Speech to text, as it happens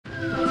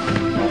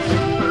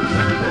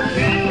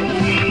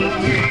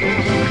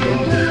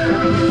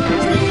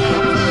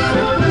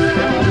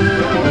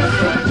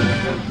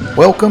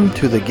Welcome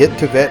to the Get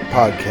to Vet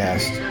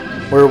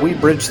podcast, where we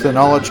bridge the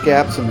knowledge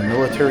gaps in the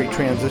military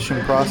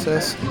transition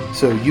process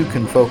so you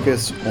can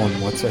focus on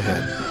what's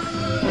ahead.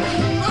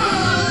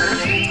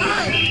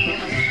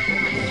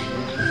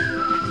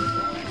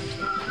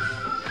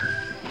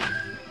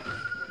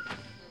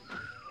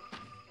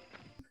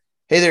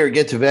 Hey there,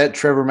 Get to Vet.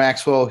 Trevor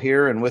Maxwell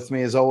here, and with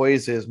me as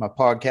always is my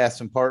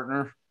podcasting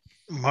partner,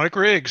 Mike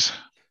Riggs.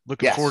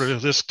 Looking forward to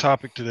this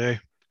topic today.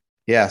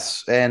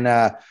 Yes.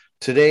 And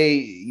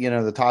today,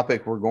 the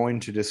topic we're going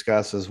to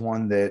discuss is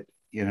one that,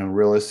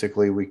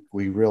 realistically,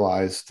 we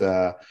realized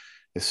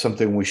is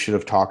something we should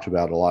have talked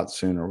about a lot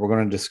sooner. We're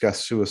going to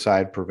discuss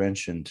suicide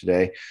prevention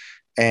today.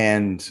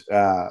 And,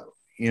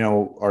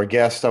 our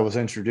guest I was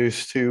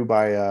introduced to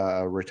by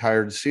a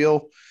retired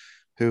SEAL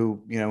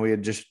who, we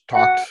had just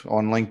talked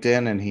on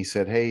LinkedIn, and he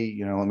said, hey,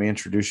 let me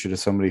introduce you to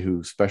somebody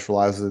who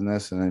specializes in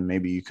this, and then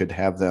maybe you could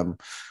have them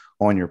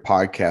on your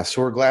podcast.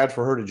 So we're glad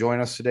for her to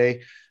join us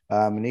today.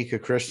 Monika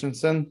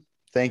Christensen,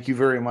 thank you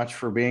very much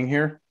for being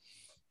here.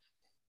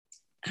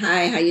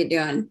 Hi, how you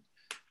doing?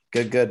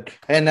 Good.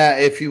 And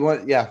if you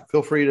want,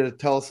 feel free to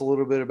tell us a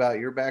little bit about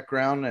your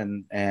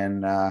background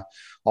and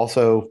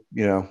also,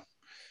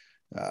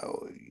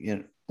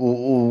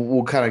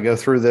 we'll kind of go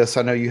through this.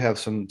 I know you have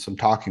some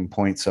talking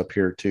points up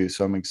here too,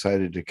 so I'm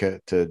excited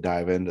to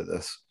dive into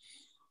this.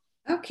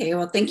 Okay,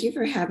 well, thank you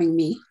for having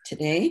me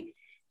today.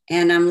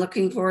 And I'm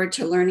looking forward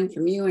to learning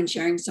from you and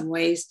sharing some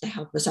ways to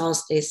help us all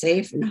stay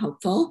safe and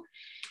hopeful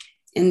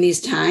in these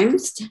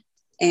times.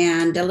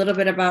 And a little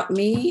bit about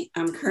me.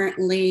 I'm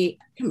currently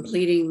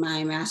completing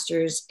my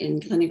master's in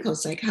clinical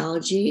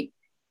psychology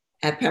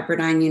at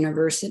Pepperdine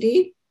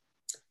University,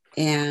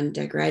 and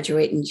I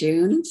graduate in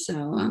June. So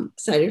I'm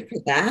excited for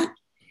that.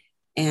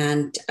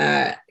 And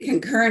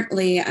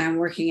concurrently, I'm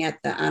working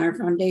at the Honor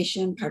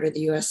Foundation, part of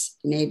the U.S.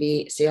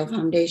 Navy SEAL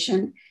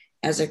Foundation,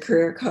 as a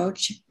career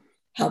coach,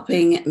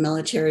 helping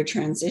military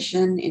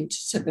transition into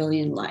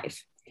civilian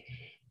life.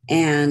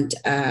 And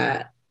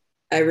I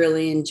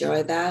really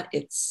enjoy that.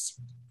 It's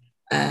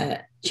a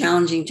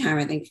challenging time,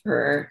 I think,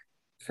 for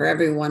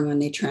everyone when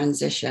they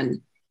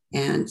transition.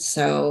 And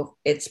so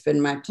it's been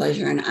my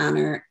pleasure and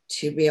honor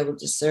to be able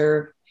to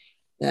serve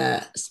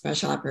the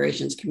special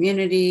operations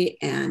community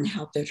and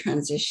help their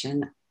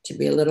transition to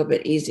be a little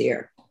bit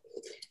easier.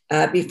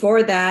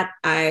 Before that,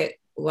 I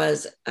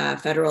was a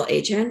federal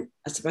agent,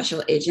 a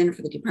special agent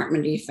for the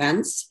Department of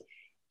Defense,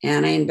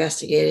 and I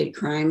investigated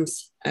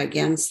crimes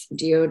against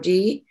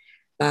DoD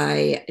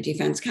by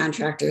defense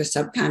contractors,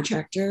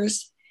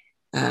 subcontractors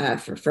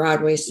for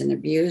fraud, waste, and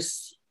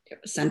abuse,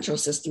 central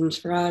systems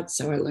fraud.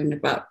 So I learned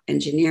about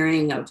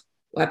engineering of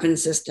weapon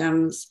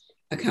systems,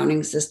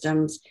 accounting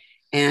systems,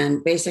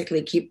 and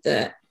basically keep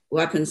the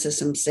weapon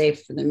system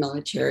safe for the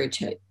military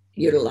to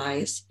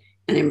utilize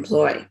and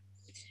employ.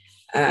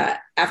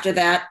 After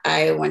that,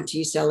 I went to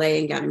UCLA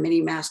and got a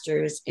mini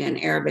master's in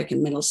Arabic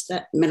and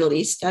Middle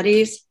East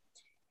studies,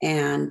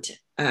 and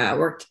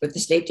worked with the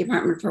State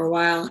Department for a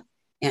while,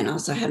 and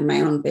also had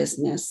my own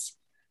business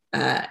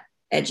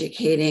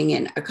educating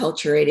and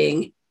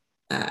acculturating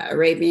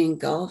Arabian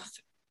Gulf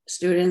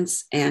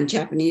students and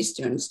Japanese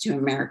students to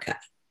America,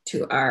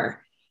 to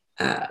our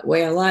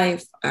way of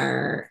life,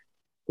 our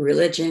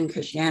religion,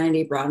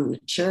 Christianity, brought them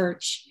to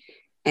church,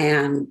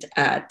 and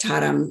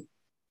taught them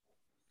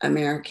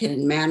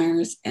American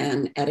manners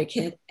and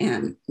etiquette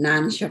and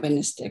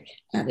non-chauvinistic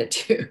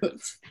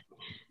attitudes.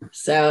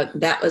 So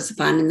that was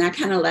fun. And that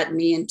kind of led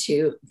me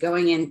into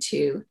going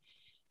into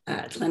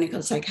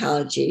clinical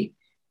psychology,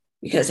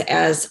 because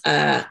as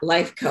a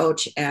life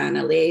coach and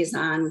a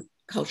liaison,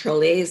 cultural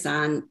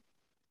liaison,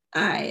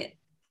 I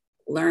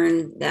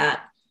learned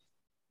that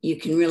you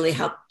can really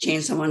help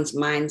change someone's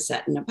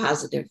mindset in a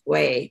positive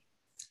way.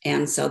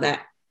 And so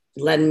that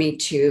led me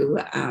to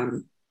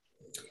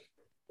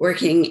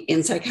working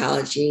in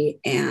psychology,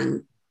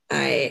 and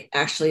I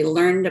actually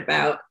learned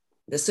about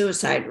the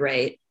suicide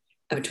rate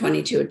of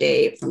 22 a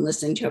day from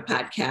listening to a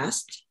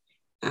podcast,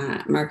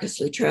 Marcus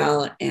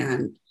Luttrell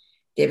and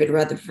David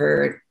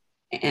Rutherford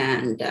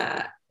and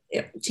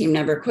Team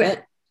Never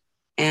Quit.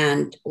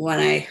 And when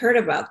I heard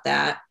about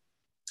that,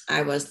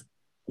 I was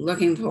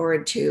looking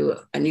forward to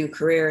a new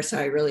career. So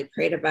I really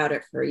prayed about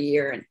it for a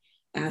year and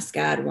asked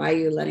God, why are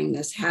you letting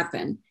this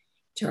happen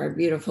to our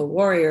beautiful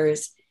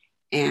warriors?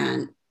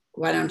 And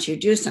why don't you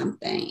do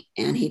something?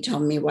 And he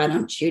told me, why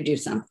don't you do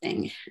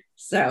something?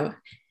 So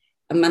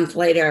a month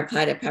later, I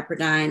applied at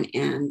Pepperdine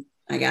and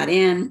I got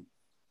in,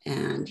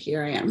 and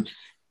here I am.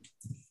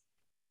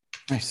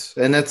 Nice.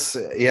 And it's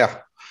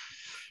a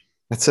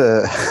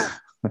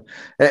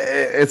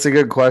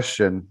good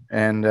question.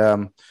 And,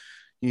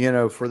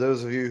 for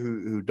those of you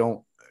who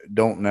don't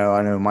know,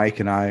 I know Mike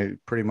and I,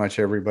 pretty much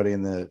everybody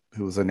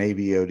who was a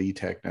Navy OD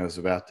tech knows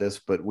about this,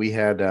 but we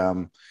had,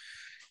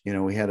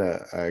 we had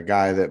a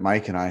guy that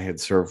Mike and I had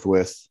served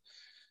with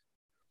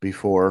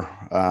before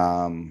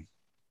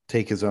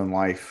take his own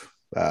life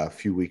a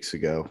few weeks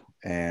ago.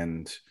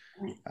 And,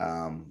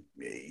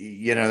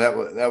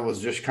 that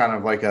was just kind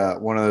of like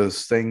one of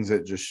those things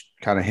that just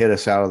kind of hit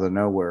us out of the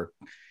nowhere.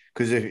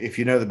 because if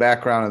you know the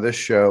background of this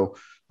show,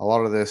 a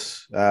lot of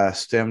this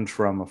stemmed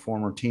from a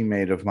former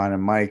teammate of mine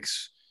and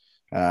Mike's,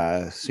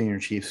 Senior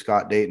Chief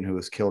Scott Dayton, who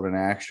was killed in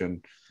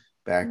action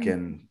back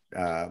in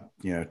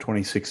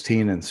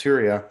 2016 in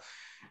Syria.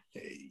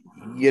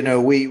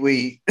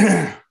 We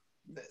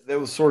that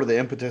was sort of the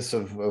impetus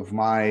of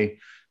my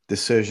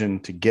decision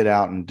to get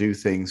out and do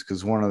things,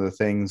 because one of the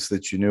things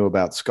that you knew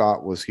about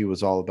Scott was he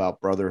was all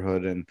about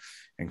brotherhood and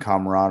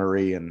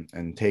camaraderie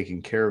and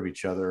taking care of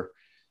each other.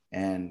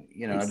 And,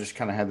 I just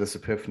kind of had this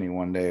epiphany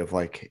one day of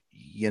like,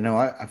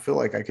 I feel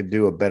like I could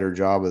do a better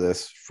job of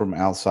this from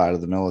outside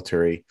of the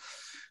military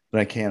than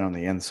I can on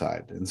the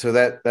inside. And so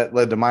that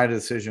led to my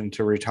decision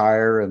to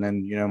retire. And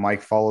then,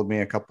 Mike followed me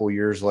a couple of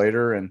years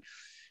later, and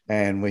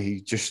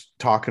we just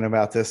talking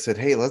about this said,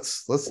 hey,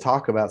 let's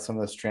talk about some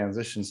of this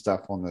transition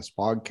stuff on this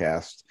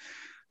podcast.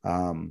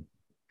 Right.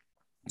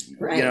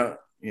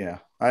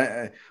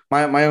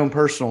 My own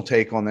personal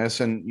take on this,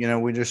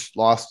 and we just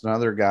lost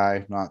another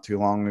guy not too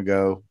long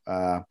ago.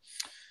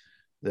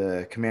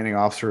 The commanding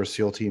officer of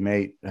SEAL Team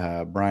 8,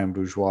 Brian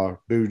Bourgeois,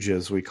 Bouge,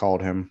 as we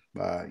called him.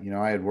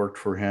 I had worked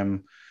for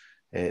him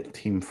at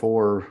Team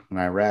 4 in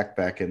Iraq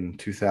back in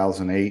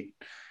 2008.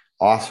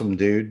 Awesome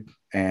dude,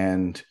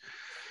 and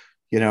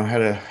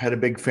had a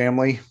big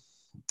family.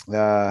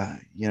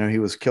 He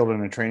was killed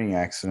in a training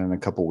accident a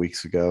couple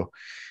weeks ago,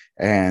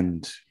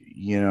 and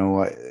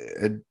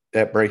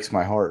that breaks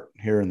my heart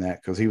hearing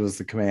that, because he was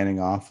the commanding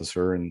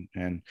officer, and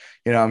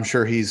I'm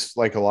sure he's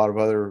like a lot of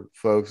other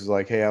folks,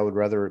 like, hey, I would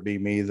rather it be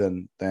me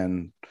than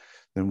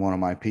one of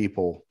my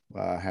people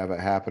have it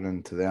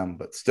happening to them.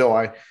 But still,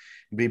 it'd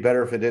be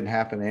better if it didn't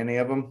happen to any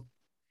of them.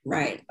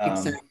 Right.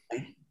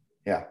 Exactly.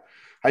 Yeah.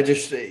 I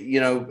just,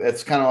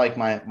 it's kind of like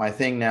my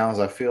thing now is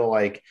I feel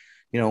like,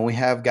 we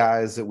have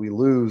guys that we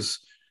lose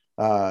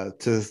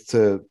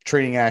to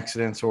training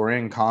accidents or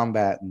in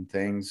combat and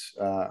things.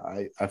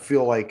 I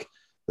feel like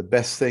the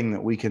best thing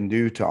that we can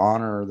do to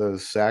honor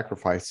those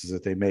sacrifices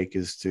that they make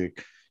is to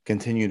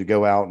continue to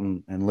go out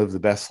and live the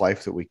best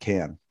life that we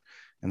can.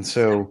 And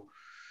so,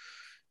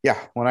 yeah,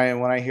 when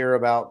I hear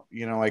about,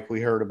 like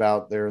we heard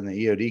about there in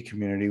the EOD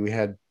community, we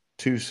had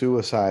 2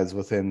 suicides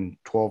within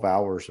 12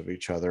 hours of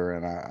each other.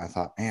 And I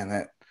thought,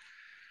 man,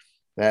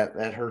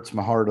 that hurts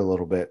my heart a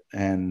little bit.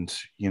 And,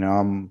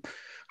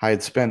 I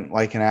had spent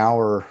like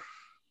at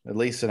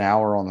least an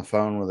hour on the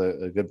phone with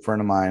a good friend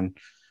of mine,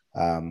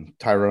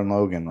 Tyrone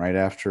Logan, right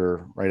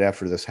after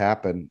this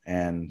happened.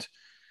 And,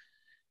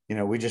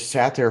 we just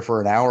sat there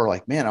for an hour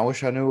like, man, I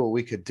wish I knew what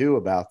we could do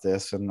about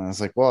this. And I was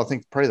like, well, I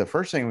think probably the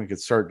first thing we could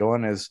start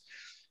doing is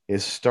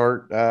let's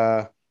start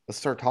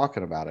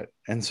talking about it.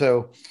 And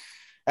so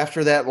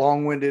after that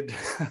long-winded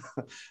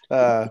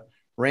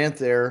rant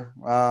there,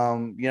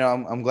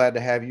 I'm glad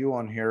to have you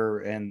on here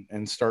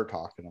and start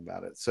talking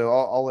about it. So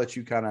I'll let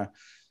you kind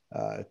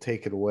of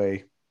take it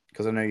away,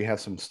 because I know you have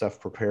some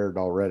stuff prepared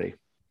already.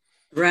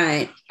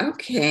 Right.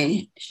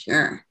 Okay.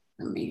 Sure.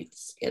 Let me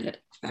just get it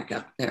back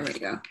up. There we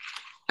go.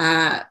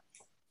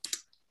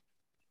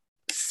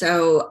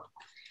 So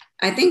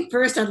I think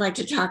first I'd like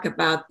to talk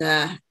about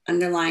the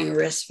underlying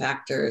risk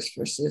factors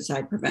for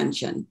suicide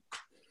prevention.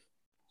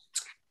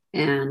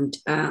 And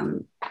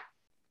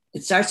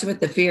it starts with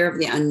the fear of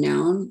the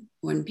unknown.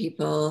 When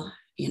people,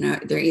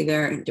 they're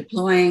either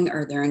deploying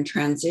or they're in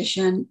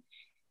transition,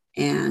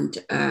 and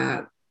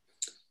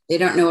they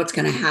don't know what's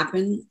going to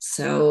happen.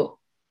 So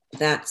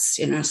that's,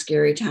 a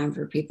scary time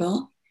for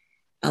people,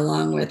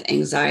 along with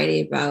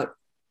anxiety about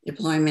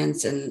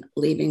deployments and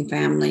leaving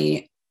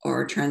family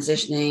or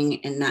transitioning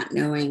and not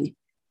knowing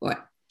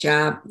what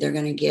job they're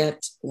going to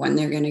get, when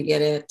they're going to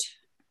get it,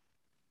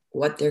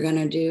 what they're going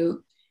to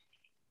do.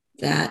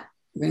 That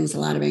brings a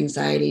lot of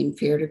anxiety and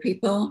fear to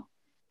people.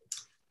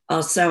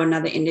 Also,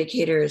 another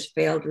indicator is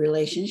failed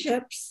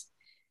relationships.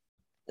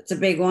 That's a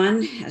big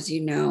one. As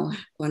you know,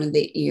 one of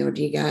the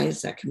EOD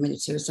guys that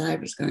committed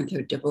suicide was going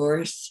through a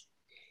divorce.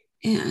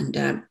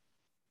 And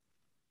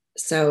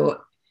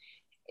so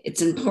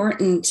it's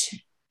important,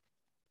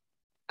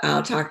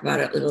 I'll talk about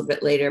it a little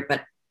bit later,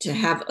 but to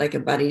have like a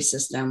buddy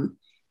system.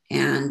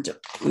 And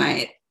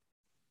my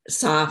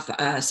SOF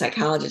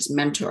psychologist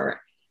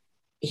mentor,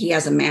 he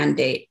has a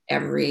mandate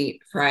every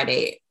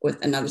Friday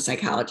with another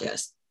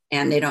psychologist,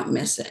 and they don't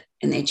miss it.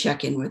 And they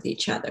check in with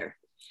each other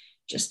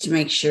just to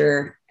make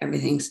sure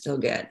everything's still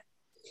good.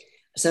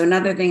 So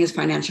another thing is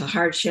financial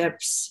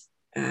hardships.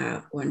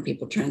 When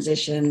people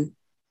transition,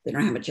 they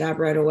don't have a job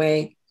right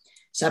away.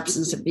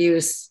 Substance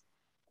abuse,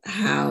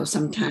 how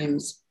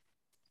sometimes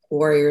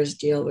warriors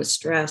deal with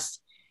stress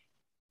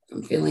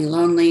from feeling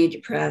lonely,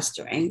 depressed,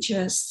 or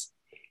anxious.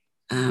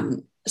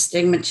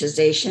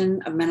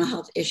 Stigmatization of mental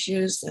health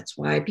issues. That's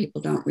why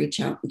people don't reach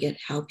out and get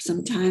help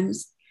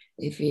sometimes.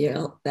 They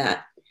feel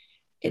that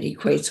it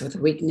equates with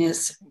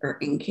weakness or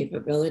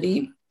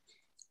incapability.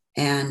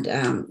 And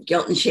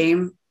guilt and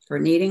shame for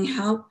needing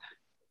help.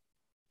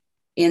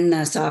 In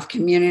the SOF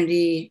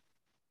community,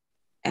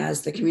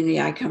 as the community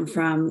I come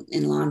from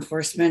in law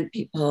enforcement,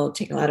 people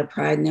take a lot of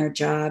pride in their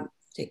job,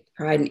 take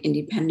pride in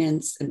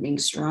independence and being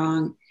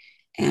strong.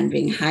 and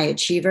being high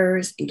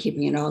achievers and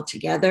keeping it all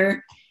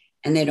together.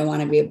 And they don't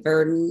want to be a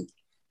burden,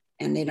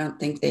 and they don't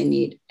think they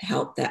need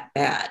help that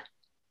bad.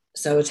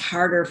 So it's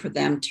harder for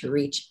them to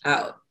reach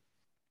out.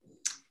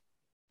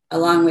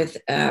 Along with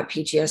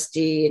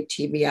PTSD,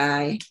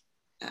 TBI,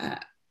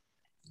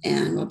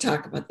 and we'll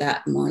talk about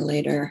that more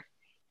later,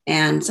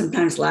 and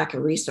sometimes lack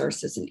of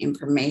resources and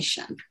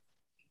information.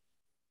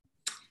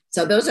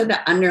 So those are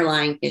the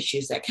underlying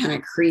issues that kind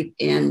of creep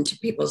into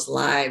people's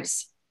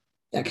lives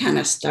that kind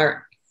of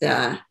start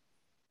the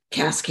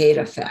cascade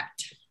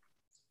effect.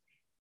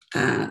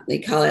 They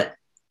call it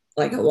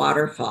like a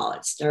waterfall.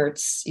 It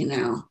starts,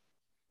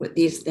 with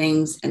these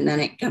things, and then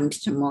it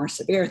comes to more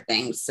severe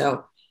things.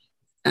 So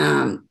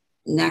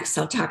next,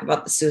 I'll talk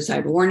about the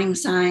suicide warning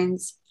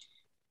signs,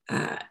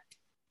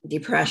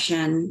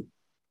 depression,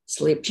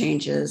 sleep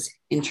changes,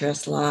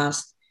 interest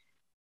loss,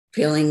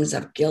 feelings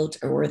of guilt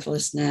or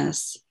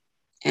worthlessness,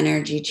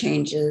 energy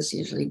changes,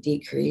 usually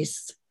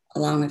decrease,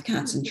 along with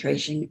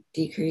concentration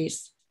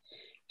decrease,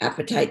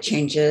 appetite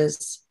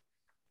changes,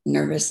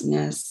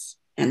 nervousness,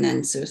 and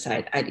then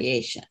suicide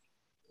ideation.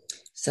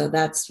 So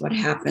that's what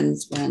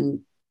happens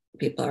when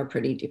people are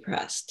pretty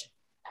depressed.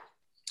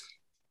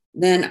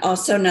 Then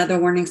also another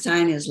warning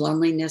sign is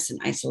loneliness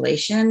and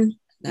isolation.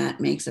 That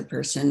makes a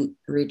person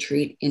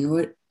retreat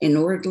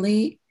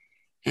inwardly,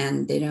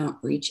 and they don't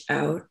reach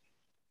out,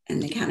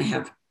 and they kind of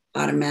have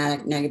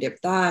automatic negative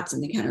thoughts,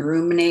 and they kind of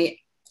ruminate.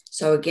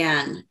 So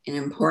again, an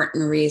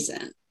important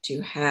reason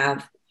to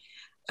have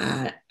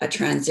a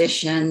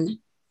transition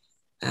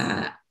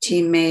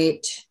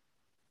teammate,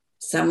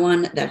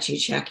 someone that you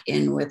check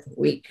in with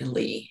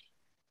weekly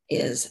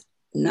is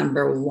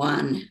number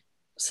one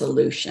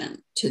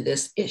solution to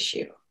this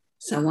issue.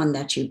 Someone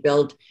that you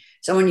build,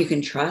 someone you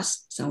can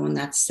trust, someone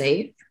that's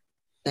safe,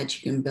 that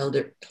you can build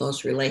a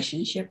close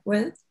relationship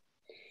with.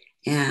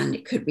 And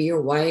it could be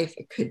your wife,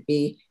 it could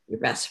be your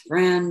best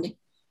friend, it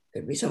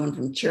could be someone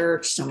from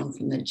church, someone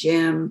from the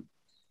gym,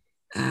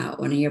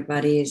 one of your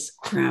buddies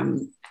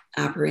from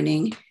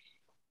operating,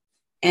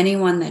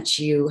 anyone that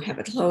you have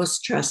a close,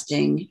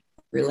 trusting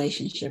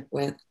relationship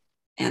with,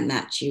 and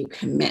that you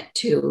commit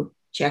to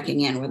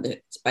checking in, whether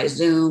it's by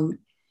Zoom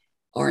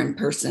or in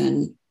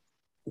person,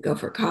 go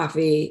for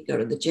coffee, go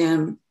to the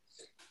gym,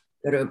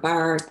 go to a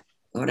bar,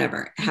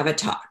 whatever, have a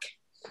talk.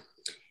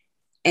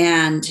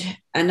 And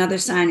another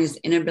sign is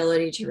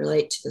inability to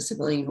relate to the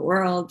civilian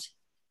world.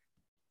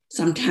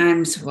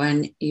 Sometimes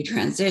when you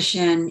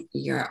transition,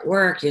 you're at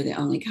work, you're the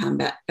only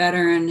combat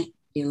veteran,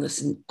 you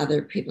listen to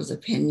other people's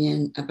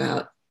opinion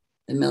about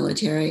the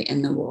military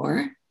and the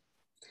war,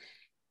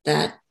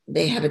 that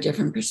they have a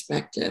different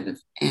perspective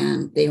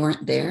and they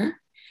weren't there.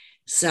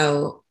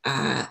 So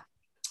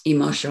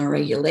emotional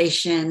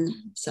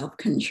regulation,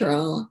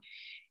 self-control,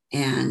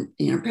 and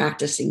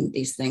practicing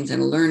these things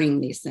and learning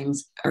these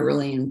things are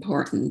really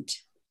important,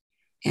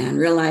 and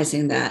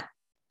realizing that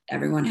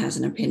everyone has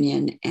an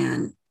opinion,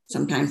 and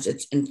sometimes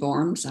it's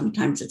informed,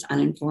 sometimes it's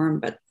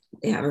uninformed, but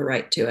they have a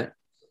right to it.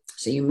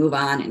 So you move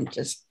on and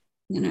just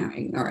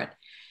ignore it.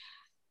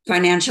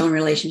 Financial and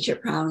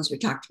relationship problems, we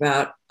talked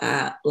about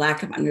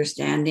lack of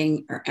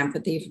understanding or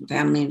empathy from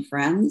family and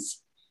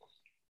friends,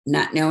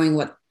 not knowing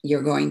what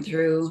you're going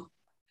through.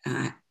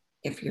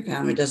 If your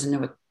family doesn't know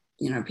what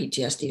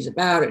PTSD is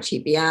about, or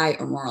TBI,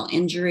 or moral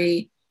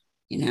injury,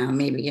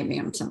 maybe giving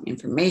them some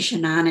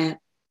information on it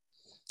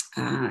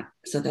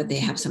so that they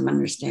have some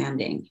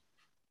understanding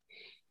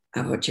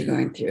of what you're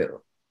going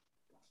through.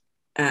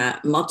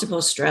 Multiple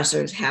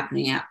stressors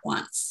happening at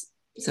once.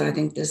 So I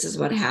think this is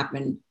what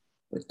happened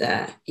with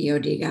the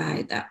EOD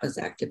guy that was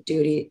active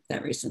duty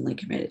that recently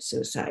committed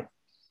suicide.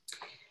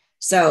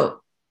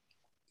 So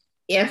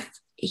if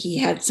he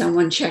had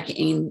someone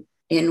checking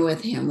in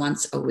with him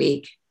once a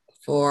week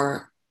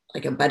for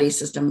like a buddy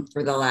system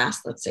for the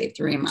last, let's say,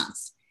 3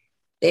 months,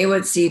 they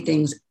would see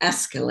things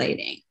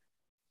escalating.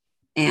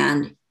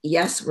 And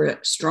yes, we're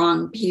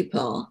strong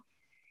people,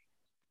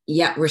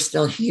 yet we're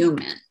still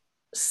human.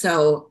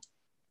 So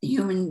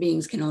human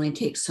beings can only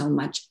take so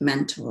much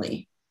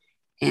mentally,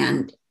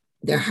 and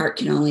their heart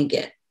can only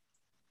get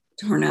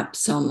torn up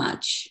so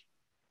much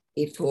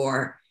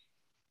before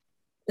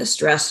the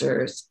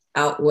stressors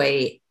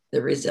outweigh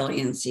the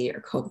resiliency or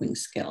coping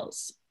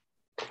skills.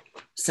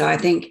 So I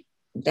think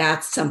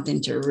that's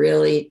something to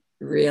really,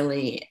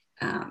 really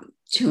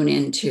tune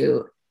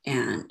into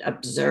and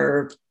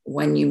observe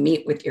when you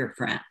meet with your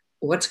friend.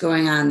 What's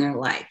going on in their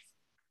life?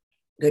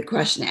 Good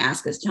question to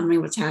ask is, tell me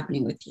what's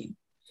happening with you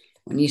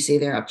when you see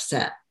they're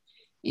upset.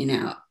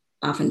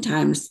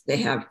 Oftentimes they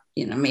have,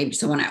 maybe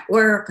someone at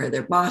work or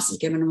their boss is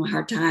giving them a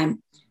hard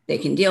time. They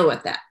can deal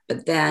with that.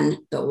 But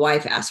then the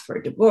wife asks for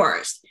a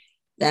divorce.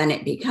 Then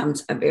it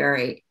becomes a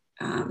very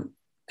hard.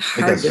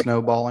 Like a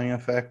snowballing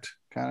effect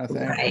kind of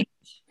thing.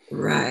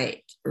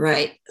 Right.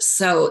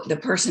 So the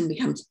person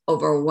becomes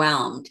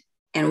overwhelmed.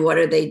 And what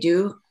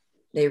do?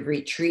 They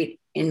retreat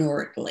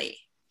inwardly.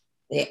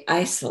 They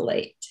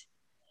isolate.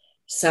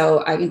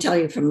 So I can tell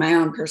you from my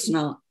own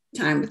personal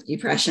time with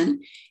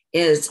depression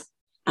is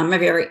I'm a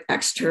very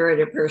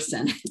extroverted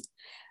person.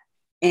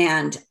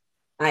 And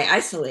I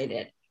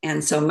isolated.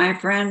 And so my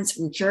friends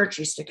from church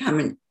used to come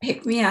and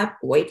pick me up,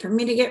 wait for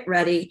me to get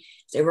ready,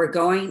 say, we're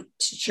going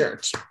to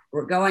church.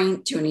 We're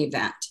going to an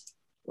event.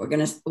 We're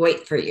going to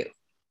wait for you.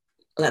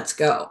 Let's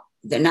go.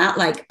 They're not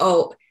like,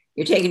 oh,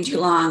 you're taking too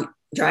long,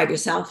 drive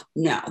yourself.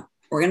 No,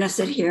 we're going to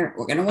sit here.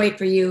 We're going to wait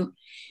for you.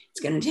 It's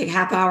going to take a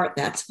half hour.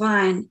 That's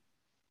fine.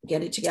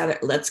 Get it together.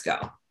 Let's go.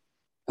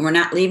 And we're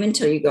not leaving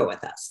until you go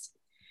with us.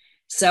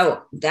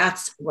 So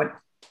that's what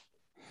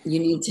you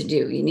need to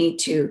do. You need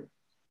to,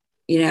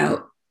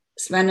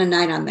 spend a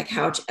night on the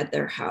couch at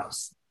their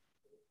house.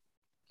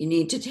 You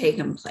need to take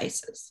them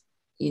places.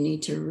 You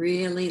need to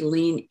really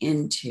lean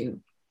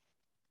into,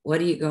 what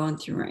are you going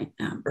through right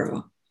now,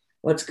 bro?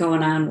 What's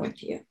going on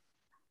with you?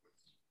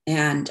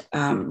 And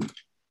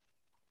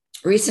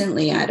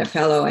recently I had a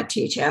fellow at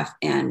THF,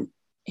 and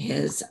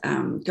his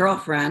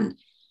girlfriend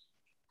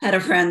had a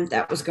friend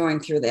that was going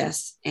through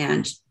this.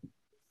 And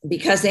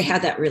because they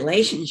had that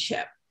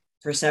relationship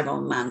for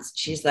several months,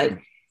 she's like,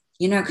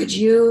 could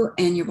you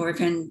and your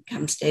boyfriend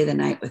come stay the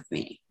night with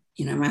me?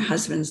 My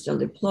husband's still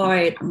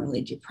deployed. I'm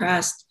really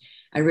depressed.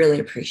 I really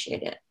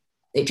appreciate it.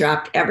 They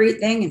dropped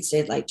everything and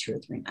stayed like 2 or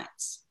 3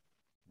 nights.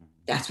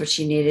 That's what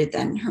she needed.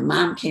 Then her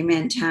mom came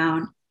in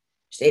town,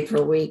 stayed for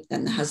a week.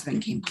 Then the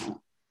husband came home.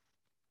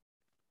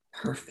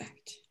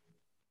 Perfect.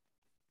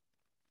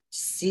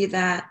 See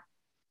that,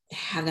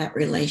 have that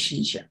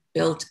relationship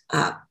built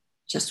up.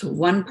 Just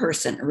one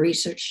person.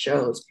 Research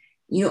shows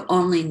you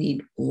only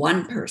need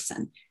one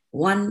person,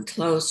 one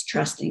close,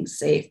 trusting,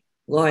 safe,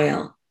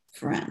 loyal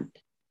friend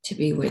to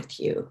be with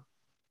you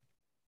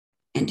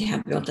and to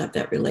have built up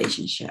that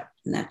relationship,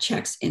 and that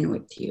checks in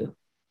with you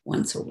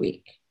once a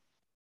week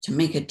to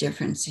make a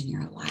difference in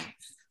your life.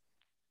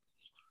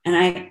 And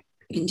I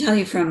can tell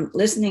you from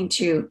listening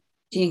to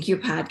D&Q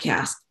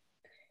podcast,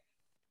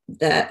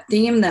 the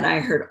theme that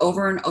I heard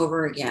over and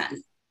over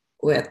again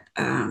with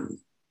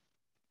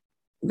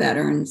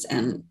veterans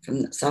and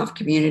from the SOF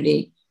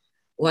community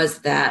was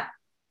that,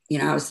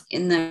 I was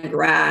in the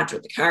garage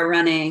with the car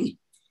running,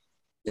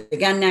 the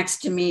gun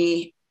next to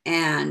me,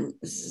 and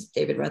this is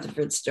David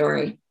Rutherford's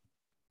story,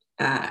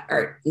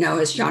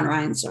 it's John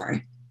Ryan,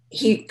 sorry.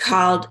 He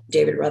called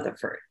David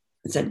Rutherford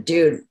and said,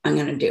 dude, I'm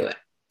going to do it.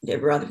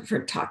 David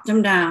Rutherford talked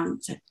him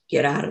down, said,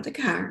 get out of the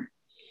car,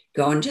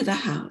 go into the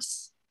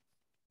house,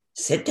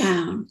 sit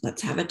down,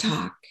 let's have a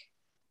talk.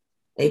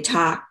 They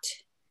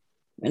talked,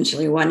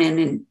 eventually went in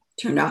and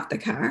turned off the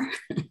car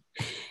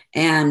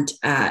and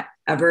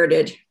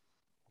averted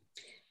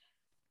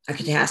a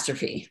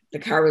catastrophe. The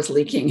car was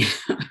leaking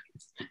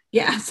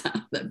gas out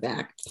of the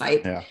back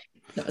pipe. Yeah.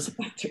 That was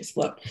about to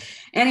explode.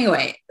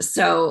 Anyway,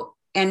 so,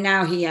 and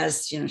now he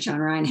has, Sean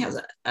Ryan has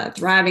a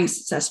thriving,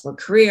 successful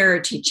career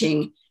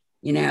teaching,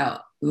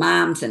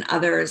 moms and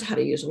others how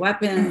to use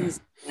weapons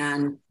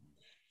and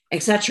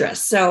etc.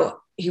 So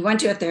he went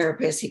to a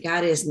therapist. He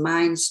got his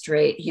mind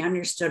straight. He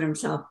understood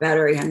himself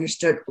better. He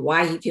understood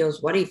why he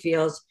feels what he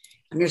feels,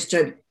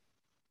 understood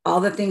all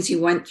the things he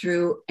went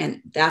through.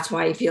 And that's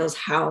why he feels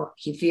how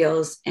he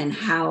feels, and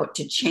how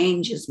to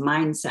change his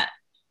mindset,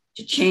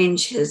 to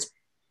change his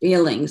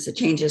feelings, to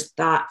change his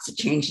thoughts, to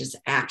change his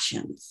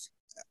actions.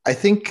 I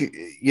think,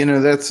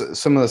 that's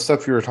some of the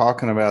stuff you were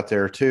talking about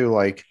there too.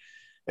 Like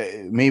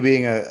me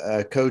being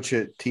a coach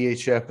at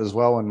THF as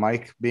well, and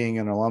Mike being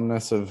an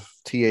alumnus of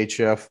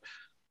THF,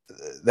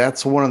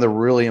 that's one of the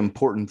really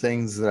important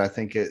things that I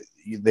think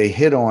they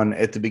hit on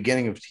at the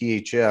beginning of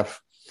THF.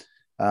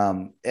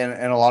 And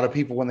a lot of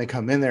people, when they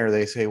come in there,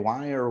 they say,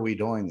 why are we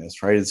doing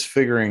this? Right. It's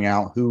figuring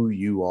out who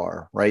you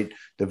are, right?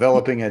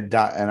 Developing an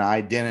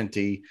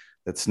identity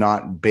that's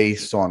not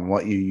based on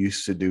what you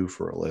used to do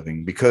for a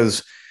living.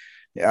 Because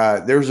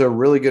there's a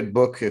really good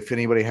book. If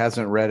anybody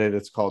hasn't read it,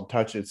 it's called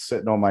It's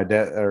sitting on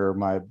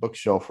my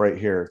bookshelf right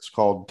here. It's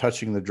called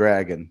Touching the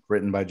Dragon,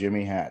 written by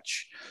Jimmy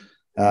Hatch.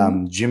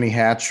 Jimmy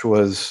Hatch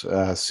was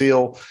a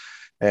SEAL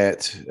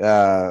at,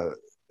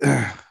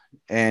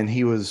 and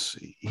he was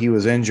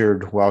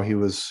injured while he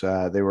was,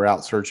 they were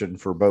out searching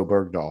for Bo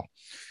Bergdahl.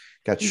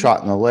 Got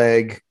shot in the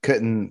leg,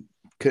 couldn't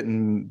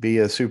be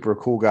a super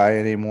cool guy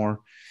anymore.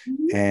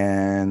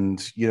 And,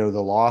 the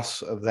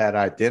loss of that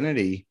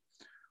identity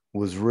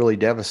was really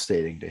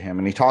devastating to him.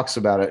 And he talks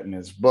about it in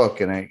his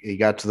book. And he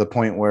got to the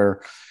point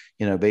where,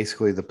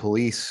 basically the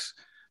police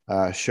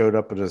showed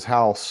up at his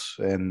house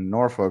in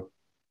Norfolk,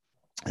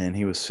 and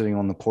he was sitting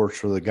on the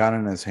porch with a gun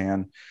in his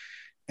hand.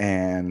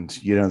 And,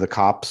 the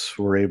cops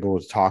were able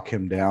to talk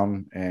him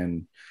down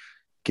and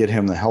get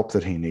him the help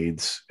that he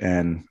needs.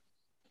 And,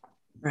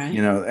 right.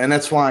 And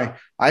that's why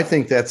I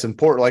think that's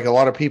important. Like a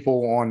lot of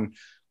people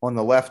on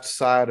the left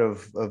side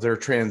of their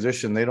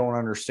transition, they don't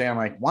understand,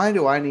 like, why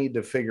do I need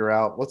to figure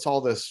out what's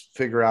all this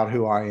figure out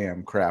who I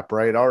am crap,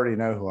 right? I already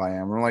know who I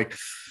am. I'm like,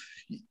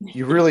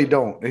 you really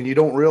don't. And you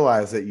don't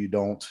realize that you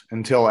don't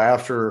until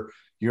after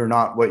you're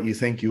not what you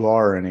think you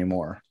are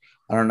anymore.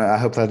 I don't know. I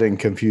hope that didn't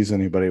confuse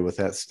anybody with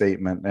that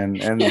statement.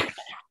 And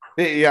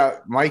yeah,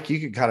 Mike, you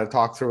could kind of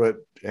talk through it,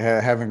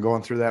 having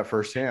gone through that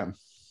firsthand.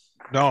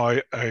 No,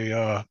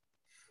 I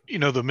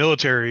the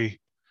military,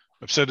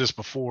 I've said this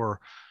before,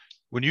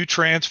 when you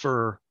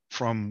transfer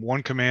from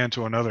one command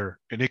to another,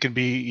 and it can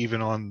be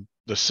even on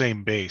the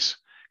same base,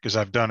 because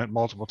I've done it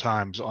multiple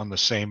times on the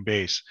same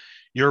base,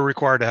 you're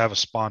required to have a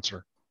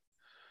sponsor.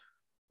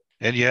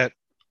 And yet,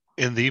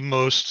 in the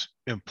most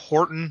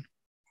important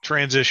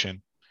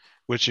transition,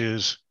 which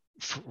is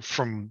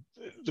from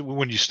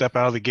when you step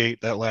out of the gate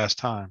that last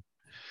time,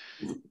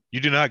 you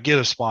do not get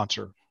a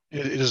sponsor.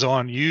 It is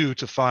on you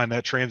to find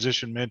that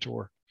transition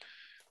mentor.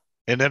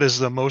 And that is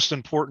the most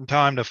important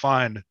time to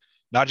find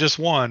not just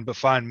one, but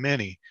find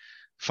many.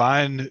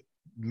 Find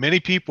many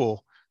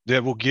people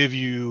that will give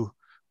you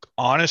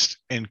honest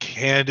and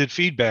candid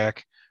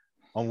feedback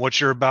on what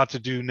you're about to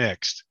do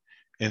next,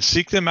 and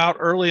seek them out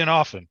early and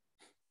often,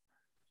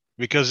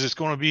 because it's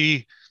going to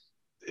be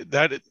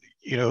that,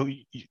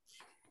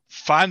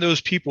 find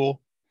those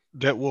people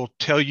that will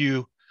tell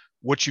you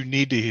what you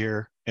need to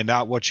hear and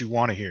not what you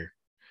want to hear.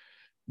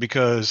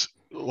 Because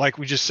like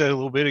we just said a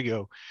little bit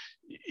ago,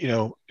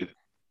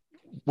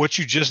 what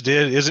you just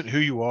did isn't who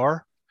you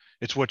are,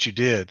 it's what you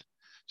did.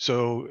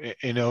 So,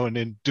 and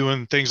then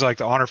doing things like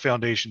the Honor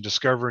Foundation,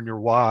 discovering your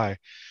why,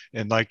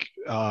 and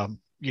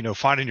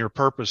finding your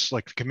purpose,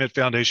 like the Commit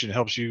Foundation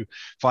helps you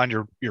find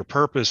your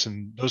purpose,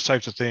 and those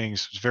types of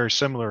things. It's very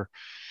similar.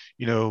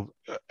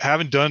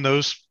 Having done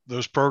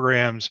those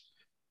programs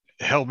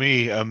helped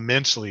me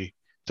immensely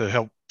to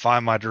help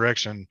find my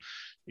direction,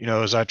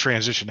 as I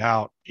transitioned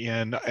out.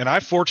 And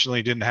I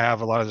fortunately didn't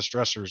have a lot of the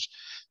stressors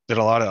that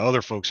a lot of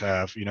other folks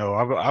have.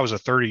 I was a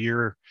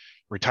 30-year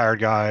retired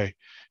guy.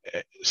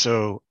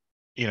 So,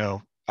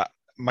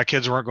 my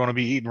kids weren't going to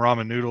be eating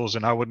ramen noodles,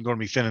 and I wasn't going to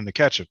be thinning the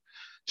ketchup.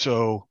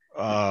 So,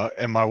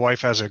 and my wife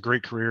has a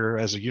great career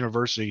as a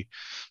university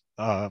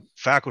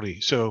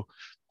faculty. So,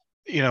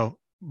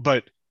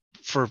 but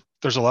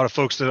there's a lot of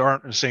folks that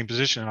aren't in the same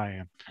position I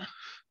am.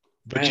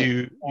 But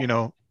right.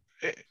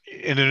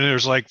 And then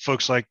there's like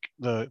folks like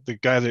the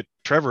guy that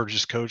Trevor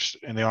just coached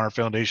in the Honor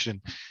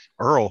Foundation,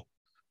 Earl.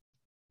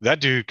 That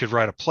dude could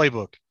write a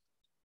playbook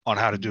on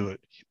how to do it.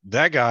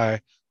 That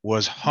guy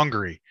was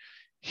hungry.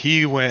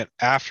 He went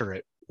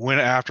after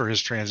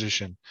his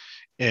transition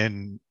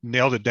and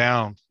nailed it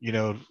down,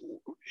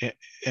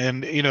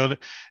 and the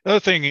other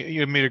thing,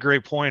 you made a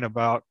great point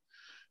about,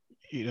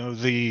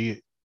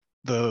 the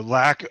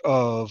lack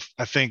of,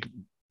 I think,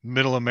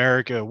 middle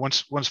America.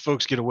 Once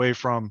folks get away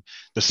from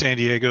the San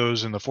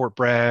Diegos and the Fort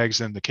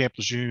Braggs and the Camp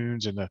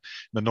Lejeunes and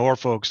the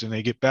Norfolks, and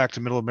they get back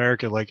to middle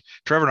America, like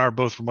Trevor and I are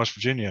both from West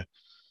Virginia.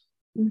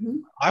 Mm-hmm.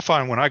 I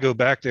find when I go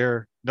back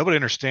there, nobody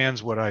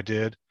understands what I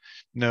did.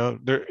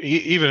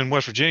 Even in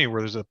West Virginia,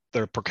 where there's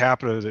the per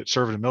capita that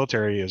serve in the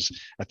military is,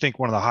 I think,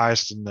 one of the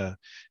highest in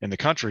the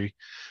country.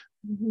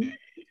 Mm-hmm.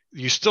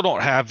 You still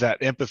don't have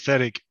that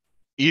empathetic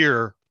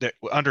ear that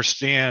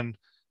understand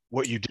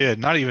what you did,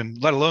 not even,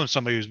 let alone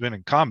somebody who's been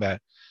in combat.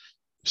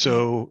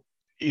 So,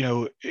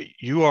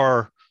 you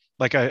are,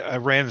 like, I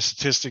ran the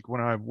statistic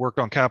when I worked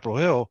on Capitol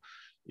Hill.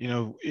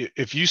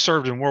 If you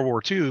served in World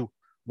War II,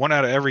 1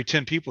 out of every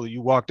 10 people that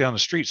you walk down the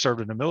street served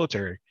in the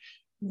military.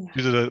 Yeah.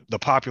 Due to the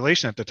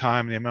population at the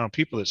time, and the amount of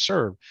people that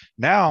serve.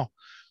 Now,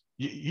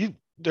 you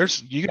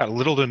got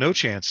little to no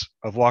chance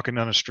of walking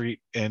down the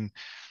street, and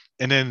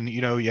then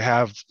you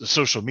have the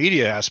social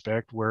media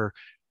aspect where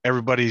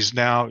everybody's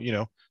now,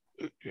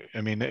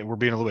 I mean, we're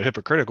being a little bit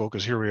hypocritical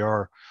because here we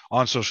are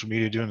on social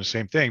media doing the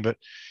same thing, but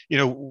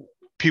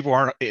people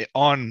aren't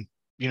on.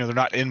 They're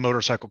not in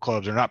motorcycle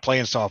clubs. They're not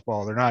playing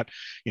softball. They're not,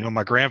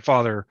 my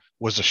grandfather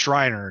was a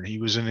Shriner and he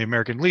was in the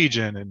American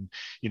Legion, and,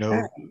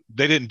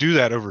 they didn't do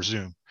that over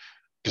Zoom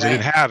because they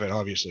didn't have it,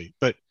 obviously.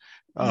 But,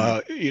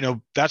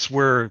 that's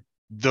where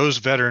those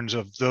veterans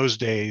of those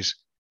days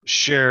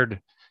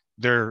shared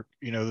their,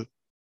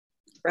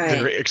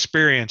 their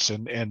experience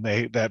and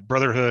that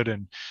brotherhood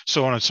and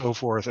so on and so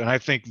forth. And I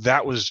think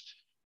that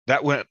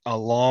went a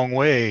long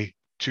way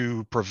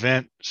to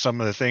prevent some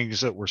of the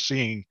things that we're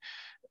seeing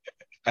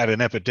at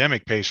an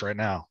epidemic pace right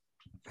now.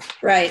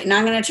 Right. And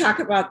I'm going to talk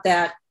about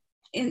that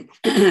in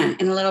a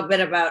little bit,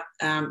 about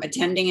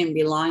attending and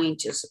belonging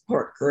to a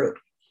support group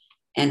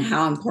and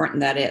how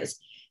important that is.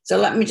 So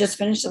let me just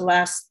finish the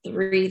last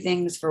 3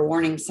 things for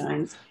warning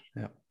signs.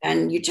 Yeah.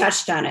 And you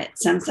touched on it: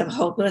 sense of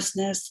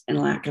hopelessness and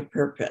lack of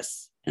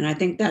purpose. And I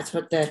think that's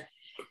what the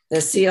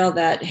SEAL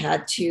that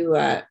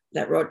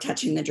that wrote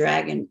Touching the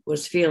Dragon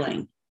was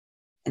feeling.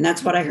 And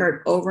that's what I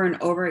heard over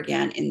and over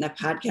again in the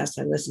podcast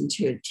I listened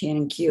to,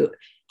 TNQ,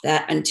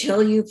 that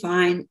until you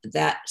find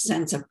that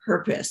sense of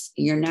purpose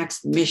in your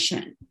next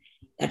mission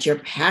that you're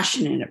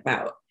passionate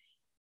about,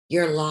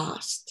 you're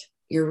lost.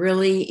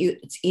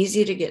 It's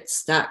easy to get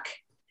stuck.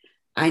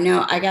 I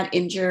know I got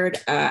injured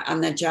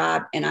on the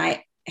job, and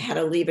I had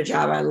to leave a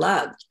job I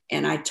loved.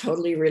 And I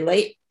totally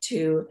relate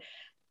to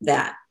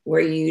that,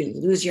 where you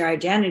lose your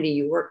identity.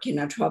 You work,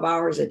 12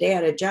 hours a day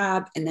at a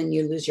job, and then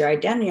you lose your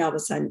identity all of a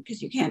sudden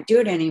because you can't do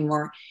it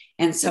anymore.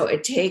 And so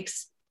it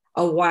takes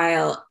a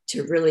while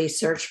to really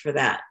search for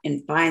that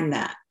and find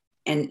that.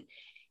 And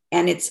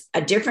it's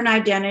a different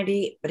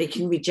identity, but it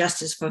can be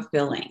just as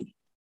fulfilling.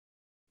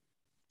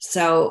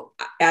 So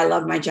I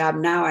love my job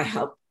now. I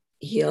help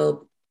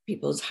heal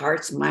people's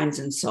hearts, minds,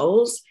 and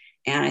souls.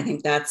 And I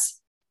think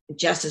that's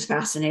just as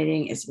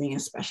fascinating as being a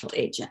special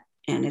agent.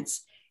 And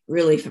it's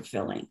really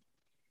fulfilling.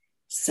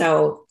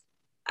 So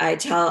I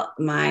tell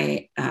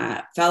my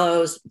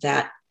fellows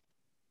that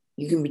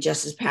you can be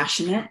just as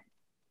passionate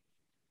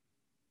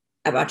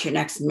about your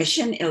next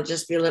mission. It'll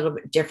just be a little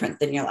bit different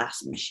than your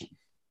last mission,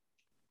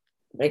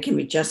 but it can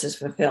be just as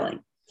fulfilling.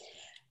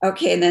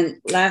 Okay, and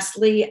then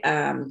lastly,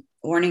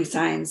 warning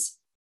signs,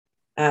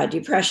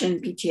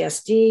 depression,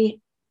 PTSD,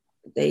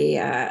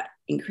 they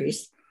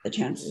increase the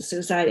chances of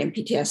suicide, and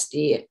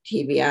PTSD,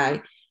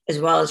 TBI, as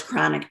well as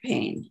chronic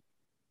pain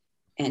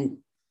and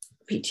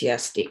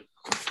PTSD.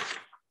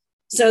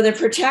 So the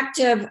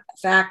protective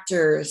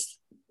factors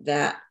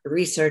that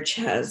research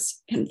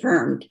has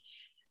confirmed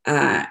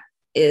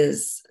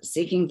is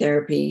seeking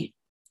therapy,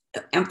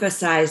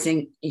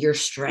 emphasizing your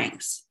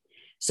strengths.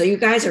 So you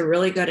guys are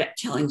really good at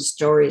telling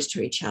stories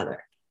to each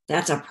other.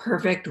 That's a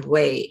perfect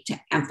way to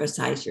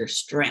emphasize your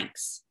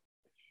strengths.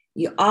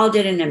 You all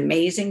did an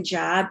amazing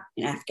job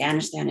in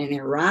Afghanistan and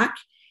Iraq,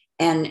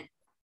 and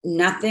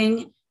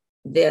nothing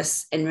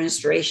this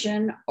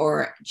administration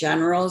or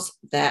generals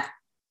that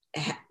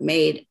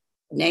made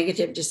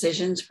negative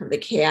decisions for the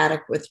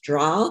chaotic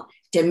withdrawal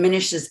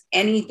diminishes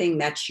anything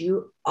that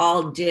you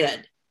all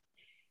did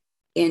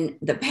in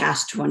the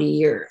past 20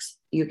 years.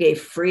 You gave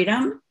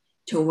freedom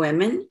to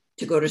women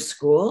to go to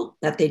school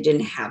that they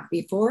didn't have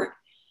before.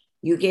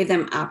 You gave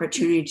them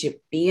opportunity to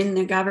be in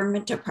the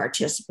government, to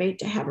participate,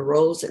 to have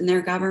roles in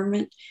their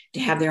government,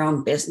 to have their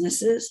own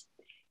businesses.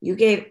 You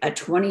gave a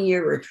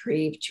 20-year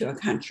reprieve to a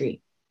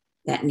country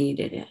that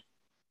needed it.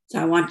 So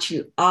I want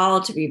you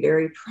all to be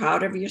very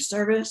proud of your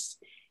service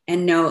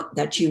and know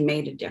that you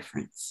made a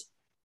difference.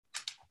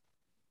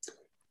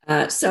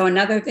 So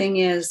another thing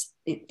is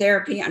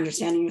therapy,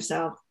 understanding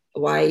yourself,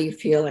 why you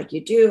feel like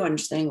you do,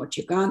 understanding what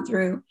you've gone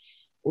through,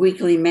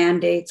 weekly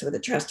mandates with a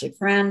trusted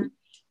friend,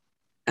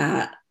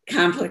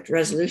 conflict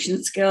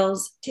resolution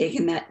skills,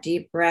 taking that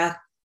deep breath,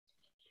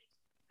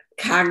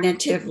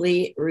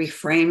 cognitively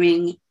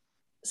reframing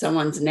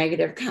someone's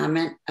negative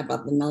comment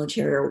about the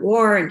military or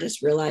war and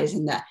just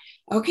realizing that,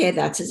 okay,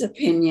 that's his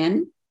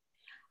opinion.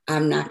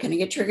 I'm not going to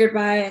get triggered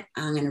by it.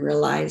 I'm going to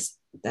realize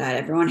that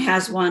everyone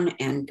has one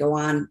and go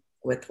on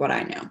with what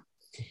I know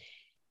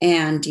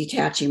and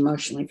detach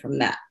emotionally from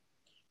that.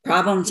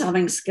 Problem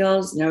solving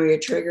skills, know your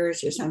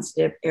triggers, your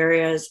sensitive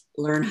areas,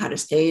 learn how to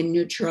stay in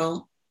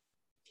neutral.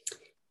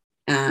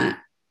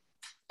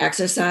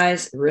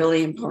 Exercise,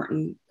 really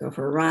important. Go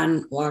for a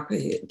run, walk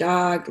with your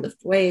dog, lift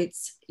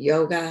weights,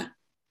 yoga,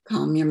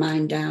 calm your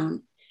mind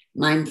down,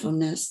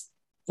 mindfulness,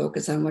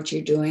 focus on what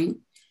you're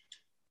doing.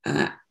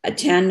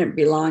 Attend or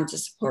belong to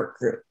support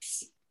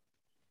groups.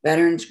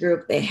 Veterans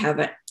group, they have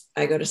it.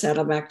 I go to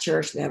Saddleback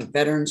Church, they have a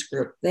veterans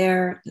group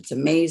there. That's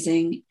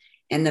amazing.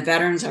 And the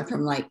veterans are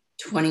from like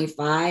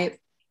 25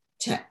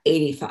 to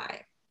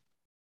 85.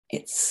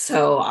 It's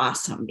so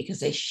awesome because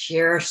they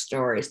share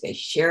stories, they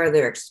share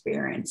their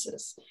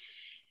experiences.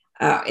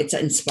 It's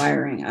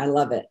inspiring. I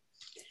love it.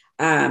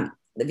 The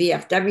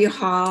VFW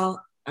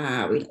hall,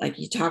 like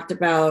you talked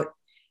about,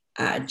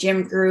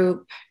 gym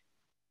group,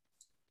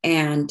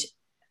 and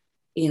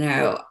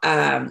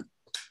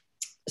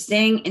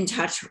staying in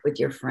touch with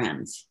your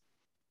friends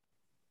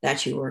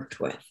that you worked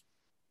with.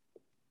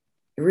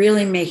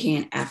 Really making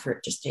an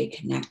effort to stay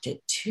connected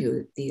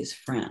to these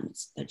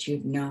friends that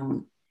you've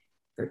known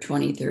for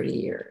 20, 30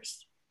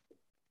 years.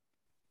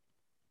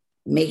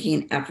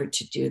 Making an effort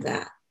to do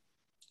that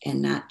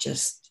and not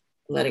just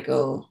let it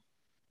go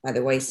by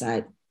the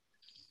wayside.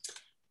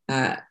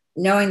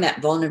 Knowing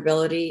that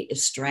vulnerability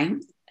is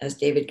strength, as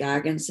David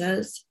Goggins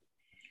says.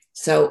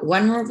 So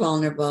when we're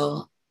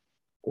vulnerable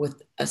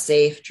with a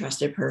safe,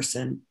 trusted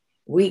person,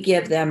 we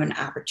give them an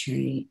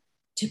opportunity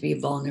to be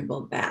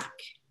vulnerable back.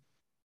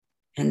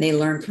 And they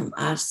learn from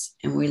us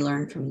and we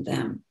learn from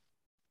them.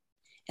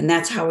 And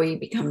that's how we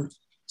become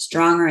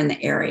stronger in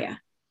the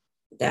area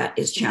that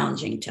is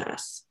challenging to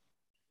us.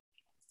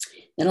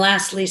 Then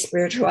lastly,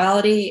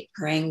 spirituality,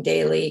 praying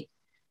daily,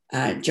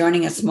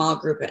 joining a small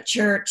group at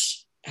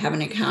church, have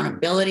an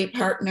accountability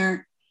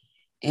partner,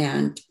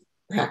 and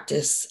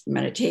practice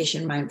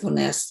meditation,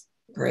 mindfulness,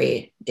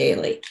 pray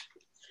daily.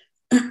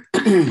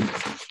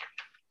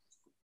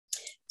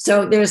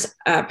 So there's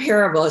a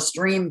parable, a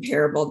stream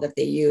parable that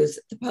they use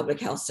at the Public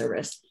Health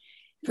Service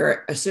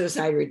for a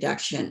suicide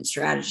reduction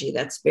strategy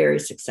that's very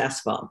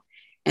successful.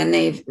 And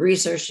they've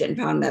researched it and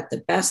found that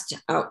the best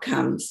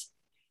outcomes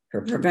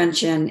for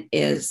prevention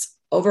is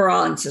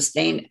overall and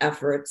sustained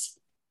efforts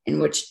in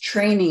which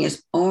training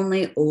is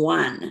only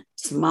one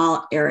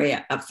small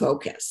area of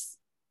focus.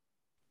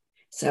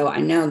 So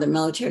I know the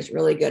military is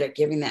really good at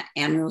giving that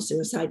annual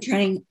suicide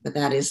training, but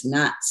that is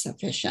not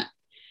sufficient.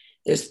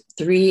 There's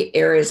 3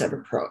 areas of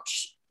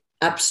approach.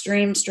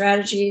 Upstream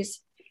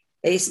strategies,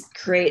 they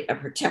create a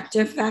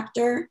protective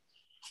factor,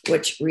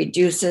 which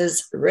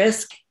reduces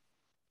risk,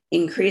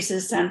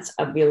 increases sense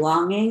of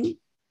belonging,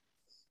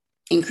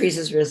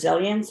 increases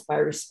resilience by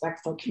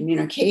respectful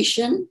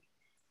communication,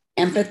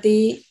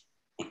 empathy,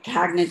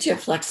 cognitive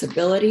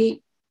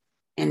flexibility,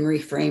 and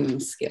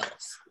reframing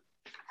skills.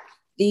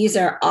 These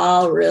are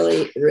all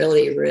really,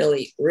 really,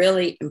 really,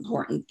 really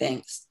important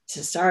things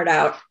to start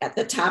out at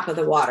the top of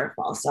the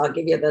waterfall. So I'll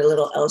give you the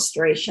little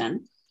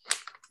illustration.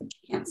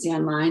 Can't see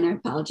online, I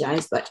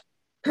apologize, but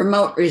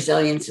promote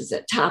resilience is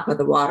at top of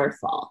the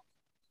waterfall.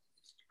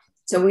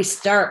 So we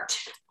start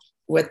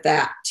with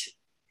that.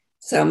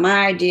 So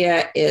my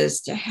idea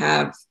is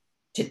to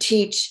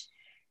teach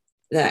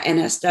the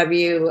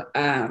NSW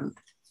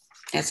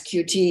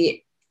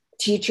SQT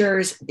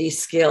teachers these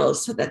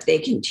skills so that they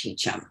can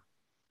teach them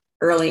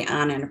early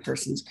on in a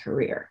person's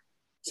career,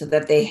 so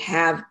that they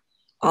have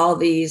all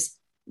these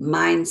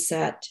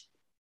mindset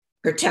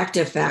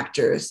protective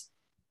factors,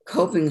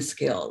 coping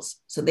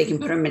skills, so they can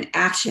put them in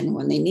action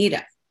when they need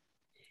them.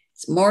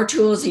 It's more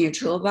tools in your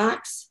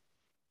toolbox,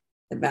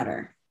 the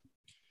better.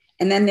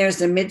 And then there's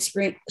the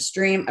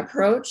midstream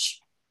approach,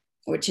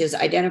 which is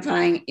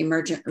identifying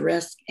emergent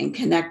risk and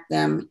connect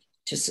them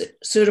to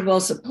suitable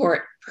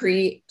support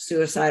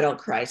pre-suicidal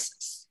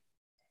crisis.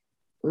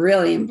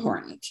 Really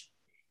important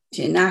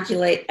to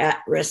inoculate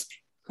at-risk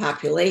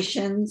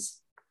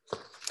populations,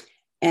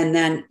 and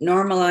then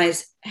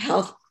normalize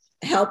help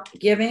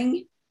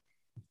giving.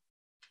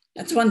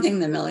 That's one thing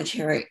the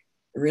military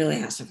really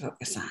has to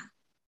focus on.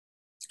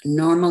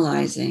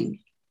 Normalizing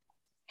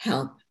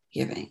help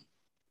giving.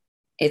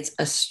 It's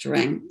a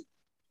strength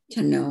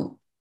to know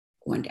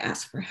when to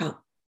ask for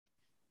help.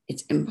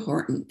 It's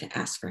important to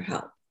ask for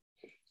help.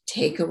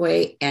 Take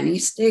away any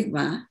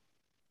stigma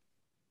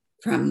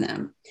from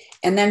them.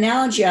 And the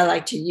analogy I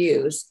like to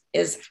use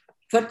is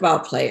football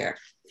player.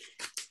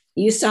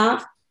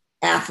 USOF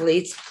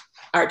athletes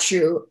are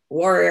true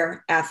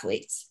warrior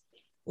athletes.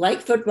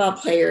 Like football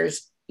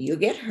players, you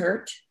get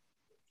hurt,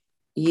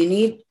 you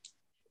need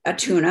a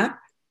tune-up,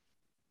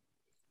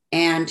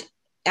 and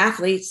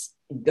athletes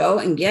go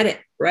and get it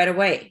right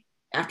away.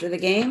 After the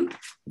game,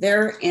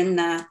 they're in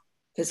the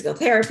physical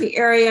therapy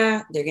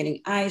area, they're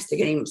getting ice, they're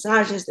getting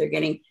massages, they're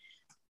getting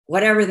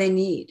whatever they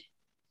need.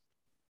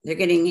 They're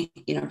getting,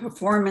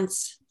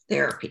 performance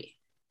therapy.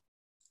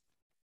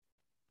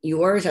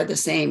 Yours are the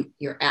same,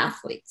 you're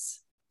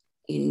athletes.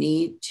 You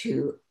need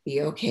to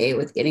be okay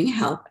with getting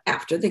help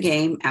after the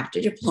game, after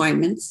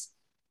deployments,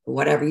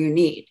 whatever you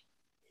need.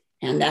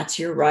 And that's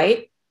your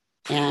right.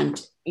 And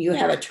you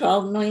have a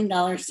 $12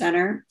 million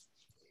center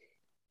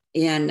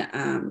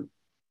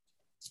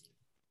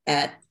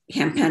at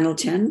Camp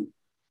Pendleton,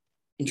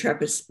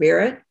 Intrepid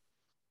Spirit.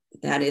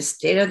 That is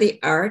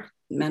state-of-the-art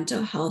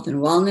mental health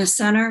and wellness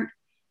center.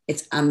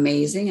 It's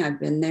amazing. I've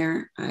been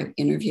there. I've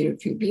interviewed a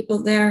few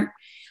people there.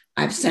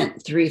 I've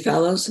sent 3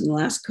 fellows in the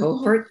last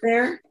cohort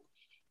there,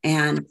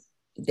 and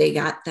they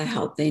got the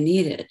help they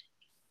needed.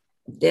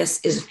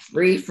 This is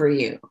free for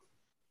you.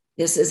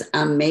 This is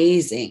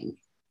amazing.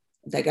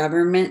 The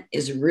government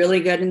is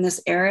really good in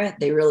this area.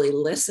 They really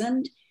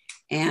listened,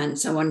 and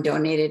someone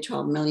donated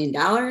 $12 million,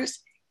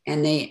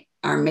 and they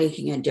are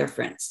making a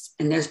difference.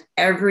 And there's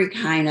every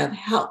kind of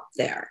help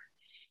there.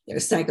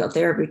 There's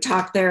psychotherapy,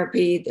 talk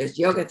therapy, there's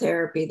yoga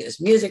therapy,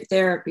 there's music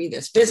therapy,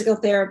 there's physical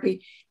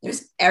therapy,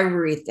 there's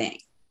everything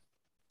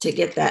to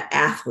get that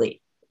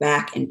athlete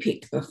back in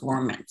peak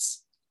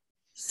performance.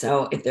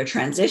 So if they're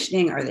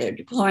transitioning or they're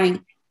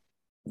deploying,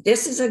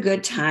 this is a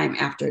good time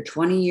after a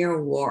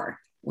 20-year war,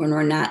 when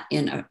we're not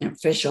in an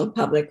official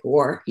public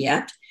war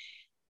yet,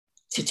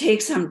 to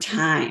take some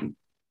time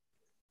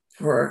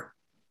for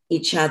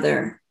each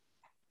other,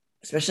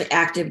 especially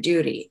active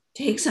duty.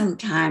 Take some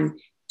time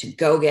to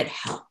go get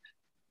help.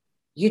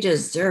 You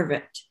deserve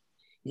it.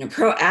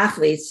 Pro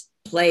athletes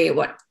play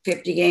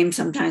 50 games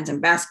sometimes in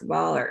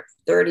basketball or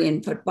 30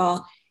 in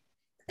football.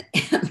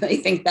 They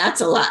think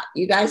that's a lot.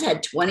 You guys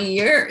had 20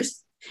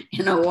 years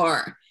in a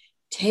war.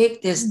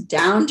 Take this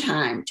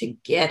downtime to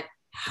get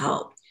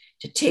help,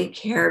 to take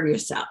care of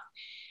yourself,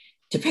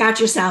 to pat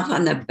yourself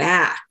on the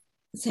back,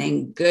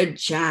 saying, good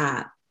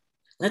job.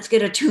 Let's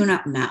get a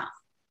tune-up now.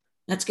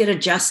 Let's get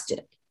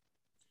adjusted.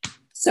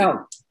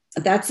 So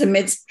that's the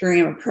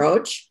midstream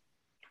approach.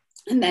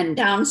 And then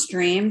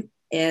downstream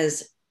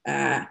is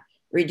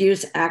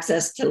reduce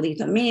access to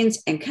lethal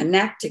means and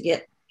connect to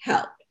get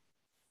help.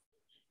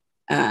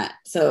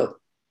 So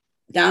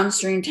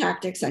downstream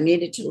tactics are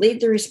needed to lead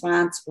the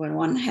response when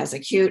one has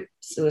acute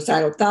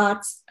suicidal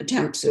thoughts,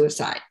 attempt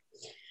suicide.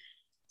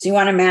 So you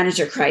want to manage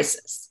a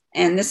crisis.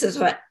 And this is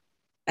what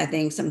I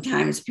think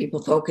sometimes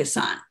people focus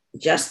on,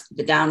 just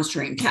the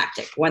downstream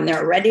tactic. When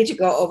they're ready to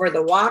go over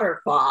the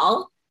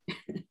waterfall,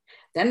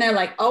 then they're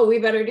like, oh, we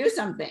better do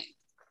something.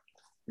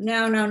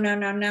 No.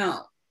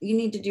 You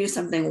need to do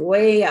something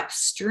way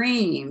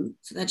upstream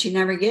so that you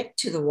never get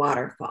to the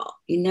waterfall.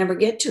 You never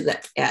get to the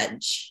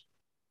edge.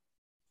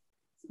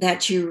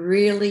 That you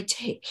really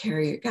take care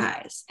of your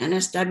guys.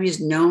 NSW is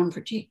known for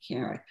taking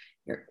care of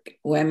your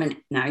women.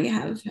 Now you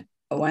have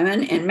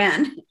women and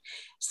men.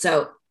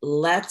 So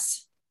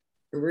let's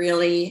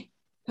really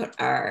put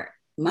our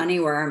money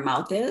where our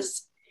mouth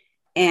is,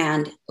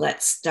 and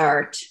let's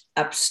start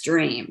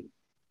upstream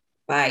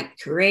by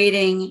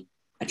creating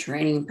a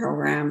training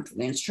program for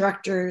the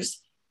instructors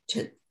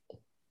to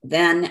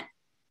then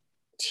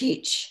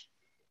teach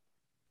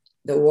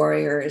the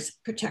warriors,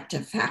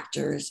 protective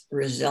factors,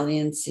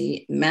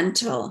 resiliency,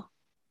 mental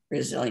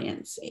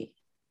resiliency,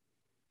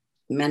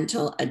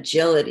 mental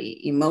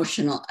agility,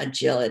 emotional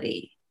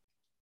agility.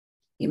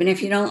 Even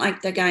if you don't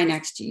like the guy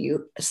next to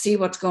you, see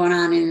what's going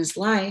on in his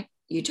life,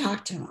 you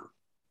talk to him.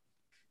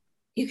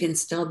 You can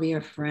still be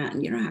a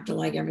friend. You don't have to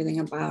like everything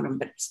about him,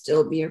 but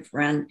still be a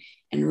friend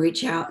and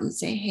reach out and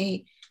say,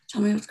 hey,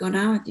 tell me what's going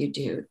on with you,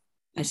 dude.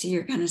 I see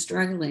you're kind of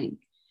struggling.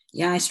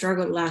 Yeah, I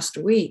struggled last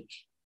week.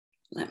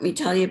 Let me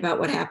tell you about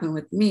what happened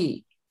with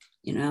me.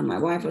 You know, my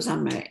wife was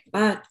on my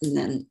butt and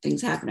then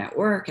things happened at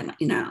work and,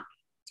 you know,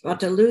 it's about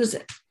to lose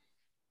it.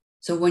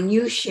 So when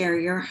you share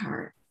your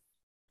heart,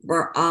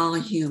 we're all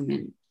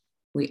human.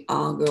 We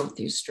all go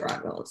through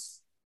struggles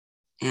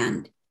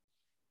and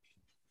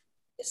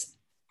it's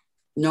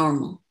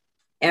normal.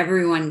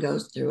 Everyone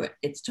goes through it.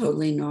 It's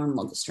totally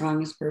normal. The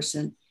strongest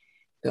person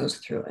goes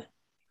through it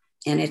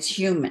and it's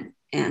human,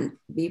 and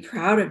be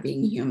proud of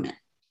being human.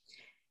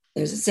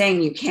 There's a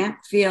saying, you can't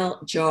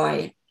feel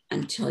joy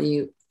until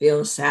you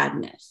feel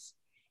sadness,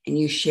 and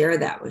you share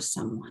that with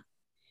someone.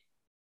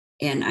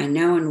 And I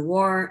know in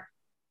war,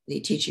 they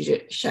teach you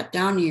to shut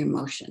down your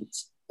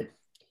emotions. But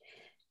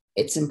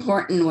it's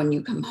important when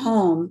you come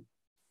home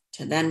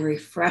to then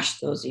refresh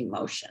those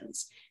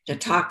emotions, to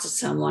talk to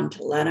someone,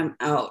 to let them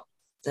out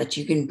so that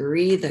you can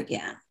breathe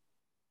again,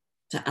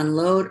 to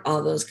unload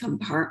all those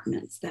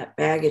compartments, that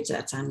baggage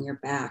that's on your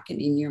back and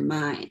in your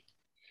mind,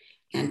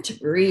 and to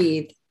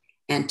breathe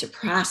and to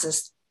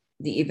process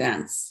the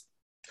events,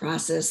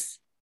 process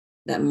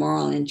that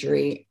moral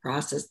injury,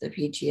 process the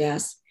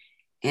PTS,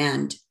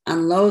 and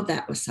unload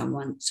that with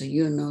someone so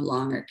you no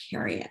longer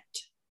carry it.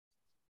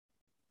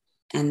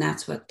 And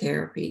that's what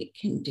therapy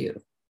can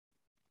do.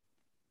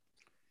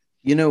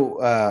 You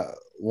know,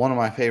 one of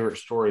my favorite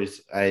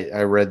stories,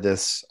 I read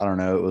this, I don't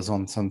know, it was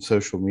on some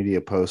social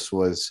media post,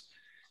 was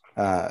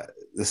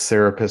this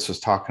therapist was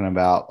talking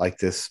about like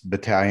this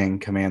battalion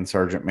command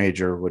sergeant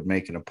major would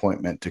make an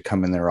appointment to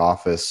come in their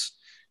office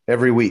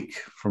every week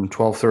from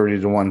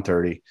 12:30 to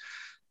 1:30.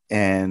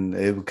 And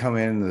it would come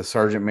in, the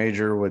sergeant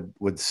major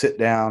would sit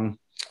down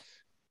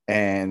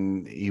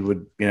and he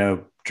would, you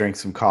know, drink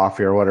some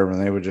coffee or whatever.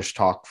 And they would just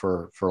talk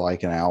for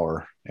like an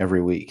hour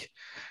every week.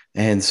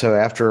 And so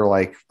after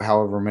like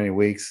however many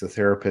weeks, the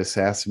therapist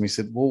asked him, he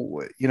said,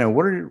 well, you know,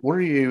 what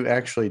are you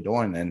actually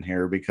doing in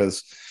here?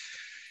 Because,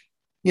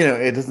 you know,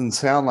 it doesn't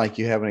sound like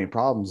you have any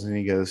problems. And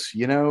he goes,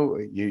 you know,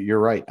 you're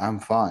right. I'm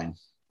fine.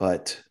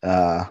 But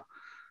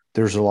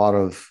there's a lot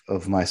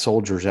of my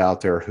soldiers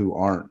out there who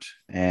aren't.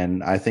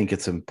 And I think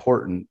it's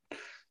important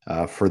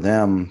for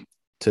them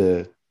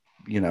to,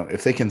 you know,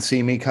 if they can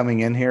see me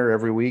coming in here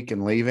every week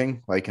and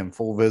leaving, like in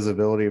full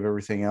visibility of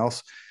everything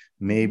else,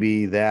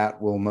 maybe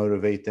that will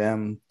motivate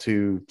them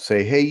to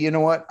say, hey, you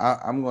know what,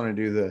 I'm going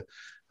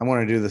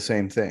to do the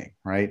same thing.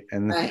 Right.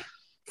 And right.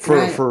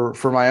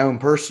 For my own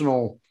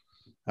personal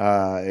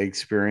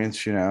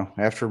experience, you know,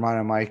 after mine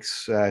and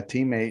Mike's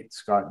teammate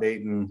Scott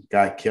Dayton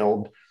got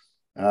killed,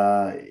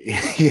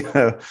 you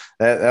know,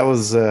 that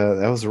was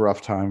a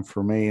rough time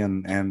for me,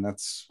 and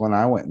that's when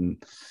I went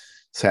and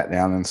sat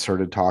down and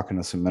started talking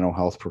to some mental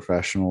health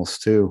professionals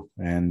too,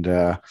 and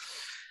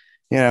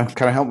you know,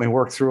 kind of helped me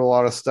work through a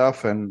lot of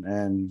stuff and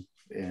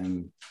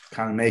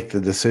kind of make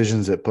the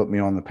decisions that put me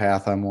on the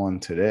path I'm on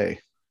today.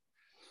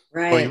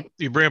 Right. Well,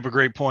 you bring up a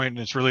great point, and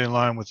it's really in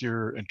line with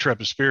your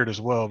intrepid spirit as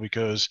well,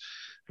 because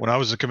when I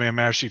was the command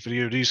master chief at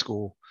EOD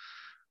school,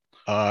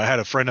 I had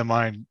a friend of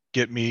mine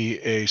get me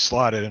a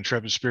slot at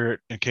Intrepid Spirit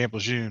in Camp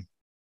Lejeune,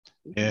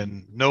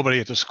 and nobody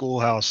at the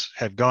schoolhouse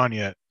had gone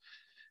yet.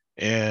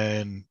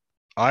 And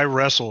I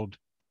wrestled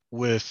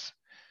with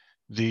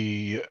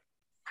the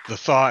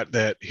thought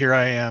that here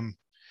I am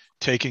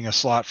taking a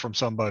slot from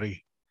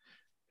somebody,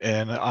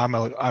 and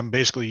I'm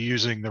basically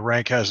using the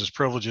rank has its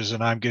privileges,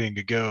 and I'm getting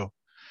to go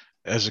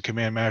as a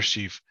command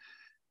master chief.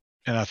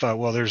 And I thought,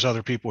 well, there's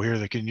other people here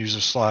that can use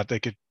a slot. They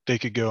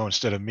could go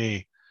instead of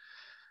me.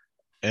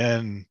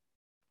 And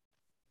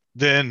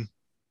then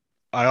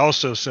I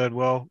also said,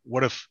 well,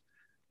 what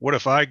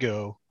if I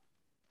go,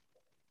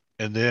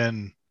 and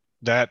then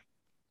that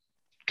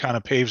kind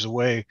of paves the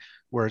way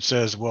where it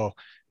says, well,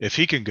 if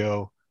he can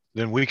go,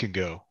 then we can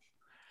go.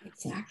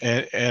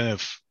 Exactly. And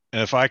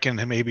if I can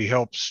maybe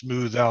help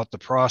smooth out the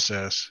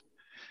process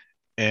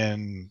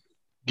and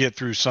get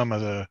through some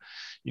of the,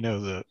 you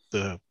know,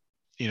 the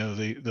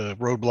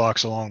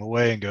roadblocks along the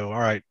way and go, all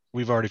right,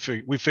 we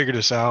figured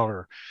this out,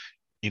 or,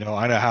 you know,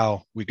 I know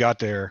how we got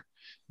there,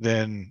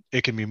 then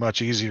it can be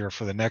much easier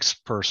for the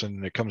next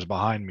person that comes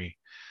behind me.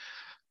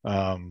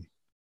 And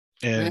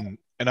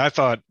I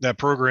thought that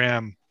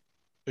program,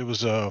 it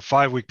was a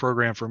 5-week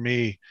program for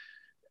me,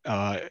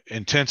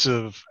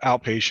 intensive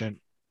outpatient.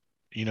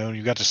 You know,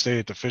 you got to stay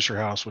at the Fisher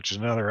House, which is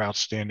another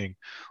outstanding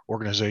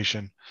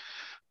organization,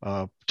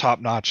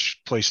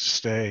 top-notch place to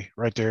stay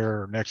right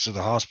there next to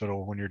the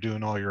hospital when you're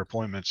doing all your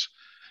appointments.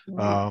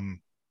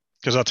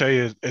 Because I'll tell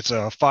you, it's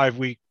the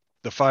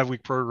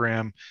 5-week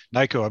program.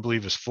 NICO, I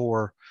believe, is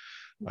 4.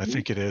 I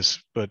think it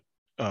is, but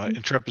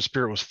Intrepid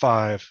Spirit was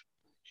 5.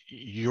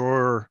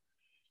 Your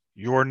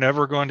you're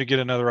never going to get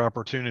another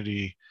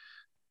opportunity,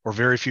 or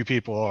very few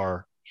people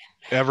are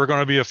ever going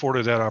to be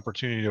afforded that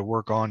opportunity to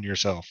work on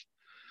yourself.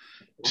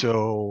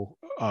 So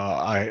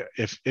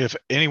if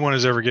anyone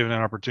is ever given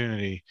an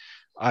opportunity,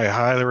 I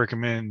highly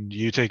recommend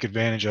you take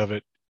advantage of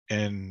it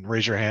and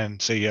raise your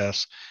hand, say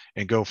yes,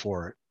 and go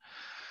for it.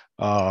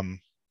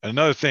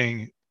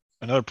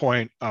 Another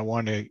point I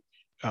want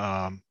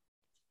to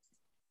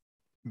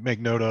make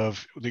note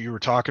of that you were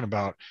talking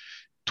about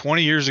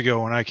 20 years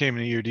ago when I came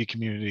in the EOD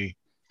community,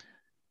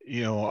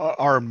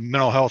 our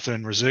mental health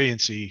and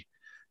resiliency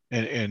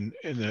and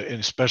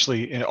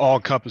especially in all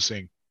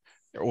encompassing,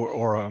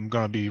 or I'm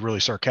going to be really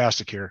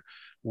sarcastic here,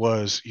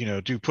 was,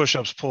 do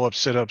push-ups, pull-ups,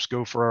 sit-ups,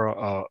 go for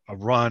a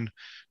run,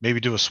 maybe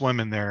do a swim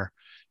in there,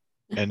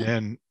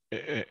 and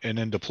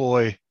then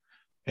deploy,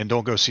 and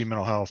don't go see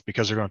mental health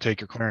because they're going to take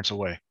your clearance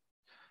away.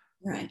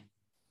 Right.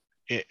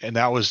 And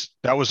that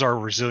was our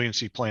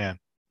resiliency plan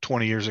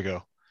 20 years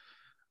ago.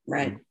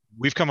 Right.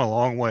 We've come a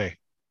long way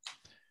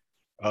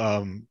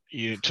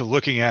to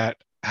looking at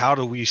how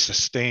do we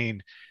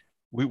sustain.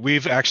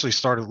 We've actually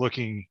started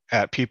looking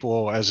at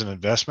people as an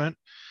investment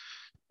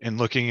and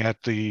looking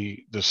at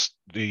the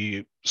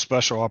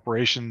special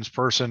operations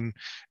person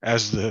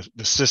as the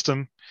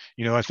system.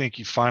 I think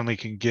you finally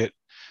can get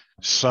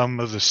some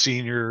of the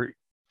senior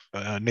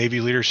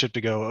Navy leadership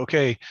to go,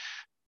 okay,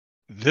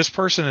 this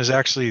person is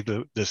actually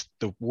the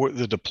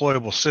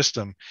deployable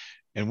system,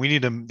 and we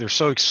need them. They're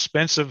so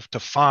expensive to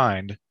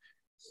find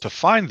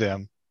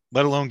them,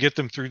 let alone get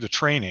them through the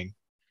training.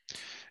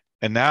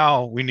 And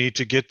now we need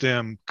to get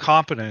them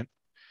competent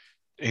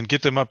and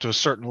get them up to a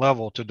certain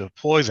level to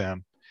deploy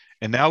them.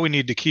 And now we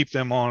need to keep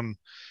them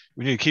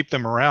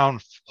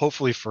around,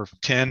 hopefully for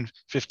 10,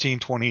 15,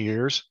 20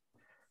 years.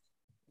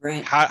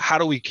 Right. How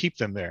do we keep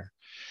them there?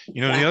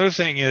 The other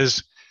thing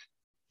is,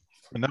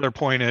 another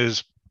point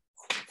is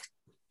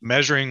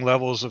measuring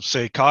levels of,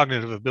 say,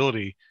 cognitive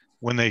ability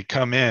when they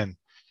come in.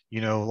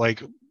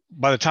 Like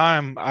by the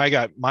time I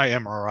got my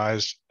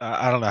MRIs,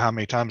 I don't know how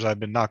many times I've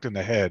been knocked in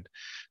the head,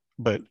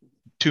 but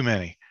too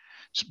many.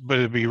 But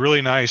it'd be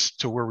really nice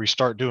to where we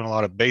start doing a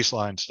lot of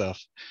baseline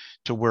stuff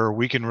to where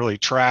we can really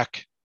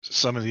track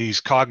some of these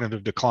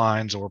cognitive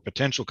declines or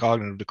potential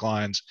cognitive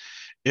declines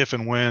if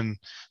and when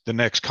the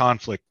next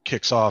conflict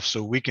kicks off.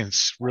 So we can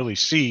really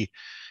see,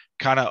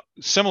 kind of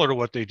similar to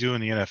what they do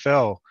in the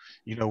NFL,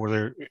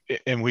 where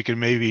and we can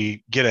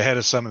maybe get ahead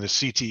of some of the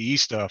CTE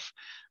stuff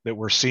that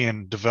we're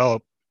seeing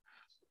develop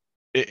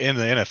in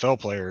the NFL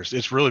players.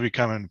 It's really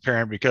becoming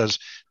apparent because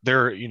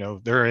they're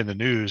in the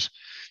news.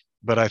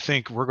 But I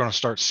think we're going to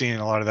start seeing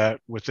a lot of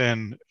that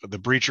within the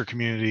breacher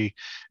community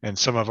and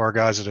some of our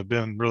guys that have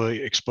been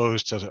really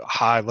exposed to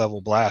high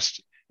level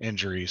blast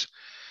injuries.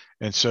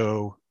 And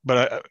so,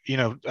 but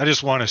I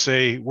just want to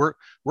say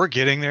we're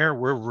getting there.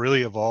 We're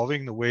really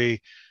evolving the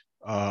way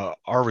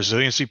our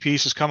resiliency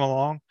piece has come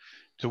along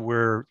to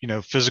where,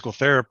 physical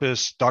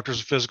therapists, doctors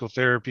of physical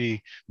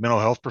therapy, mental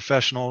health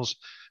professionals,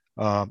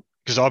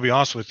 because I'll be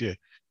honest with you,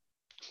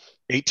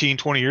 18,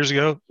 20 years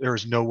ago, there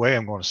was no way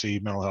I'm going to see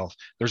mental health.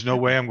 There's no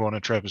way I'm going to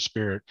Intrepid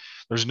Spirit.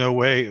 There's no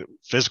way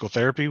physical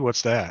therapy.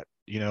 What's that?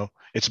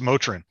 It's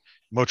Motrin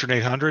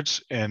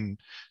 800s and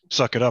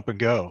suck it up and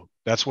go.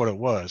 That's what it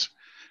was.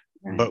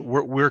 Right. But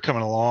we're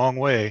coming a long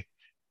way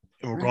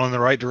and we're going in the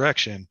right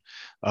direction.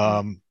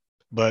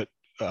 But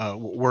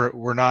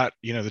we're not,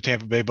 the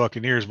Tampa Bay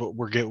Buccaneers, but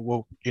we're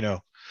going in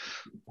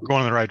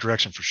the right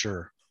direction for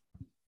sure.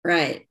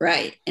 Right.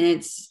 And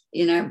it's,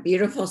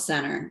 beautiful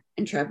center,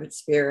 Intrepid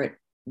Spirit,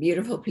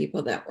 beautiful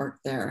people that work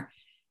there,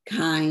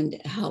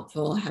 kind,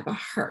 helpful, have a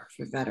heart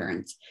for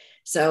veterans.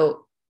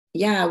 So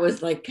yeah, I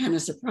was like kind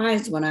of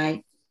surprised when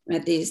I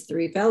met these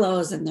three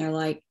fellows and they're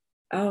like,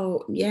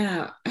 oh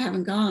yeah, I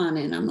haven't gone.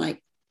 And I'm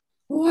like,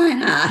 why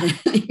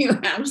not? You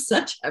have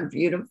such a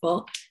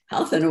beautiful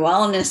health and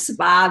wellness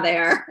spa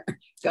there.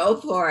 Go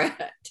for it.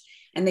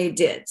 And they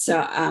did. So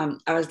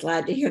I was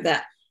glad to hear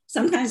that.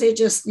 Sometimes they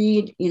just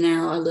need,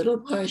 a little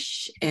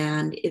push,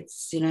 and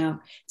it's,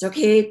 it's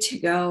okay to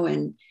go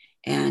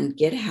and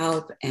get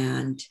help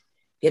and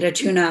get a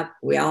tune-up.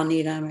 We all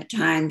need them at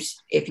times.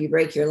 If you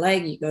break your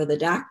leg, you go to the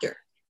doctor.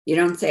 You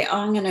don't say, oh,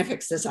 I'm going to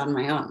fix this on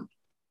my own.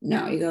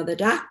 No, you go to the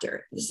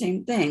doctor. The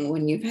same thing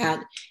when you've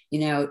had,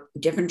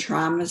 different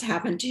traumas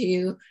happen to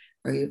you,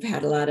 or you've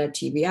had a lot of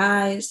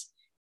TBIs,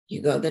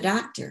 you go to the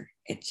doctor.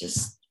 It's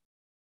just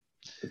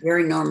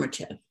very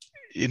normative.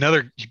 You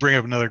bring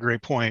up another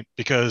great point,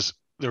 because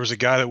there was a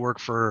guy that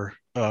worked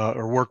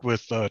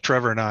with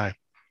Trevor and I,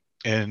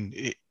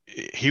 and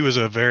he was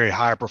a very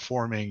high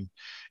performing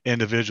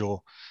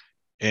individual,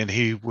 and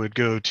he would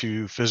go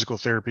to physical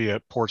therapy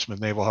at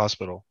Portsmouth Naval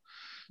Hospital.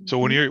 Mm-hmm. So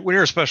when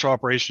you're a special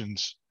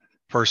operations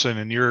person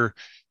and you're,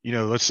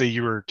 let's say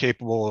you were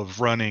capable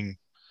of running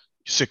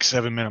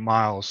 6-7 minute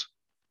miles,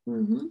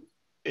 mm-hmm.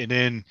 and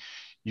then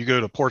you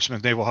go to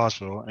Portsmouth Naval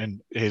Hospital, and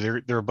hey,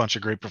 there are a bunch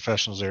of great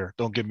professionals there.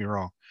 Don't get me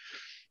wrong.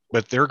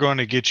 But they're going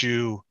to get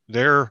you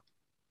their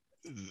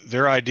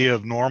idea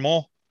of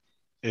normal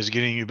is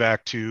getting you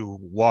back to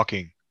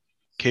walking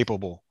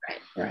capable. Right.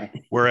 Right.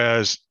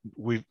 Whereas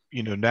we,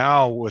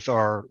 now with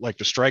our, like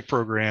the strike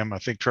program, I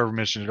think Trevor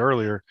mentioned it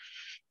earlier,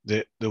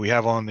 that we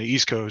have on the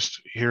East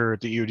Coast here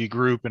at the EOD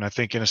group, and I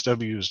think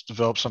NSW has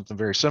developed something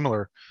very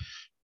similar.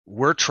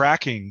 We're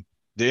tracking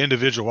the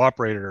individual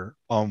operator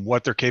on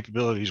what their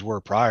capabilities were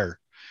prior.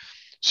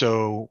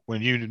 So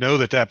when you know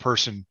that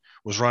person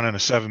was running a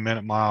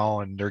 7-minute mile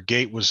and their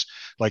gait was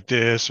like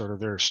this, or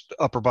their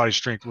upper body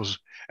strength was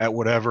at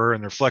whatever,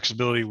 and their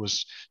flexibility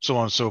was so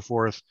on and so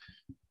forth,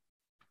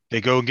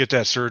 they go and get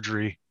that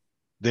surgery.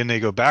 Then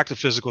they go back to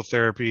physical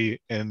therapy,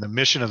 and the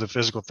mission of the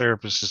physical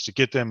therapist is to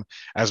get them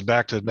as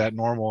back to that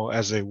normal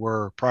as they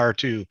were prior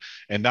to,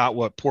 and not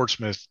what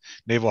Portsmouth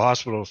Naval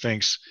Hospital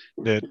thinks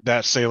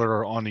that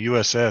sailor on the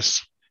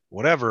USS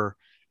whatever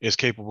is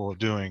capable of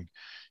doing.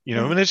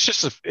 I mean, it's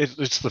just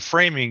it's the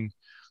framing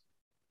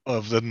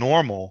of the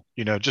normal.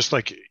 Just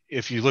like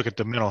if you look at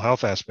the mental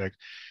health aspect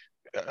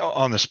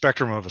on the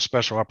spectrum of a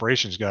special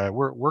operations guy,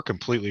 we're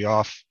completely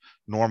off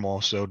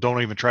normal. So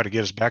don't even try to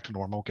get us back to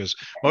normal, because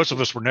most of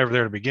us were never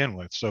there to begin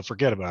with. So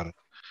forget about it.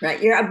 Right.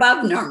 You're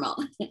above normal.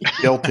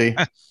 Guilty.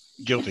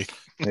 Guilty.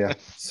 Yeah.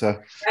 So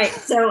right.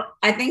 So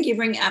I think you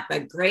bring up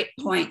a great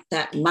point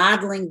that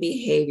modeling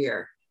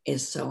behavior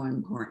is so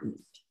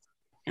important.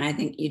 And I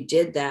think you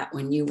did that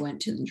when you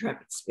went to the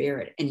Intrepid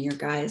Spirit and your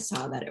guys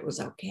saw that it was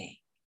okay.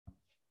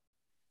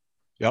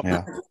 Yep.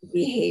 Yeah.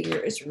 Behavior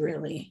is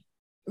really,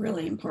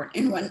 really important.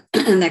 And when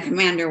the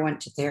commander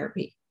went to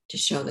therapy to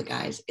show the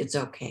guys it's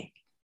okay.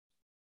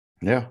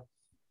 Yeah.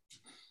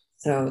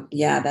 So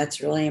yeah, that's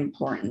really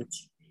important.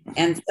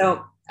 And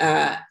so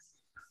the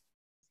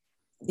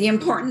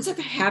importance of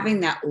having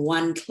that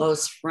one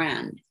close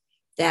friend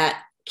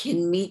that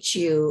can meet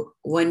you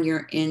when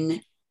you're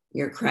in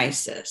your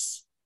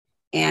crisis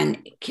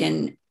and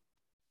can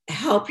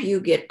help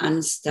you get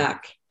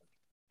unstuck.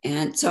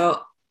 And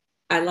so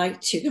I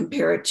like to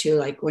compare it to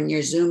like when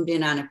you're zoomed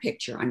in on a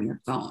picture on your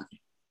phone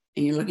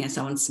and you're looking at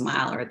someone's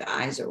smile or the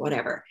eyes or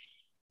whatever,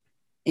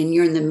 and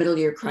you're in the middle of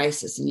your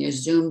crisis and you're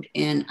zoomed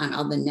in on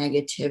all the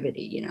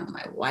negativity.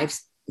 My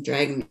wife's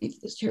dragging me through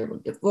this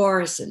terrible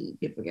divorce and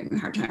people are giving me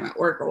a hard time at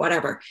work or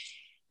whatever.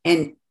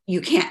 And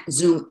you can't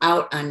zoom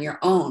out on your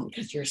own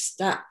because you're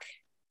stuck,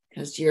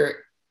 because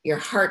your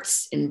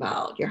heart's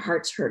involved. Your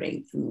heart's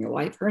hurting from your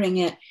wife hurting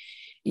it,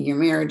 and your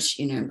marriage,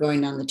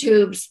 going down the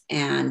tubes,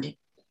 and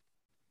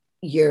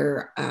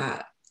you're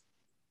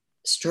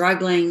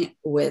struggling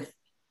with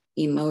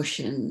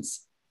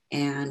emotions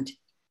and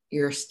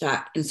you're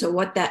stuck. And so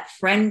what that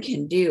friend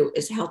can do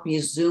is help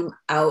you zoom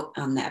out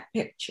on that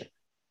picture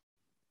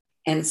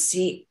and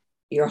see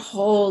your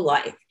whole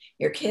life.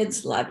 Your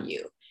kids love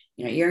you.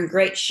 You're in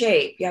great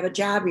shape. You have a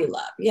job you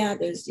love. Yeah,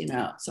 there's,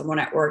 someone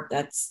at work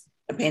that's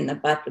a pain in the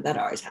butt, but that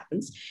always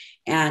happens.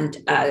 And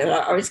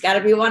there's always got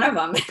to be one of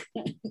them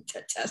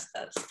to test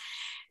us.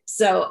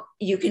 So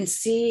you can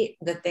see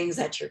the things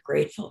that you're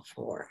grateful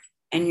for,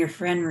 and your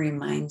friend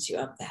reminds you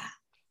of that.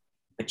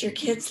 But your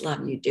kids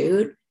love you,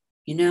 dude.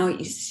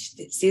 You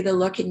see the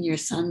look in your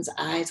son's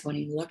eyes when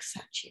he looks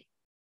at you.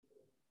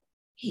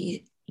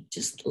 He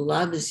just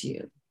loves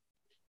you.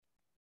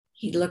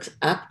 He looks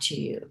up to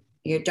you.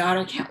 Your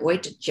daughter can't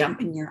wait to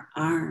jump in your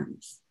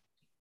arms.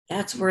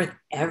 That's worth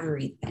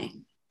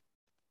everything.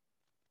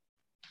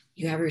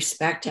 You have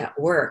respect at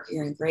work.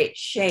 You're in great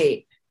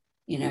shape.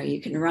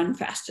 You can run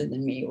faster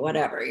than me,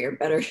 whatever. You're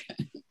better.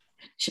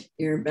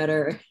 You're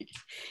better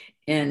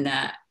in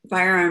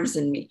firearms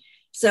than me.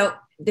 So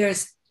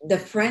the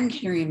friend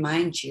can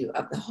remind you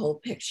of the whole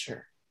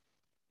picture.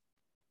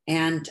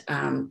 And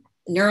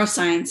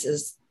neuroscience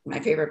is my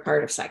favorite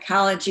part of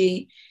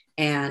psychology.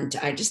 And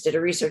I just did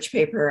a research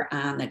paper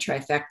on the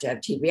trifecta of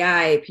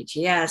TBI,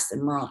 PTS,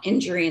 and moral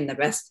injury, and the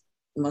best,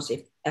 most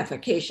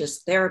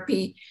efficacious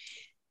therapy.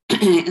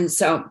 And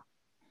so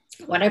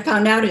what I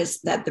found out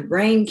is that the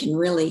brain can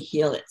really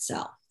heal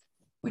itself,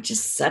 which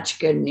is such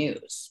good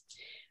news.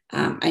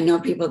 I know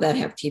people that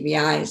have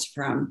TBIs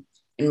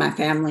in my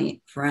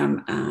family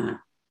from,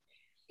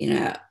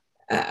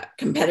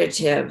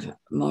 competitive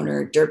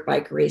motor dirt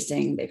bike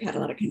racing. They've had a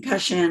lot of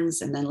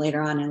concussions, and then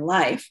later on in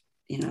life,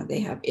 they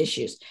have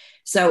issues.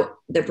 So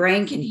the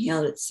brain can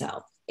heal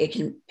itself. It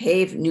can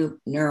pave new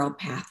neural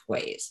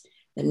pathways.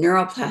 The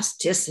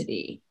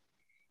neuroplasticity,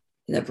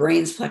 the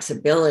brain's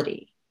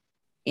flexibility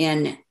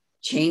in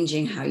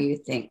changing how you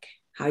think,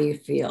 how you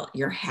feel,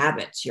 your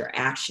habits, your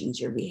actions,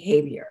 your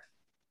behavior.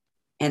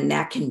 And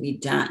that can be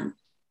done.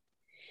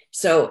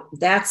 So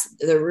that's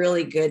the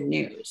really good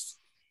news.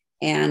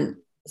 And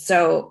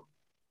so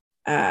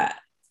I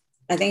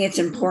think it's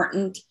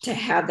important to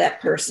have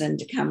that person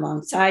to come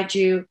alongside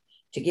you,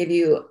 to give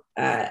you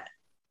a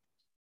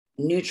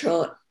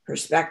neutral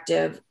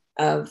perspective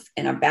and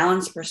a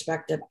balanced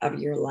perspective of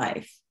your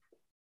life,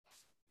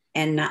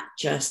 and not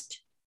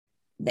just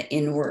the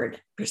inward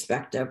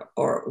perspective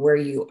or where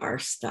you are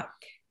stuck,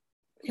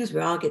 because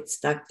we all get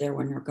stuck there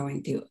when we're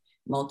going through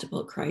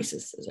multiple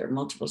crises or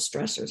multiple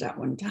stressors at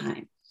one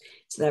time.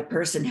 So that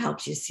person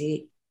helps you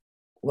see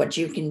what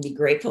you can be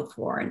grateful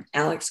for. And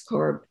Alex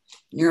Korb,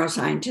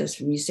 neuroscientist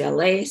from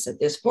UCLA, said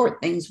there's 4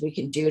 things we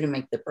can do to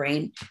make the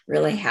brain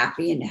really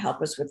happy and to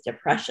help us with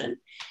depression.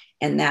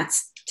 And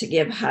that's to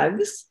give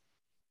hugs,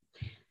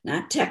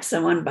 not text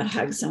someone, but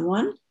hug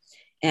someone.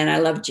 And I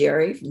love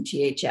Jerry from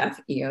THF,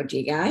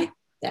 EOG guy,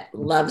 that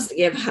loves to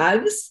give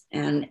hugs.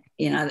 And,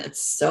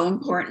 that's so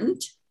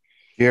important.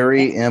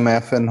 Jerry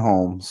MF and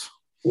Holmes.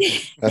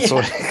 That's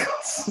what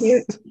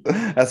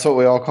that's what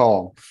we all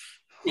call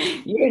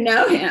him. You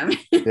know him.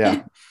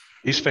 Yeah.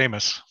 He's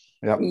famous.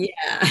 Yep.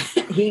 Yeah.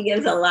 He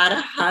gives a lot of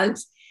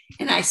hugs.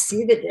 And I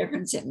see the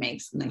difference it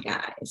makes in the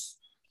guys.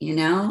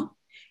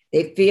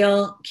 They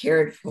feel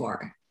cared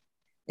for.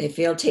 They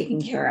feel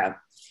taken care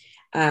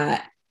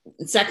of.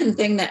 The second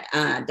thing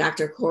that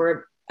Dr.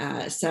 Korb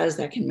says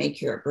that can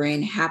make your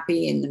brain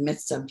happy in the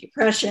midst of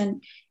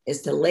depression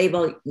is to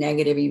label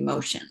negative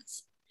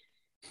emotions.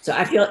 So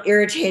I feel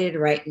irritated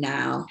right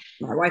now.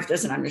 My wife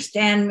doesn't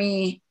understand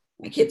me.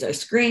 My kids are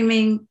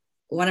screaming.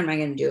 What am I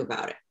going to do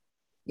about it?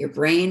 Your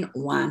brain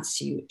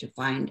wants you to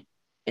find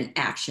an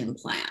action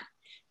plan.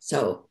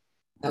 So,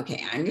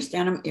 okay, I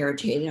understand I'm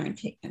irritated.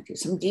 I do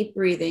some deep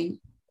breathing,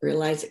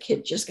 realize the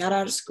kid just got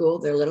out of school.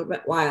 They're a little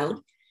bit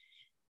wild.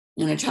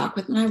 And I talk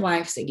with my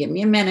wife, say, give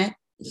me a minute.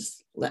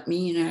 Just let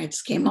me, I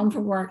just came home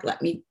from work.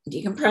 Let me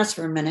decompress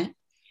for a minute.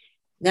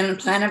 Then in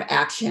plan of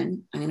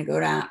action, I'm going to go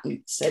down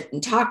and sit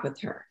and talk with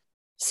her,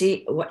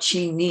 see what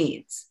she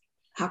needs.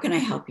 How can I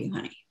help you,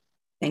 honey?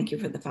 Thank you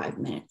for the 5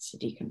 minutes to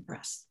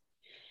decompress.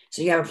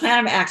 So you have a plan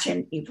of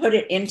action, you put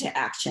it into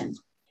action.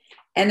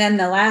 And then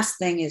the last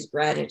thing is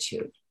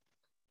gratitude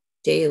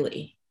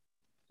daily.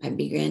 I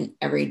begin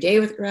every day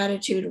with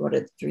gratitude. What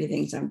are the 3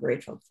 things I'm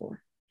grateful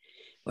for?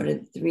 What are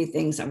the 3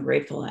 things I'm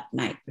grateful at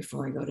night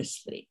before I go to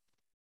sleep?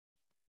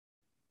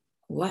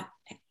 What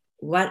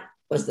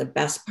was the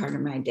best part of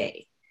my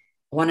day?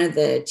 One of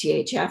the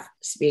THF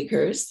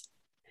speakers,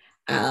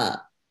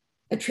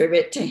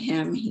 attribute to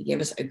him, he gave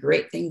us a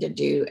great thing to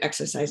do,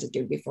 exercise to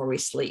do before we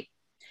sleep.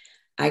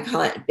 I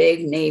call it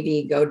Big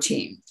Navy Go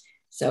Team.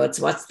 So it's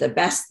what's the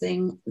best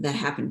thing that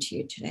happened to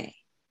you today?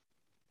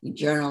 You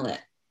journal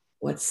it.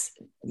 What's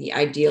the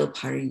ideal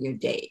part of your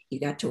day? You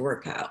got to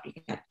work out. You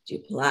got to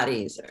do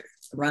Pilates or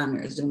run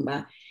or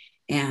Zumba.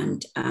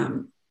 And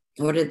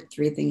what are the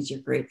 3 things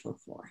you're grateful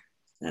for?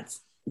 That's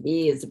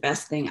B is the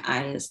best thing.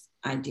 I is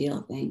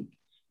ideal thing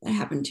that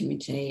happened to me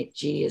today.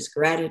 G is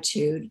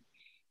gratitude.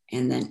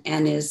 And then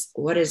N is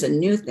what is a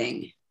new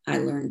thing I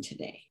learned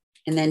today?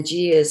 And then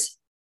G is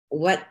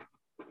what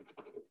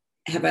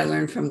have I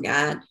learned from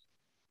God?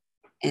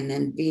 And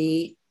then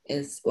V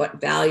is what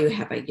value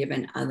have I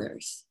given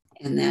others?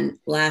 And then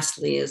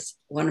lastly is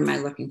what am I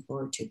looking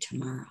forward to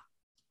tomorrow?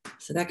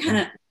 So that kind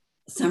of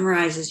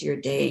summarizes your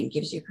day and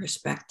gives you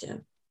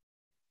perspective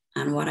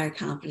on what I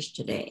accomplished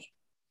today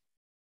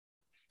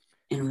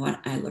and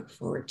what I look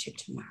forward to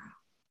tomorrow.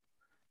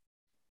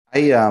 I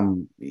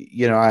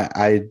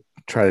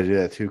try to do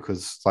that too,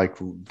 because like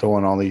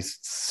doing all these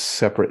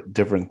separate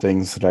different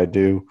things that I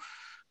do,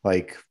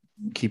 like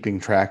keeping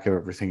track of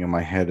everything in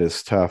my head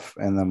is tough.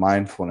 And the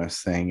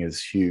mindfulness thing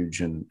is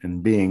huge,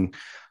 and being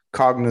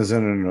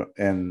cognizant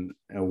and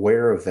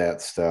aware of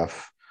that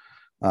stuff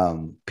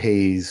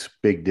pays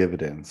big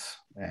dividends.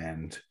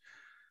 And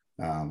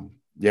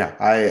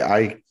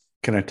I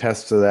can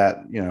attest to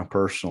that,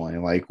 personally.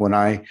 Like when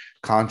I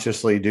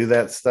consciously do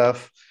that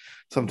stuff,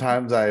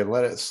 sometimes I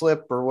let it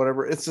slip or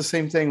whatever. It's the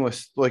same thing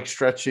with like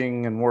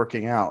stretching and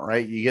working out,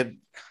 right? You get,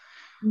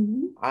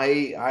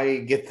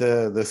 I get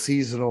the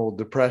seasonal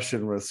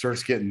depression where it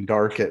starts getting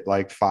dark at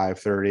like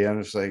 5:30.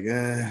 I'm just like,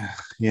 I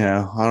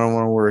don't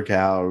want to work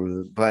out,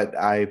 but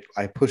I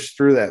push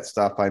through that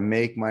stuff. I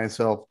make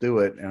myself do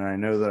it. And I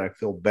know that I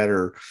feel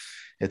better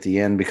at the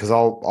end, because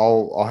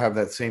I'll have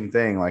that same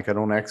thing. Like I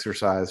don't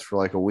exercise for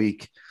like a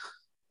week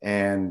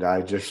and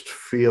I just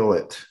feel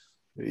it.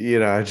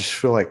 I just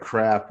feel like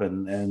crap.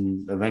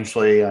 And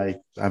eventually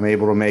I'm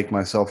able to make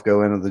myself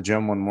go into the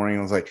gym one morning.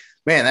 I was like,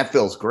 man, that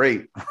feels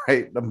great.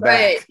 Right. I'm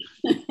back.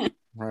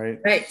 Right.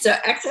 Right. So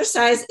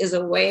exercise is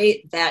a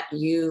way that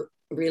you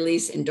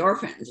release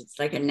endorphins. It's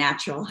like a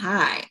natural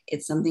high.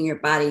 It's something your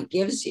body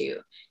gives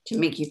you to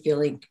make you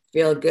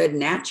feel good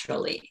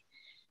naturally.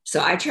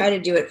 So I try to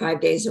do it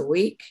 5 days a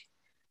week.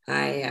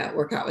 I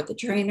work out with a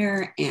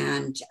trainer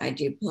and I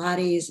do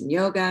Pilates and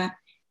yoga.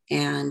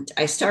 And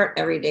I start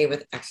every day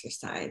with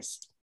exercise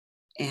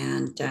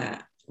and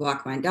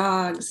walk my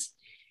dogs.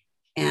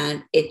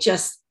 And it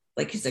just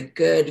like is a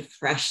good,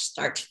 fresh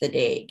start to the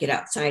day. Get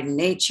outside in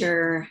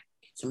nature,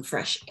 get some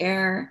fresh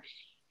air,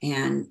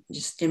 and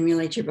just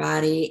stimulate your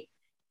body.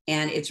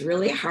 And it's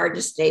really hard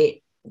to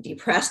stay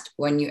depressed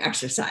when you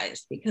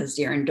exercise because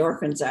your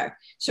endorphins are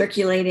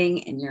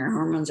circulating and your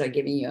hormones are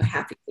giving you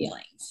happy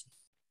feelings.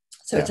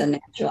 So it's a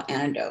natural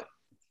antidote.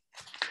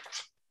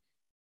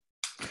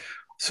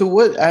 So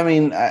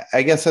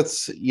I guess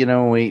that's,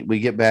 we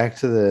get back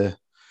to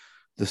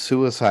the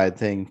suicide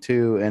thing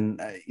too. And,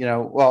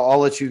 I'll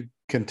let you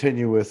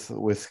continue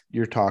with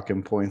your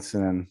talking points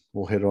and then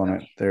we'll hit on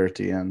it there at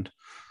the end.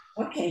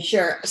 Okay,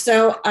 sure.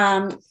 So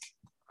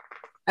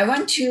I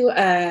want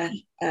to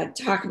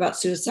talk about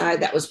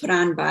suicide that was put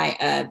on by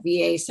a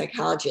VA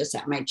psychologist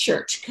at my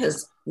church,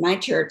 because my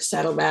church,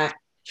 Saddleback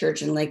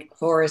Church in Lake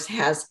Forest,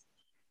 has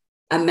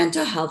a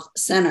mental health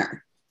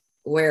center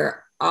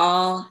where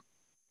all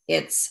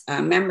its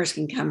members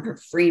can come for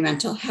free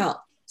mental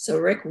health. So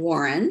Rick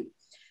Warren,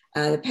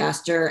 the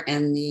pastor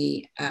and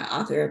the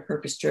author of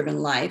Purpose Driven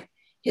Life,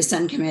 his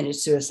son committed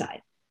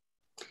suicide.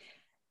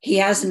 He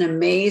has an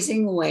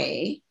amazing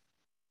way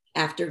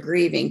after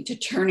grieving to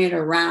turn it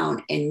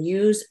around and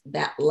use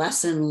that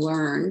lesson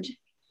learned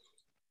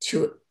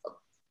to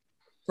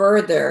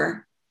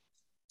further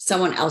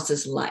someone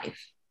else's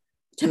life,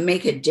 to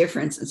make a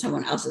difference in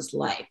someone else's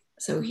life.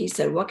 So he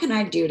said, what can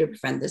I do to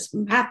prevent this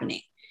from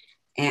happening?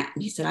 And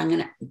he said, I'm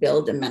going to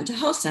build a mental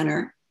health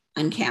center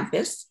on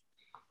campus.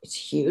 It's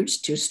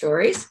huge, 2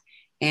 stories.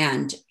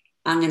 And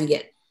I'm going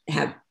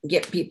to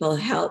get people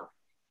help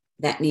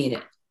that need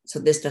it, so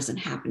this doesn't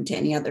happen to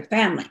any other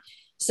family.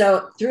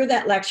 So through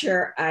that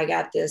lecture, I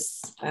got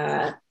this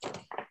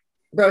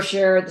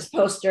brochure, this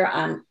poster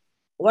on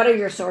what are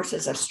your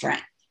sources of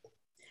strength.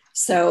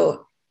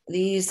 So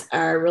these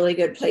are really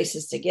good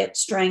places to get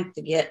strength,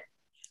 to get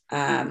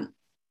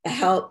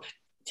help,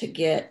 to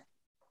get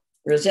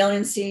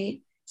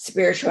resiliency,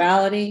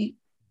 spirituality.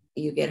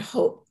 You get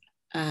hope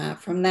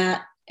from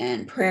that,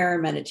 and prayer,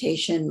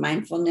 meditation,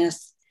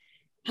 mindfulness,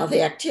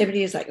 healthy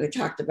activities like we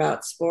talked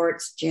about,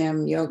 sports,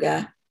 gym,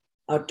 yoga,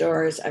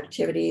 outdoors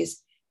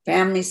activities,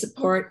 family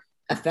support,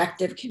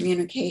 effective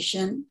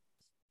communication,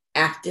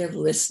 active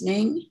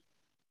listening.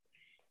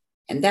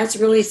 And that's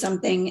really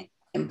something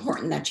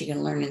important that you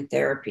can learn in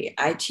therapy.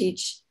 I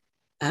teach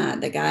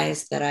the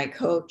guys that I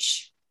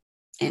coach,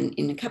 and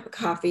in a cup of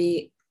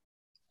coffee,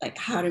 like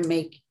how to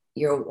make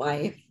your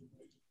wife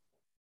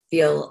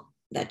feel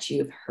that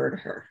you've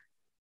heard her.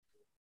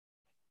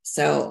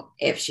 So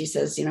if she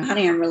says,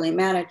 honey, I'm really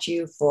mad at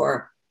you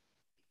for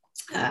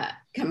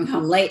coming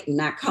home late and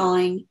not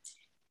calling,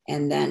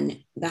 and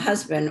then the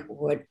husband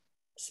would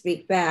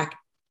speak back,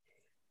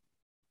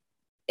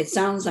 it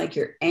sounds like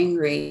you're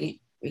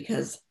angry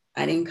because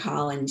I didn't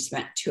call and you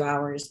spent 2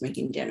 hours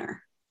making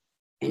dinner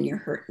and you're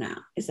hurt now.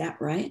 Is that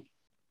right?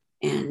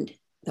 And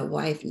the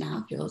wife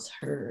now feels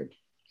heard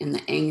and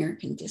the anger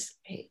can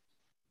dissipate.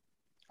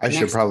 I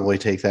should probably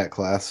take that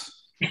class.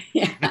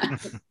 Yeah,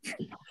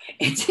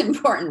 it's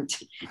important.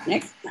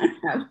 Next time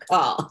I'll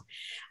call.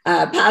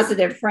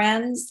 Positive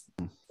friends,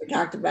 we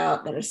talked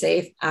about, that are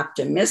safe,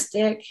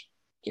 optimistic,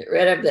 get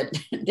rid of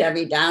the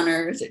Debbie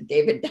Downers or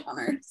David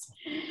Downers.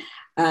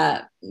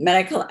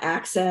 Medical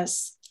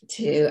access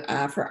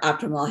for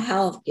optimal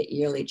health, get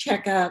yearly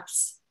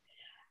checkups.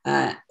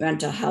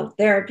 Mental health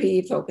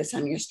therapy, focus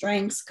on your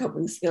strengths,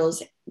 coping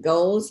skills,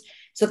 goals.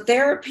 So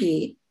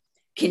therapy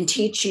can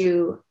teach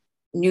you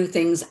new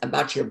things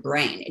about your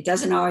brain. It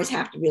doesn't always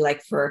have to be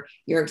like, for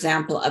your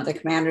example of the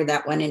commander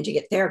that went in to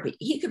get therapy.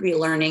 He could be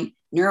learning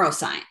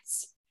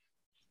neuroscience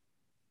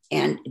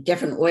and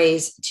different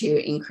ways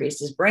to increase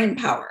his brain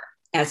power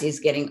as he's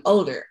getting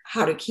older,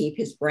 how to keep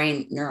his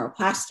brain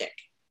neuroplastic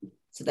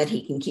so that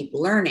he can keep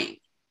learning,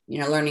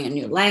 learning a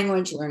new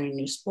language, learning a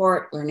new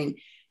sport, learning,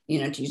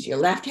 to use your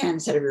left hand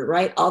instead of your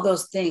right. All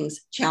those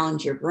things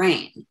challenge your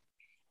brain.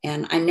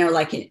 And I know,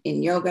 like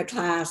in yoga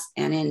class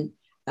and in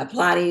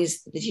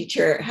Pilates, the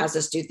teacher has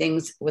us do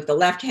things with the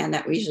left hand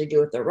that we usually do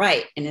with the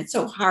right. And it's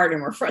so hard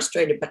and we're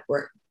frustrated, but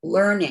we're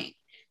learning.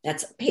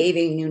 That's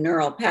paving new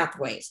neural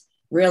pathways,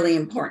 really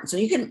important. So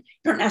you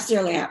don't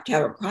necessarily have to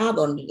have a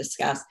problem to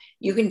discuss.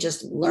 You can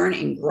just learn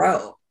and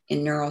grow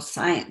in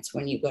neuroscience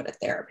when you go to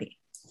therapy.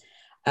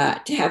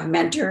 To have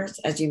mentors,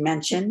 as you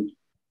mentioned,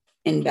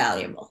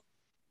 invaluable.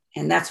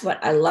 And that's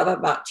what I love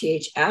about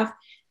THF,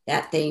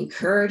 that they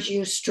encourage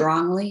you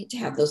strongly to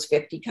have those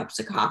 50 cups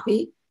of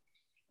coffee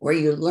where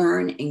you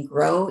learn and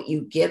grow.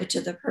 You give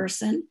to the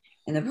person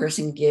and the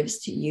person gives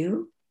to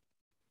you,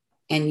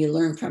 and you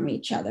learn from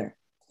each other.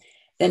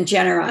 Then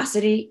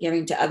generosity,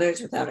 giving to others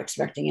without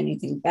expecting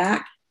anything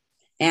back,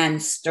 and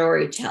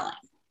storytelling.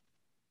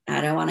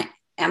 I don't want to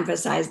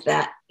emphasize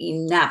that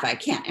enough. I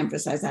can't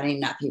emphasize that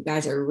enough. You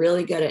guys are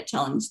really good at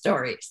telling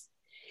stories,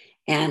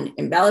 and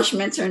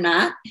embellishments or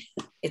not,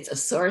 it's a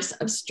source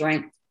of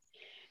strength,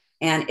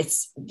 and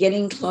it's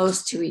getting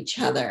close to each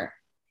other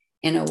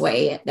in a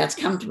way that's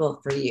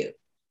comfortable for you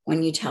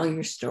when you tell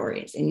your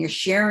stories and you're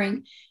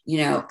sharing,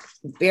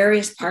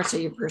 various parts of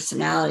your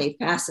personality,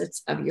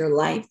 facets of your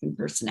life and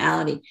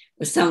personality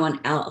with someone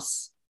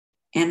else.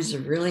 And it's a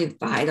really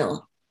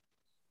vital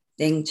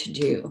thing to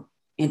do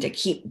and to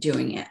keep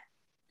doing it,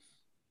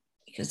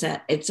 because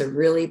it's a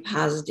really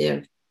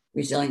positive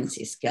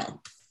resiliency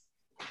skill.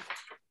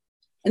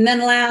 And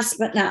then last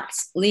but not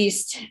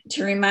least,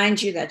 to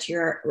remind you that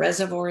you're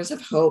reservoirs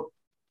of hope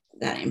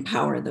that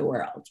empower the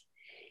world.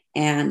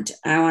 And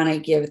I want to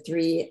give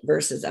 3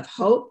 verses of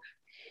hope.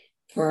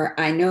 For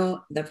I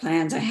know the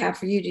plans I have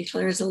for you,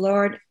 declares the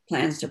Lord,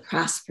 plans to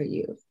prosper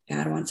you.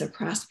 God wants to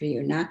prosper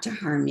you, not to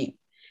harm you.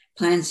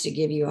 Plans to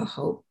give you a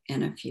hope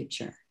and a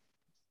future.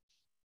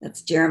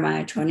 That's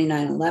Jeremiah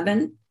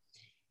 29:11.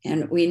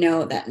 And we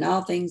know that in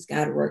all things,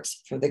 God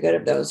works for the good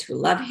of those who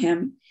love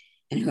him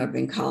and who have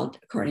been called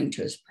according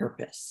to his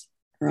purpose.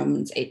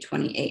 Romans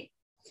 8:28.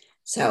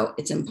 So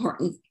it's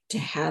important to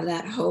have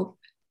that hope.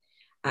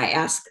 I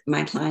ask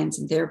my clients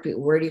in therapy,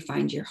 where do you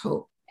find your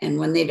hope? And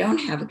when they don't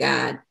have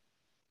God,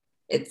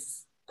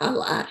 it's a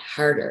lot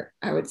harder.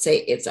 I would say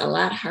it's a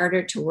lot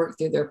harder to work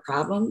through their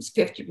problems,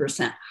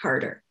 50%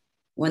 harder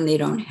when they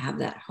don't have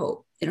that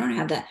hope. They don't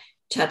have that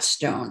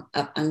touchstone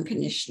of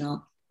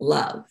unconditional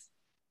love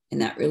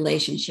and that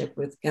relationship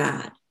with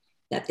God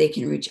that they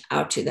can reach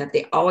out to, that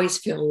they always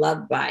feel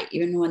loved by,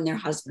 even when their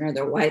husband or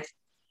their wife,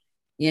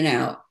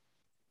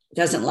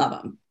 doesn't love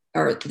them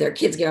or their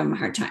kids give them a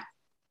hard time.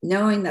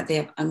 Knowing that they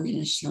have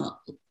unconditional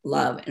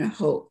love and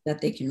hope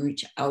that they can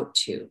reach out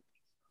to.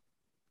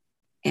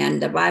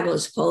 And the Bible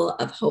is full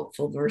of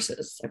hopeful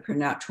verses. I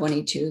printed out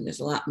 22. There's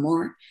a lot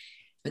more,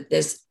 but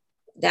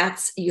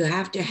you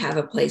have to have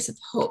a place of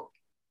hope,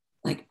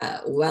 like a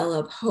well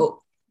of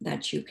hope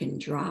that you can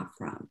draw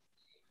from.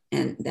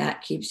 And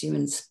that keeps you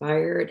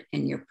inspired,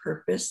 and your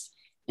purpose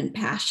and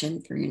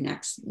passion for your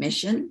next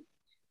mission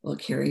will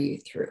carry you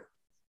through.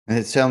 And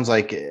it sounds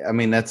like,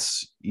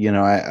 that's,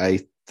 I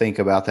think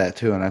about that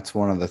too. And that's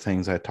one of the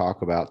things I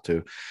talk about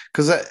too.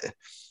 Because,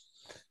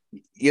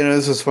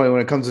 this is funny.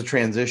 When it comes to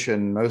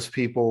transition, most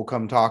people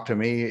come talk to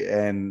me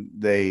and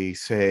they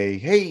say,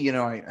 hey,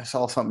 I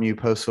saw something you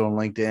posted on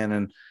LinkedIn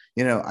and,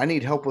 I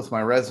need help with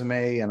my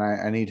resume and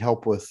I need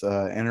help with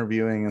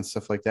interviewing and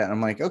stuff like that. And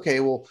I'm like,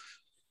 okay, well,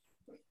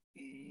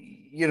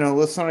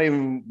 let's not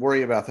even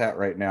worry about that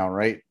right now.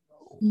 Right.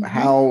 Mm-hmm.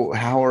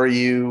 How are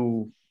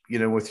you,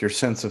 with your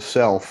sense of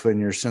self and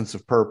your sense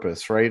of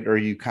purpose, right? Are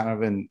you kind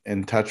of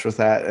in touch with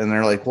that? And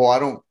they're like, well, I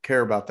don't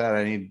care about that.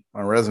 I need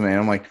my resume. And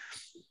I'm like,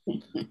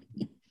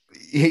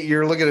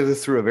 you're looking at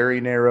this through a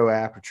very narrow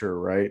aperture,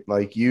 right?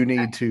 Like you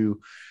need to,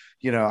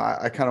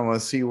 I kind of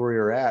want to see where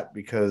you're at,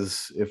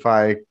 because if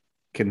I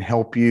can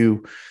help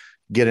you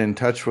get in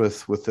touch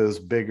with those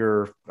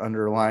bigger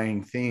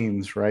underlying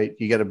themes, right?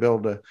 You got to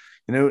build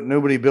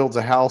nobody builds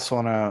a house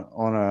on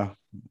a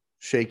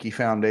shaky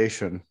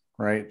foundation,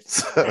 right?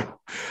 So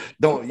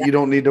you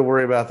don't need to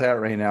worry about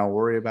that right now.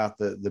 Worry about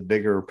the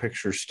bigger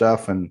picture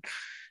stuff, and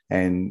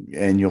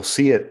you'll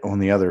see it on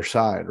the other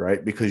side,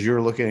 right? Because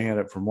you're looking at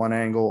it from one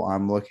angle,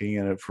 I'm looking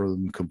at it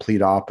from the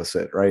complete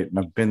opposite, right? And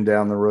I've been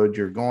down the road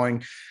you're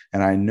going,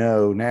 and I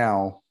know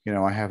now,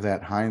 I have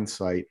that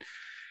hindsight.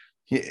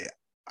 Yeah,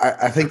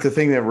 I think the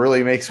thing that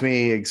really makes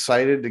me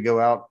excited to go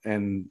out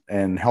and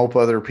help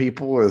other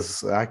people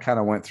is I kind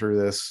of went through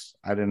this.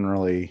 I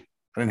didn't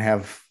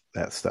have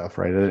that stuff,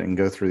 right? I didn't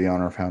go through the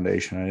Honor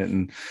Foundation. I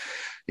didn't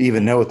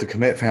even know what the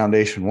Commit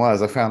Foundation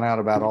was. I found out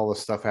about all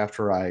this stuff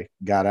after I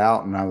got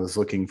out, and I was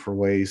looking for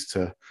ways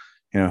to,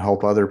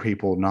 help other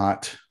people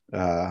not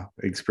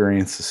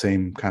experience the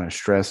same kind of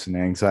stress and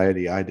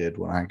anxiety I did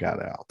when I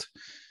got out.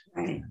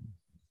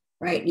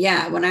 Right.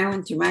 Yeah. When I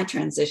went through my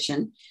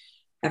transition,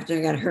 after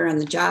I got hurt on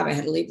the job, I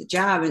had to leave the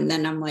job. And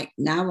then I'm like,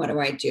 now what do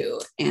I do?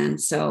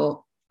 And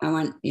so I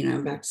went,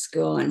 back to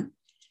school and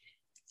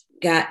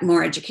got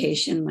more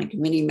education, like a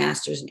mini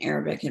master's in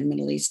Arabic and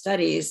Middle East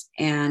studies,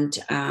 and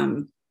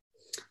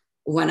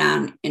went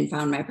on and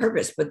found my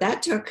purpose. But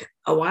that took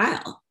a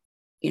while.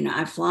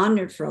 I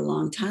floundered for a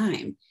long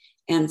time.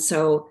 And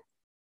so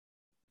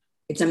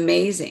it's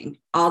amazing.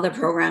 All the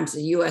programs,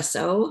 the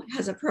USO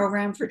has a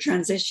program for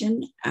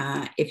transition.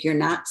 If you're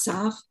not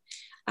soft,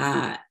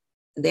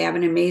 they have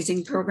an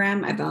amazing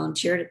program. I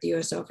volunteered at the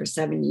USO for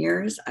 7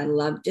 years. I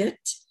loved it.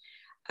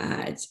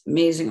 It's an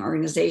amazing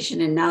organization.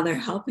 And now they're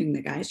helping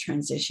the guys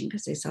transition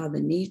because they saw the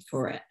need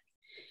for it.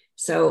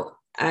 So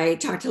I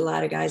talked to a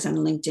lot of guys on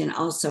LinkedIn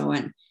also,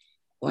 and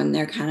when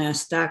they're kind of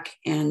stuck.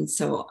 And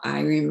so I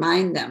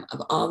remind them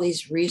of all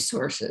these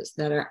resources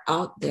that are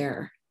out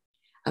there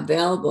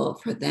available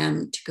for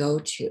them to go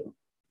to.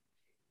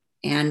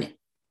 And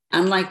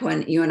unlike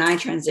when you and I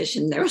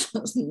transitioned, there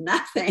was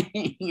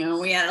nothing,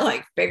 we had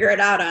to figure it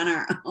out on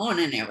our own,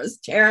 and it was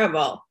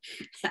terrible.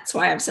 That's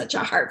why I have such a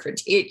heart for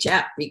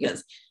THF,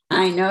 because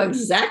I know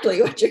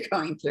exactly what you're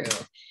going through.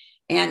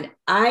 And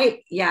I'm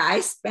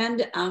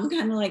kind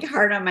of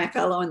hard on my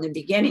fellow in the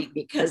beginning,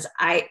 because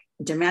I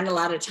demand a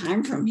lot of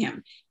time from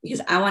him,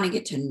 because I want to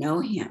get to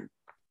know him.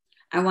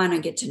 I want to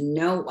get to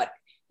know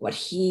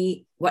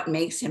what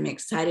makes him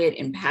excited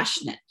and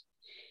passionate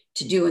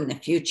to do in the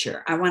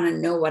future. I want to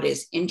know what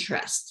his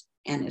interests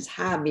and his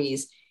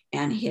hobbies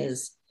and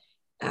his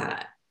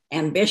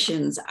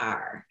ambitions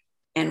are,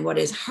 and what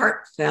his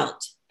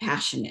heartfelt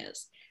passion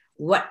is,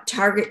 what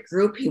target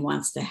group he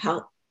wants to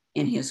help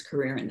in his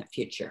career in the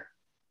future.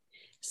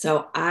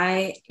 So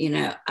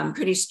I'm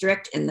pretty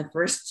strict in the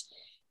first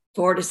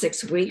 4 to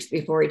 6 weeks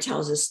before he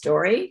tells his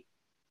story,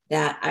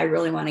 that I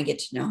really want to get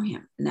to know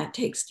him, and that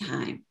takes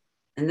time.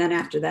 And then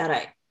after that,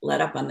 I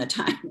let up on the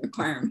time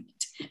requirement,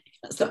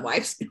 because the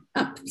wife's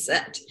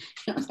upset.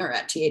 They're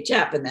at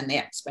THF, and then they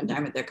have to spend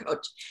time with their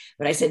coach.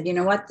 But I said, you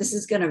know what? This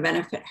is going to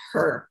benefit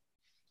her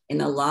in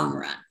the long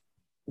run.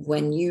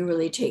 When you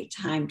really take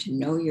time to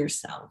know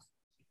yourself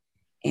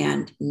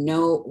and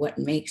know what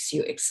makes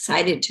you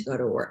excited to go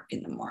to work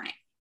in the morning,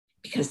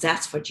 because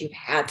that's what you've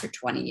had for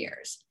 20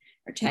 years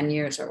or 10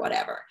 years or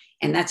whatever.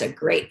 And that's a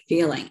great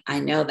feeling. I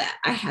know that.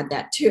 I had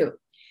that too.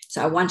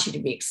 So I want you to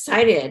be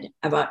excited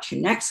about your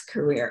next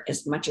career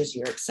as much as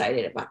you're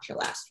excited about your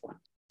last one.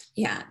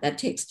 Yeah, that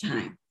takes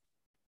time.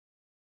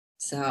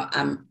 So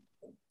I'm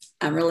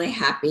really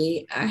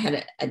happy. I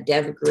had a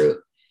dev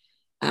group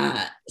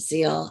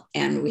seal,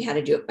 and we had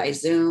to do it by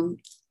Zoom.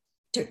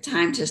 Took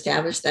time to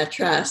establish that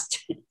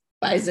trust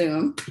by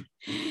Zoom.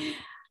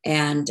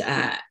 And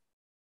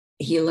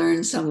he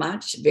learned so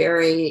much.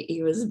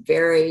 He was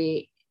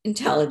very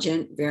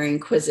intelligent, very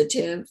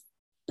inquisitive.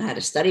 I had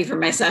to study for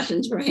my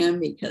sessions for him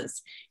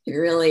because he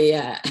really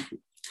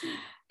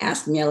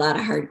asked me a lot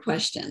of hard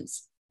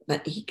questions,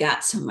 but he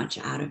got so much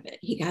out of it.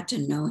 He got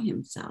to know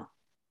himself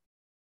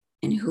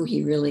and who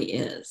he really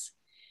is.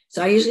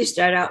 So I usually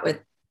start out with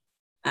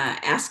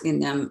asking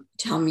them,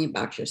 tell me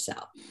about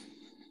yourself.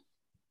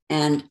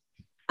 And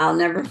I'll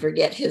never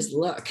forget his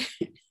look.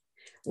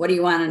 What do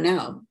you want to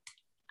know?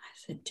 I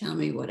said, tell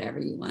me whatever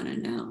you want to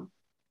know.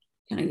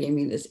 Kind of gave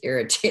me this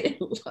irritated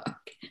look.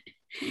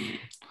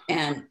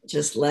 And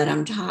just let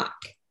him talk.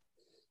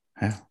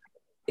 Yeah.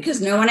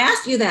 Because no one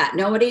asked you that.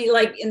 Nobody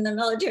like in the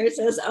military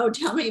says, oh,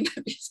 tell me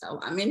about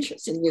yourself. I'm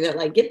interested in you. They're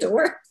like, get to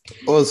work.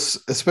 Well,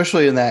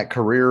 especially in that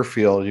career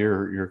field,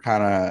 you're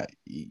kind of,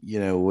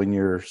 when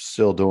you're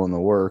still doing the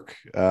work,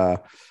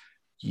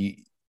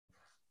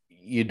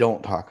 you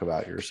don't talk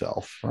about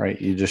yourself, right?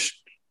 You just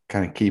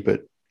kind of keep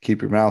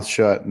your mouth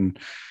shut.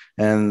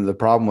 And the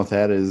problem with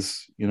that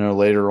is,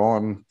 later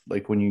on,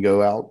 like when you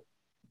go out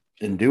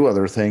and do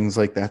other things,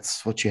 like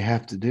that's what you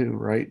have to do,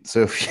 right?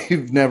 So if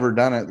you've never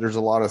done it, there's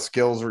a lot of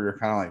skills where you're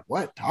kind of like,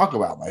 what? Talk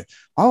about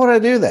why would I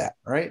do that?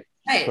 Right.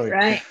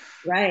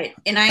 Right.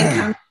 And I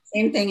encountered the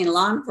same thing in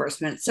law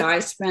enforcement. So I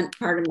spent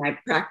part of my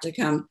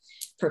practicum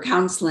for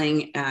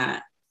counseling,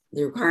 the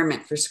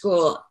requirement for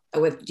school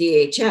with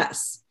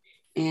DHS,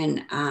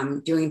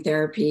 and doing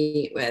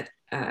therapy with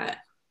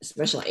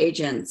special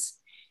agents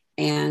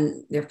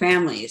and their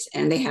families.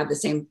 And they have the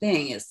same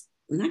thing as,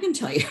 I'm not going to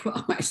tell you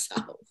about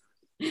myself.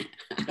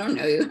 I don't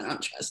know you. I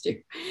don't trust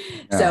you.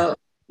 Yeah. So,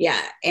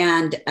 yeah.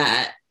 And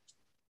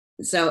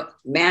so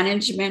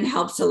management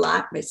helps a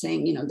lot by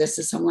saying, this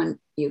is someone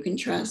you can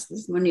trust.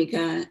 This is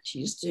Monica. She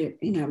used to,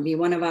 be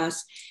one of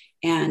us,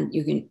 and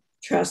you can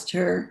trust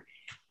her.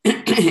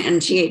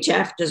 And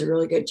GHF does a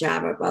really good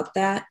job about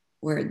that,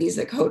 where these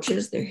are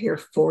coaches. They're here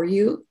for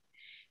you.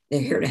 They're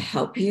here to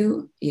help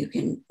you. You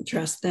can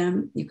trust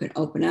them. You can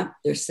open up.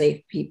 They're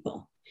safe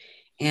people.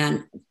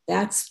 And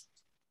that's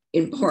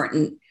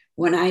important.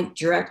 When I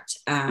direct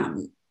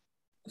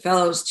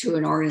fellows to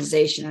an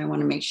organization, I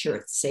want to make sure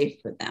it's safe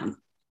for them.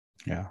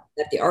 Yeah.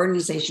 That the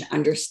organization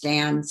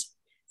understands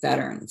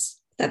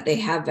veterans, that they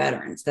have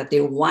veterans, that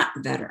they want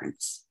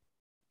veterans.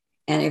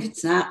 And if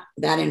it's not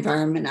that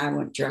environment, I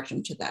won't direct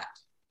them to that.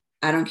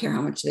 I don't care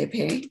how much they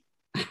pay.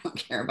 I don't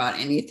care about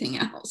anything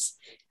else.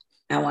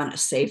 I want a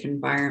safe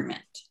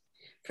environment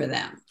for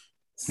them.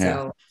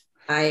 So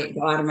yeah. I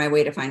go out of my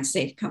way to find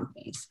safe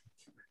companies.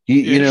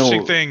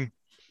 Interesting thing.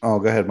 Oh,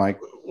 go ahead, Mike.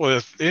 Well,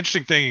 the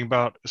interesting thing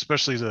about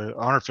especially the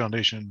Honor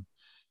Foundation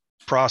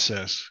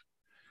process,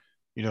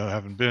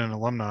 having been an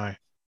alumni,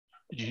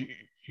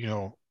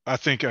 I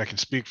think I can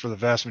speak for the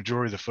vast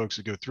majority of the folks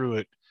that go through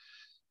it.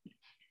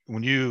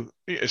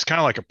 It's kind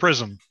of like a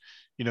prism,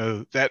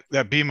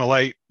 that beam of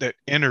light that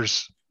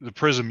enters the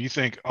prism, you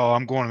think, oh,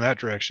 I'm going in that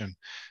direction.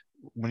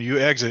 When you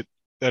exit,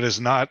 that is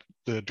not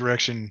the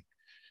direction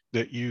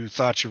that you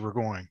thought you were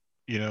going,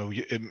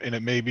 and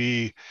it may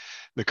be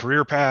the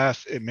career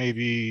path. It may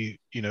be,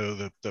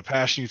 the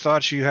passion you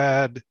thought you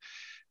had,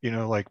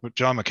 like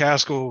John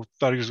McCaskill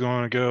thought he was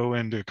going to go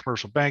into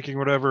commercial banking or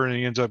whatever, and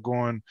he ends up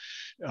going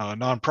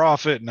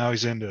nonprofit. And now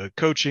he's into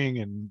coaching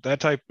and that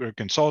type of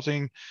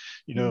consulting,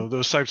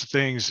 those types of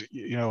things.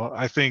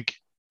 I think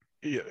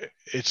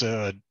it's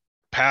a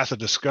path of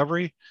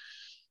discovery,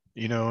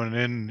 and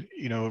then,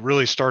 it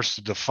really starts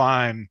to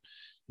define,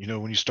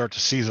 when you start to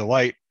see the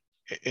light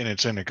and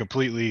it's in a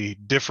completely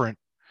different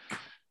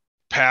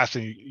path,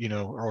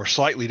 or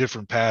slightly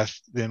different path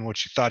than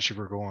what you thought you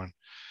were going.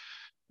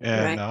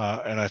 And,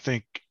 right. And I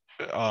think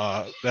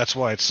that's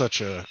why it's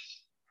such a,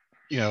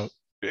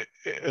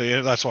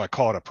 that's why I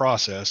call it a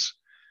process,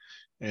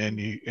 and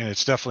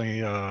it's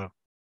definitely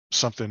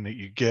something that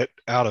you get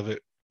out of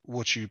it,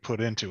 what you put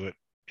into it.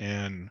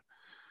 And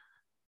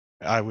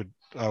I would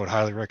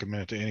highly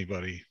recommend it to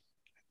anybody,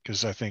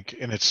 because I think,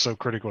 and it's so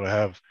critical to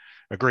have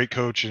a great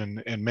coach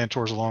and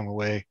mentors along the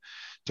way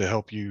to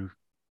help you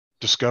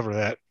discover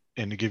that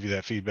and to give you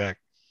that feedback.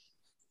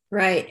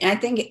 Right. And I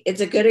think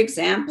it's a good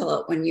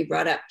example when you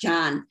brought up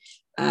John.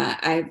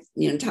 I've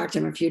talked to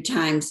him a few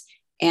times,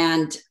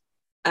 and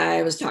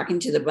I was talking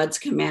to the Buds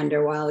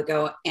commander a while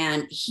ago,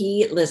 and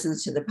he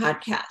listens to the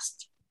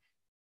podcast,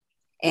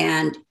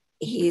 and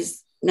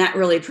he's not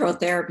really pro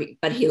therapy,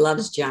 but he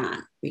loves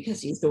John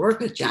because he used to work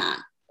with John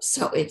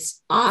So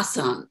it's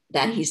awesome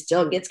that he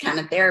still gets kind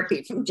of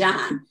therapy from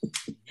John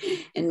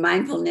and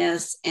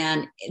mindfulness.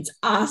 And it's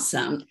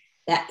awesome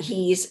that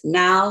he's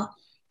now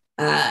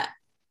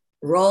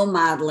role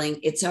modeling.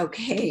 It's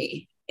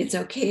okay. It's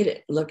okay to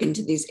look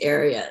into these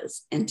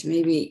areas and to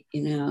maybe,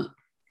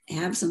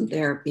 have some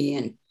therapy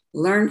and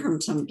learn from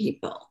some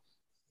people.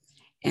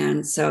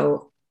 And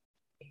so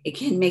it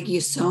can make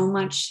you so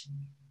much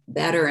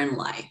better in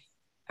life,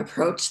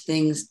 approach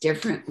things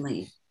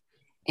differently,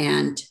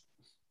 and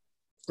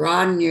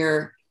broaden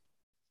your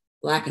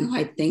black and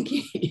white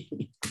thinking,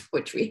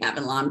 which we have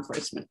in law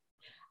enforcement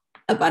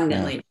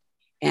abundantly.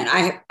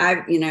 Yeah. And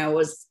I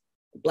was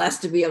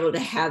blessed to be able to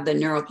have the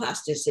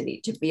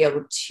neuroplasticity to be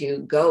able to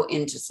go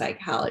into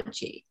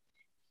psychology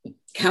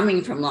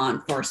coming from law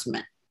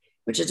enforcement,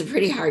 which is a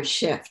pretty hard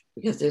shift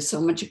because there's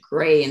so much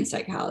gray in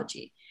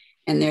psychology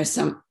and there's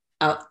some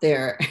out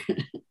there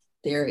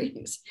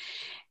theories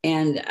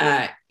and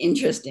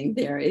interesting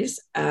theories.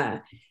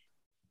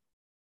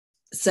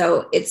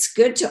 So it's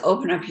good to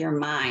open up your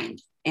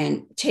mind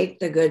and take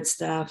the good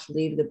stuff,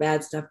 leave the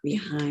bad stuff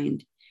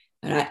behind.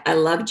 But I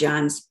love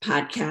John's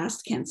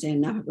podcast. Can't say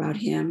enough about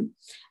him.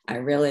 I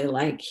really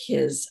like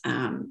his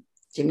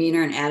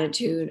demeanor and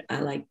attitude.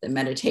 I like the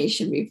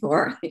meditation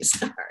before they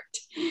start.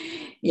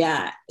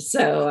 Yeah.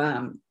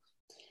 So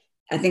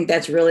I think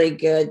that's really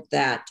good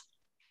that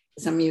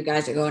some of you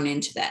guys are going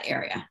into that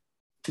area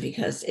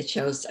because it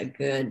shows a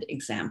good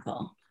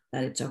example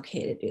that it's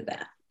okay to do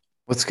that.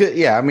 What's good.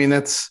 Yeah. I mean,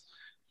 that's,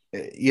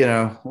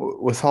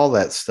 with all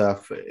that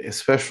stuff,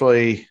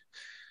 especially,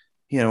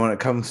 when it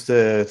comes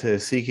to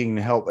seeking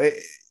help,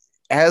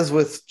 as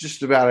with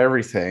just about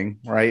everything,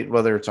 right?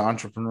 Whether it's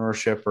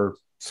entrepreneurship or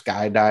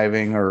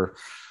skydiving or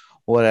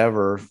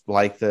whatever,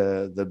 like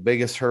the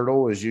biggest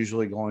hurdle is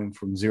usually going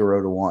from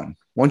 0 to 1.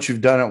 Once you've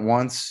done it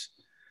once,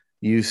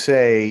 you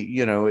say,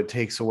 it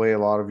takes away a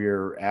lot of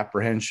your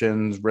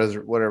apprehensions,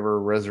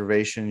 whatever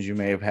reservations you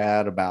may have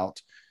had about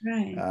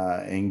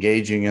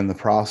engaging in the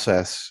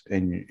process,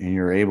 and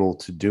you're able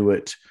to do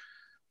it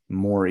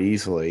more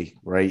easily,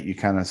 right? You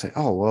kind of say,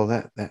 oh, well,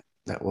 that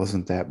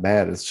wasn't that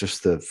bad. It's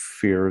just the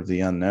fear of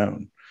the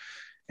unknown.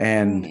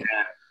 And,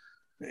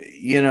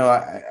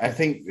 I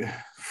think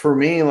for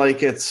me,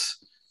 like it's,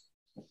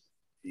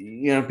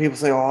 people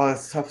say, oh,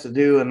 it's tough to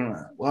do. And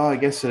well, I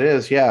guess it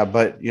is. Yeah.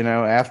 But,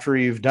 after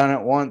you've done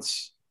it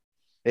once,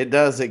 it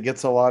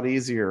gets a lot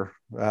easier.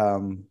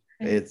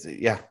 It's,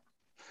 yeah.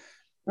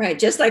 Right.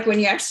 Just like when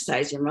you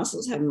exercise, your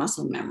muscles have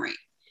muscle memory.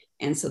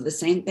 And so the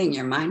same thing,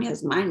 your mind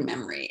has mind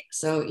memory.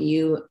 So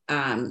you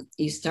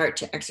start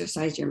to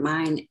exercise your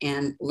mind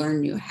and learn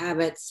new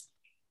habits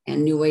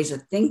and new ways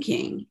of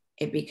thinking.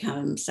 It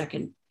becomes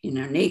second,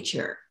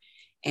 nature.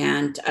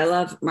 And I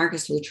love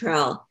Marcus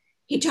Luttrell.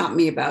 He taught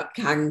me about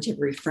cognitive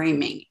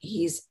reframing.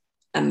 He's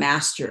a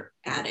master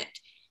at it.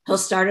 He'll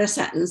start a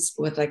sentence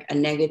with like a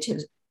negative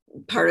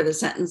part of the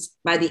sentence.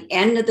 By the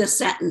end of the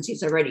sentence,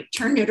 he's already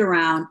turned it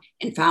around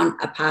and found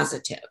a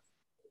positive.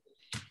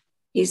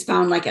 He's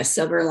found like a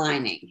silver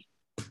lining,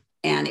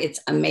 and it's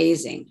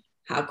amazing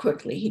how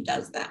quickly he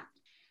does that.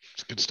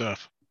 It's good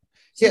stuff.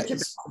 Such a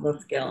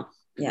powerful skill.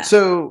 Yeah.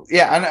 So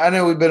I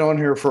know we've been on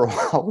here for a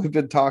while. We've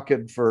been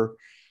talking for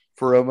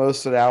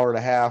almost an hour and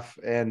a half,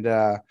 and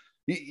I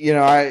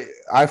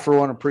for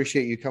one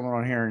appreciate you coming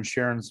on here and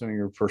sharing some of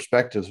your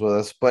perspectives with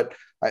us. But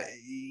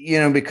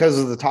because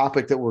of the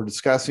topic that we're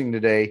discussing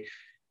today,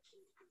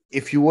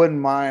 if you wouldn't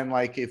mind,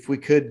 like if we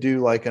could do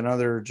like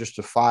another just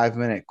a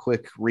 5-minute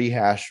quick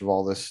rehash of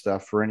all this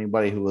stuff for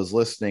anybody who was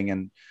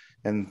listening,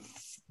 and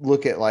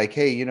look at like,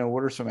 hey,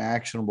 what are some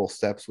actionable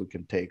steps we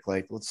can take?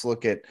 Like, let's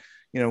look at,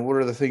 what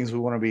are the things we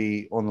want to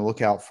be on the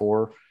lookout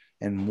for,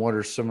 and what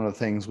are some of the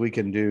things we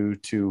can do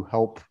to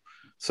help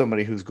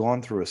somebody who's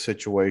gone through a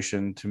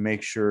situation to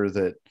make sure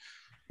that,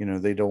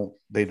 they don't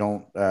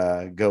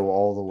go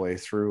all the way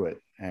through it,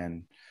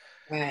 and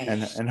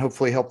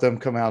hopefully help them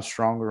come out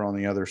stronger on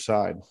the other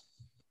side.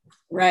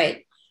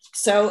 Right.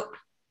 So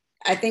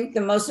I think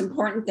the most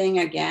important thing,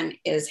 again,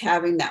 is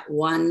having that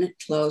one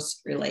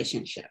close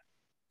relationship.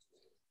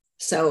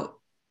 So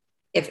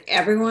if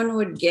everyone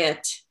would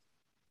get,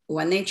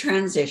 when they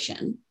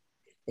transition,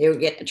 they would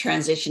get a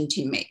transition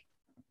teammate.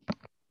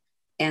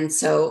 And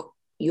so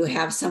you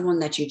have someone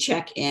that you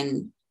check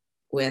in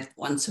with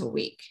once a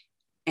week,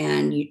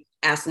 and you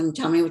ask them,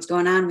 tell me what's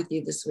going on with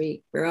you this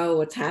week, bro,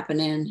 what's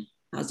happening?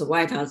 How's the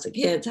wife? How's the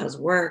kids? How's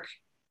work?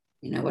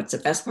 What's the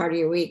best part of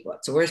your week?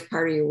 What's the worst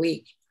part of your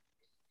week?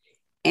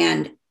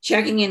 And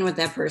checking in with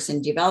that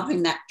person,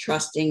 developing that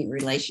trusting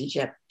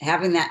relationship,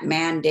 having that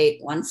mandate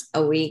once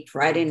a week,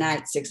 Friday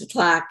night,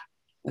 6:00,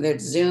 whether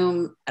it's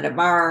Zoom, at a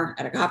bar,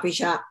 at a coffee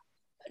shop,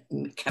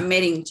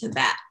 committing to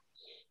that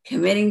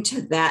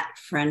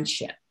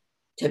friendship,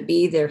 to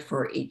be there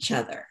for each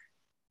other,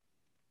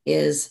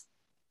 is,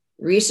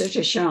 research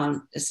has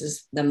shown, this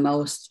is the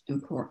most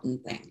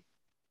important thing.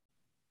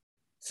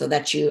 So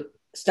that you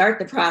start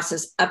the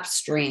process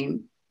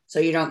upstream so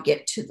you don't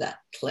get to the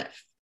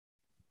cliff.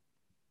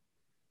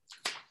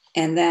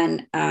 And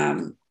then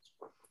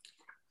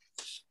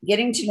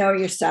getting to know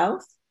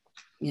yourself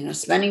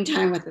spending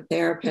time with a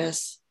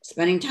therapist,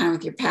 spending time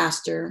with your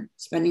pastor,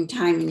 spending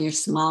time in your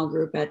small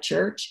group at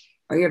church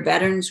or your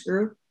veterans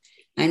group.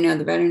 I know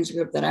the veterans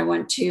group that I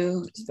went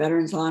to,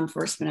 Veterans Law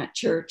Enforcement at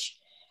church.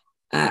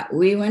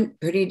 We went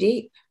pretty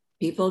deep.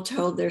 People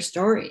told their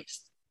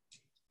stories.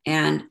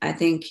 And I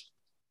think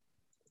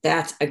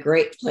that's a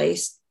great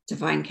place to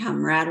find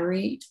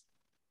camaraderie,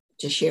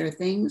 to share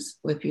things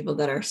with people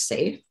that are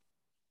safe.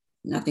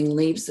 Nothing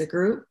leaves the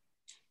group.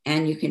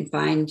 And you can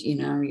find,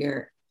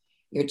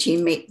 your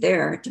teammate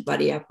there to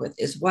buddy up with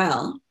as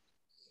well.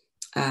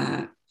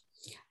 And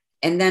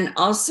then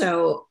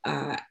also,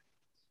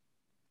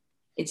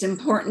 it's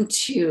important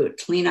to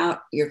clean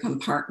out your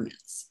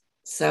compartments.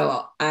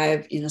 So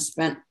I've,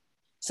 spent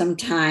some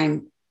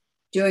time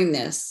doing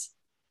this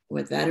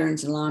with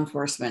veterans and law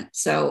enforcement.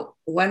 So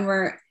when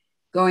we're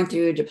going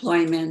through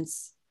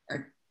deployments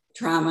or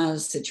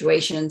traumas,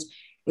 situations,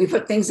 we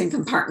put things in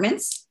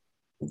compartments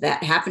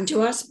that happen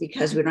to us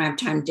because we don't have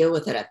time to deal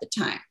with it at the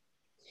time.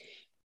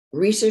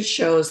 Research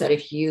shows that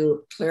if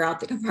you clear out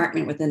the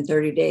compartment within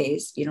 30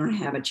 days, you don't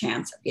have a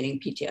chance of getting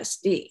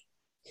PTSD.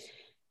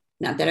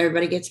 Not that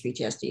everybody gets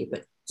PTSD,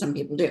 but some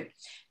people do.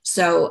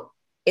 So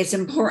it's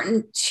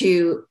important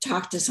to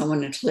talk to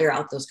someone to clear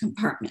out those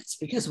compartments,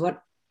 because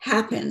what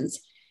happens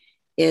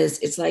is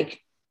it's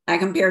like, I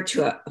compare it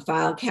to a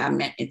file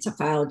cabinet. It's a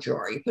file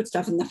drawer. You put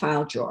stuff in the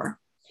file drawer,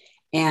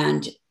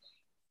 and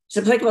it's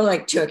applicable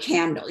like to a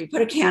candle. You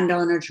put a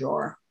candle in a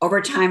drawer.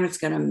 Over time, it's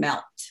going to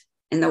melt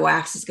and the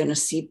wax is going to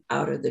seep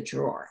out of the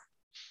drawer.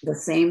 The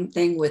same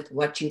thing with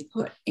what you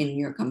put in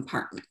your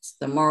compartments,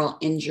 the moral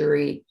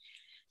injury,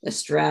 the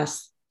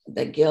stress,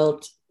 the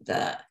guilt,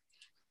 the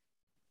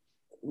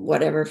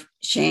whatever,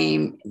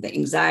 shame, the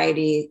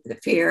anxiety, the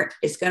fear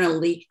is going to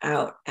leak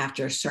out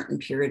after a certain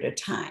period of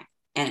time.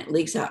 And it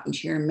leaks out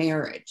into your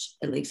marriage.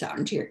 It leaks out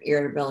into your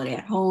irritability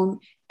at home,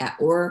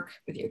 at work,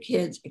 with your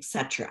kids,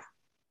 etc.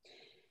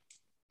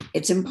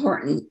 It's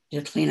important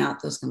to clean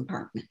out those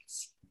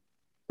compartments.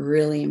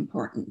 Really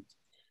important.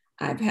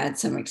 I've had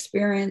some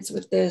experience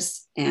with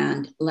this,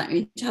 and let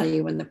me tell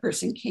you, when the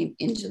person came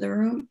into the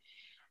room,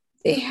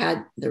 they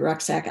had the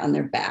rucksack on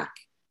their back.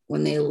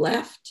 When they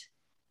left,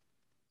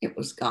 it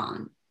was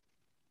gone.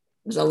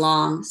 It was a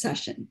long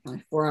session,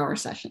 probably 4-hour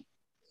session.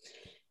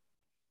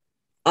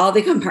 All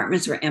the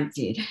compartments were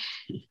emptied.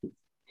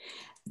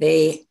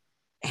 They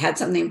had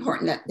something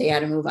important that they had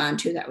to move on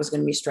to that was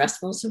going to be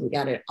stressful, so we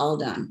got it all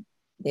done.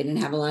 They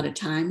didn't have a lot of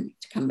time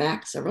to come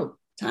back several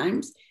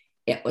times.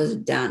 It was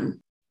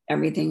done.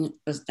 Everything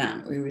was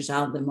done. We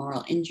resolved the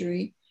moral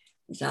injury,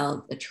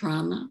 resolved the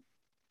trauma,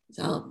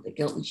 resolved the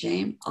guilt and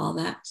shame, all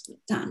that's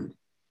done.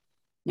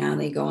 Now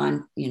they go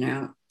on,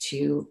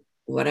 to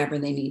whatever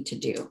they need to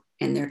do,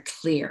 and they're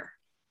clear.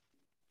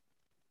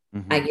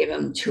 Mm-hmm. I give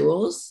them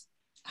tools,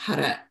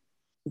 the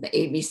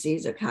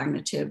ABCs of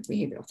cognitive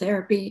behavioral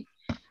therapy,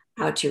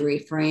 how to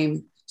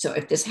reframe. So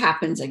if this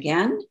happens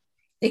again,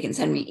 they can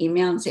send me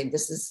email and say,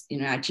 this is,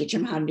 I teach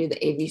them how to do the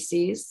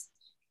ABCs,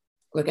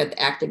 look at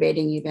the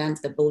activating event,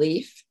 the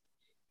belief,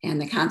 and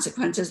the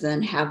consequences,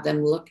 then have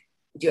them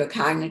do a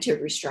cognitive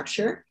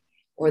restructure,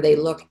 or they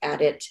look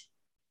at it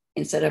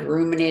instead of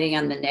ruminating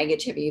on the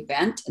negative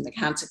event and the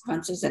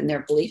consequences and their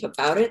belief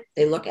about it,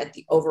 they look at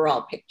the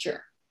overall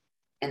picture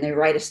and they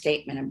write a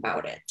statement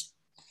about it.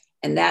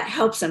 And that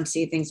helps them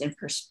see things in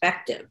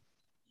perspective.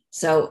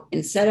 So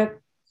instead of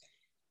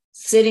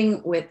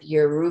sitting with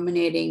your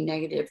ruminating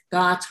negative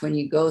thoughts when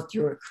you go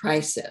through a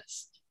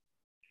crisis,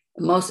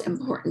 the most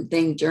important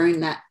thing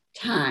during that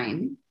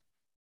time,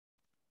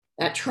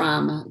 that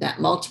trauma,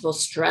 that multiple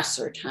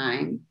stressor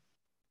time,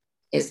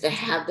 is to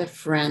have the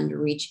friend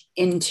reach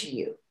into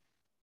you,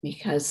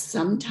 because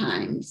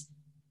sometimes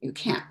you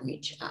can't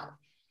reach out.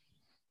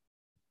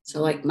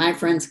 So like my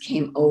friends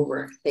came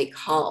over, they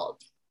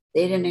called.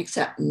 They didn't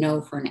accept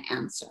no for an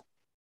answer.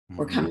 Mm-hmm.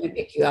 We're coming to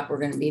pick you up. We're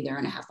going to be there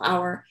in a half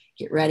hour.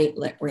 Get ready.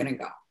 We're going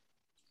to go.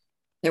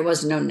 There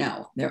was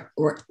no.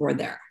 We're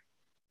there.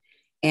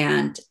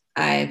 And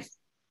I've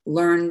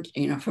learned,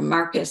 from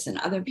Marcus and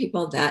other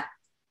people, that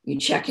you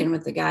check in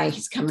with the guy.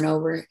 He's coming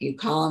over. You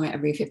call him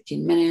every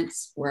 15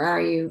 minutes. Where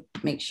are you?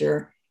 Make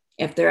sure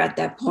if they're at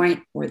that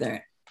point where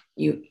they're,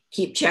 you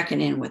keep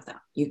checking in with them.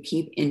 You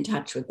keep in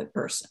touch with the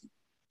person,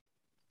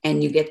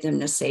 and you get them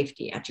to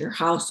safety at your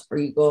house, or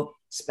you go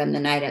spend the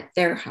night at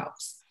their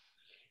house.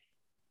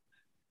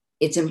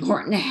 It's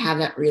important to have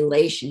that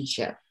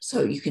relationship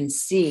so you can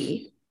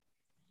see,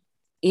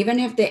 even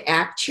if they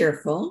act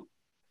cheerful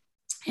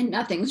and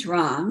nothing's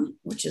wrong,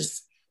 which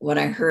is what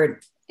I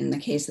heard in the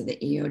case of the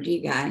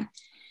EOD guy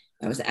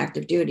that was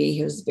active duty.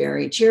 He was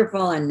very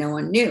cheerful and no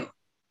one knew.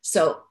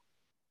 So,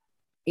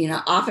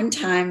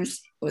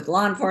 oftentimes with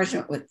law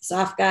enforcement, with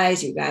soft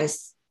guys, you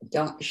guys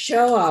don't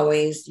show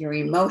always your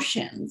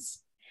emotions.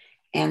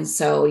 And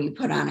so you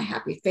put on a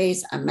happy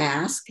face, a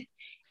mask,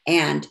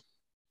 and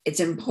it's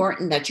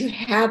important that you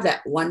have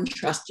that one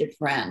trusted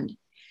friend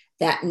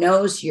that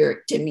knows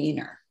your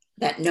demeanor,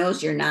 that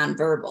knows your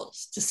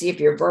nonverbals, to see if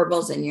your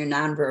verbals and your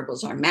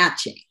nonverbals are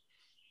matching.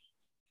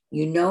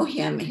 You know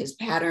him, his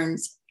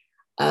patterns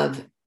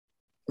of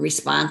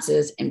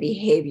responses and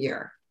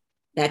behavior,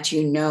 that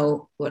you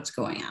know what's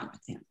going on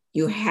with him.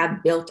 You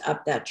have built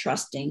up that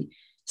trusting,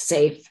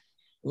 safe,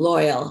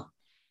 loyal,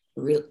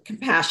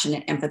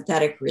 compassionate,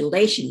 empathetic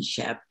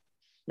relationship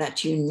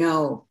that you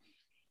know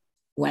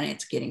when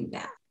it's getting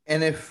bad.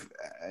 And if,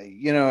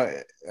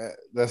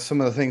 that's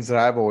some of the things that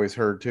I've always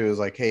heard too, is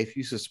like, hey, if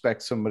you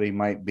suspect somebody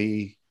might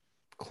be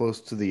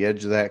close to the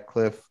edge of that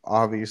cliff,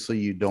 obviously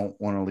you don't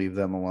want to leave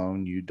them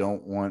alone. You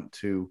don't want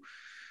to,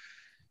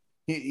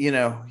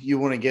 you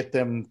want to get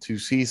them to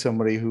see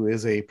somebody who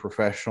is a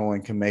professional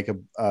and can make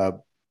a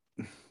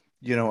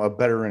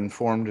better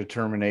informed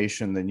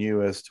determination than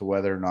you as to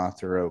whether or not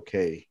they're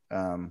okay.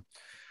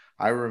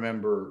 I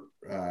remember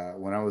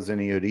when I was in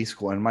EOD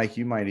school, and Mike,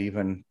 you might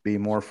even be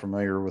more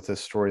familiar with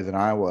this story than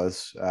I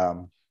was.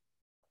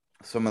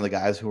 Some of the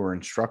guys who were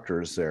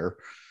instructors there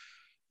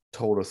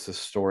told us this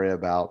story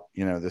about,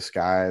 this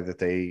guy that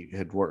they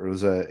had worked, it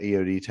was a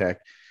EOD tech,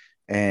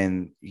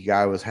 and the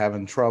guy was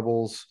having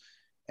troubles,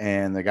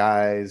 and the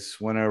guys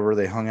went over,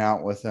 they hung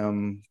out with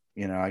him,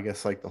 I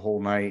guess like the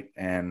whole night.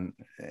 And,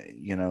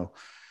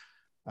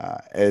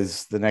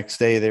 as the next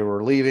day they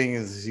were leaving,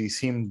 as he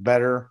seemed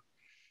better,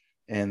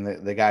 and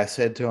the guy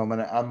said to him,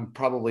 and I'm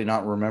probably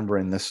not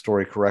remembering this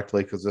story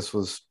correctly because this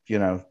was,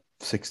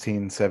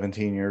 16,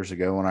 17 years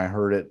ago when I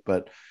heard it.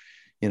 But,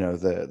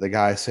 the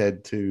guy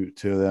said to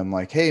them,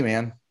 like, hey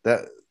man,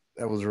 that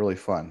was really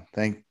fun.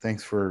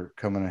 Thanks for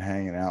coming and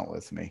hanging out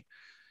with me.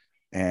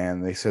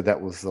 And they said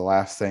that was the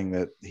last thing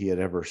that he had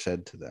ever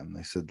said to them.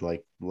 They said,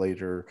 like,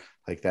 later,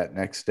 like that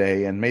next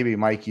day, and maybe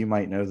Mike, you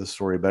might know the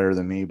story better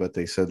than me, but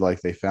they said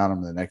like they found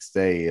him the next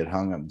day, he had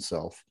hung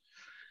himself.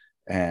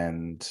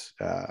 And,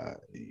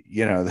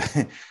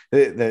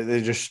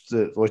 they just,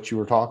 what you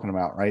were talking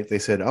about, right? They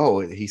said, oh,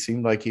 he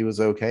seemed like he was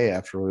okay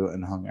after we went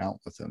and hung out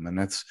with him. And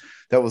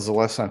that was the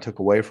lesson I took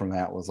away from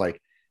that, was like,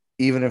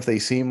 even if they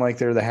seem like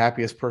they're the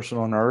happiest person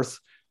on earth,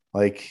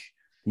 like,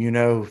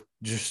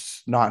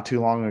 just not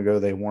too long ago,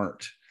 they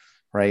weren't,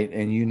 right?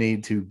 And you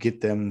need to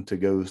get them to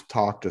go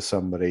talk to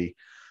somebody,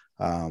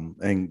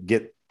 and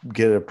get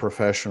a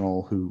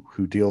professional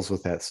who deals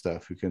with that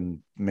stuff, who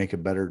can make a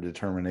better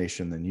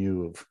determination than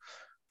you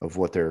of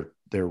what their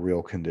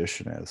real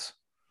condition is.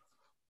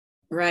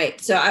 Right.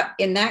 So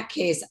in that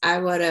case, I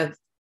would have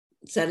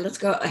said, let's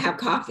go have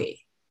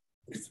coffee.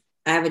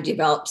 I have a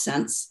developed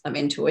sense of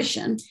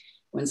intuition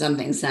when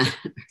something's not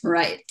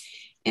right.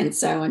 And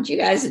so I want you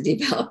guys to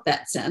develop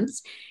that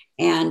sense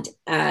and,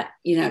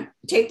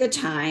 take the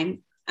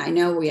time. I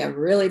know we have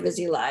really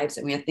busy lives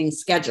and we have things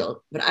scheduled,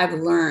 but I've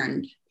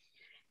learned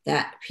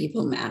that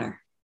people matter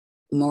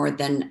more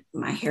than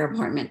my hair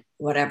appointment,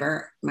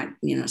 whatever, my,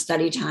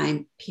 study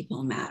time.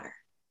 People matter.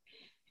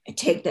 I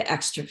take the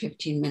extra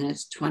 15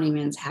 minutes, 20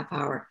 minutes, half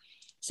hour,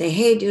 say,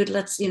 hey dude,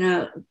 let's,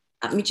 I'll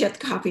meet you at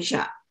the coffee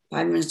shop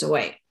 5 minutes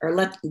away, or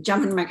let's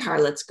jump in my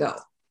car. Let's go.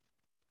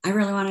 I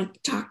really want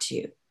to talk to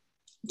you.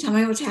 Tell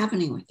me what's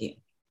happening with you.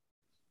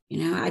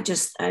 I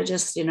just,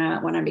 went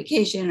on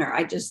vacation, or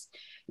I just,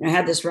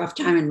 had this rough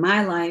time in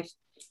my life.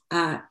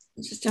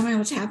 Just tell me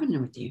what's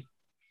happening with you.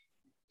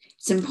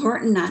 It's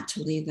important not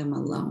to leave them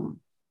alone.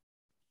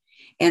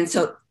 And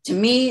so to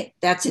me,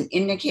 that's an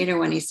indicator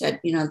when he said,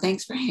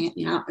 thanks for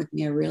hanging out with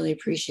me. I really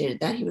appreciated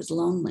that. He was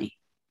lonely,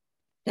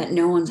 that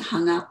no one's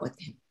hung out with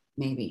him,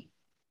 maybe.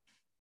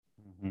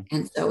 Mm-hmm.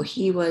 And so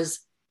he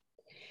was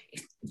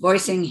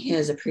voicing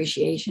his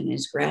appreciation,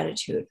 his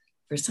gratitude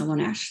for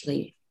someone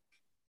actually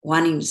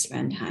wanting to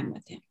spend time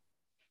with him.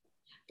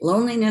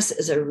 Loneliness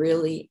is a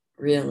really,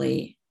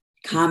 really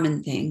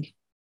common thing,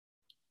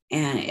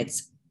 and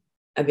it's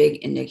a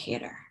big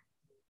indicator.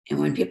 And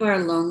when people are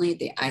lonely,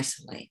 they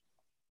isolate.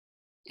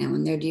 And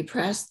when they're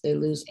depressed, they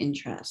lose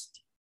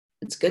interest.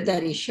 It's good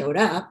that he showed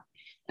up.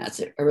 That's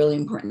a really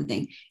important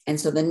thing. And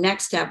so the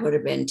next step would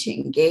have been to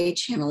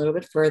engage him a little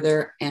bit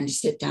further and to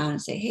sit down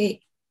and say,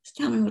 hey, just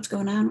tell me what's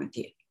going on with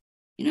you.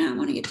 I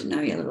want to get to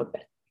know you a little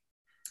bit.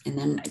 And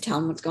then I tell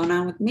him what's going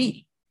on with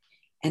me.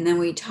 And then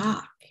we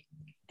talk.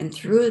 And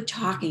through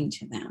talking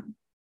to them,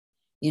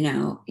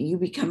 you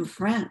become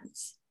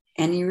friends.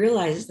 And he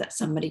realizes that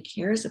somebody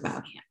cares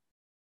about him.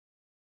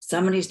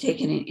 Somebody's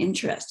taken an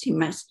interest. He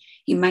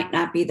might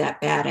not be that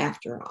bad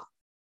after all.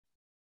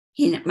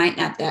 He might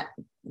not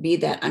be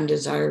that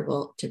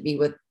undesirable to be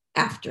with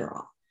after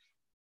all.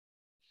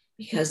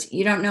 Because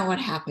you don't know what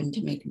happened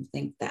to make him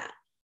think that.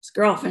 His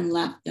girlfriend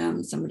left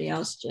him. Somebody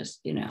else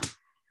just,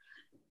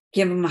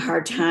 give him a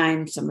hard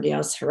time. Somebody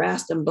else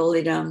harassed him,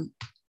 bullied him.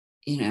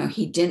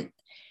 He didn't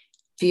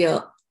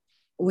feel.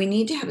 We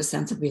need to have a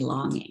sense of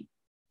belonging.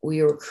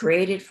 We were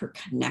created for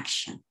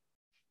connection.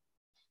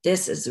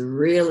 This is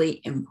really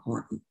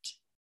important.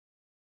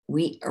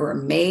 We are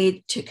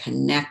made to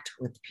connect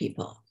with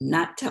people,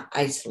 not to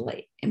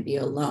isolate and be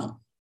alone.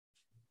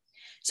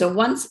 So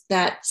once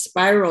that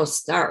spiral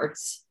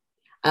starts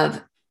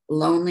of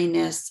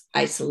loneliness,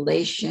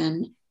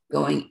 isolation,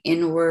 going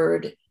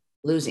inward,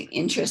 losing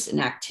interest in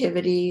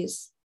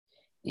activities,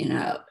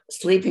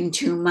 sleeping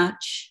too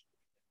much,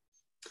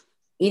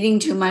 eating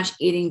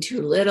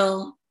too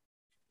little,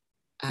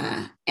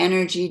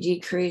 Energy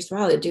decreased.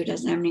 Wow, the dude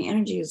doesn't have any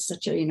energy. It's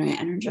such a,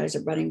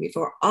 energizer bunny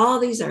before. All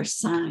these are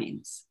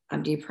signs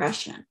of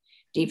depression.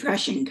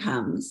 Depression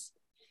comes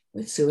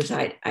with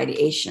suicide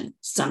ideation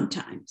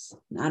sometimes,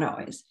 not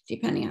always,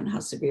 depending on how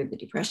severe the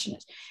depression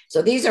is.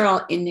 So these are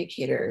all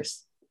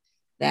indicators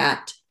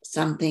that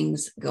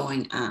something's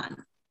going on.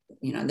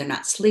 They're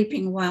not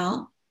sleeping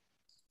well,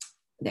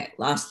 they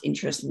lost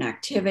interest in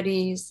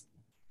activities.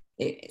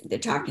 They're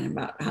talking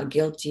about how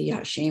guilty,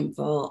 how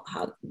shameful,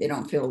 how they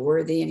don't feel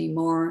worthy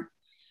anymore.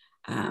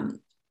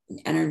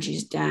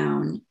 Energy's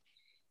down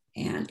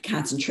and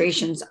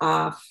concentration's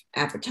off,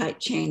 appetite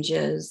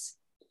changes.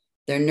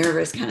 They're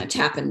nervous, kind of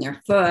tapping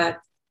their foot.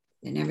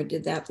 They never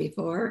did that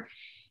before.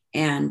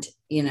 And,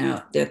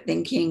 they're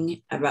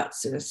thinking about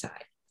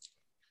suicide.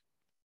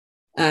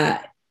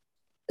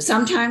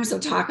 Sometimes they'll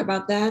talk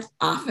about that,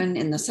 often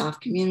in the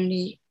soft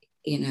community,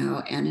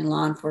 and in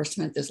law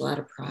enforcement, there's a lot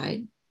of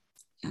pride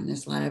and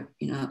there's a lot of,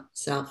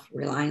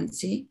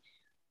 self-reliancy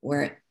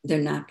where they're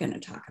not going to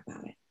talk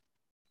about it.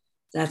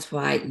 That's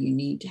why you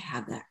need to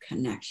have that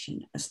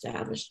connection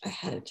established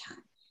ahead of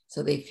time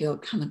so they feel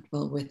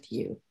comfortable with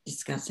you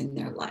discussing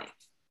their life.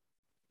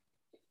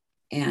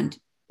 And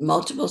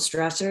multiple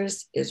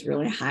stressors is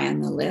really high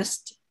on the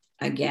list.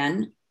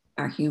 Again,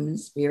 our human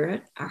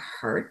spirit, our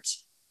heart,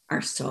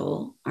 our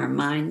soul, our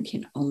mind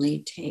can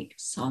only take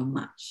so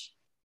much.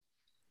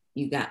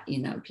 You got,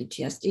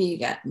 PTSD, you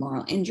got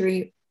moral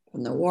injury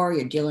from the war,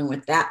 you're dealing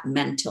with that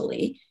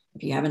mentally.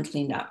 If you haven't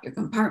cleaned out your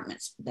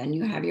compartments, then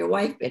you have your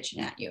wife bitching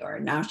at you, or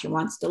now she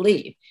wants to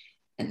leave.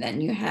 And then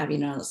you have,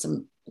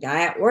 some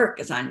guy at work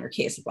is on your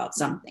case about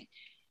something.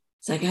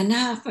 It's like,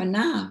 enough.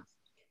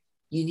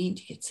 You need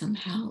to get some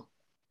help.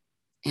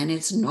 And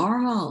it's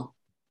normal.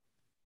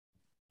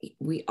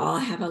 We all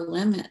have a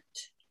limit.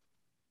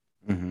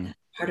 Mm-hmm. That's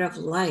part of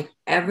life.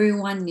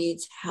 Everyone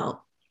needs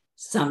help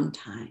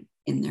sometime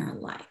in their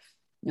life,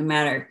 no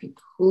matter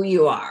who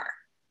you are,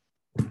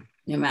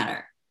 no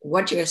matter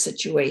what your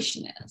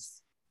situation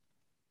is.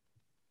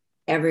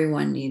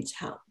 Everyone needs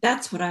help.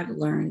 That's what I've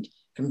learned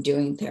from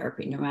doing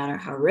therapy. No matter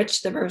how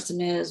rich the person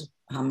is,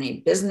 how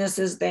many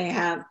businesses they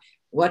have,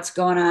 what's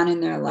going on in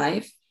their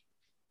life,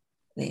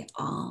 they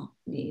all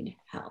need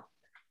help.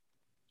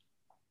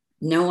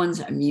 No one's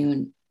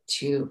immune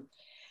to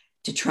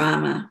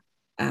trauma.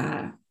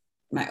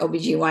 My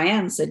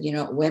OBGYN said,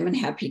 women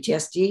have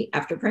PTSD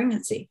after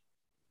pregnancy.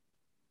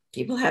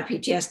 People have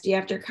PTSD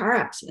after car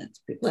accidents.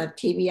 People have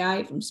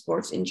TBI from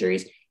sports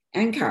injuries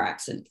and car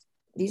accidents.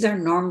 These are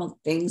normal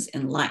things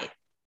in life.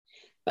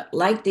 But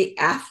like the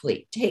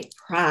athlete, take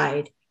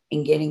pride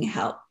in getting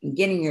help, in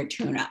getting your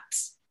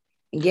tune-ups,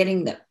 and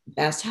getting the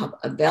best help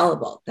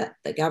available that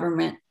the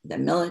government, the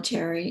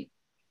military,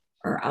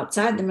 or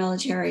outside the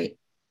military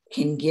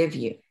can give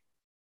you.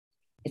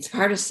 It's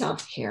part of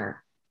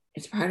self-care.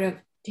 It's part of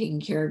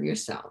taking care of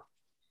yourself,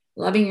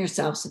 loving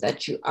yourself so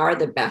that you are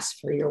the best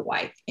for your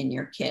wife and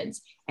your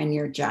kids and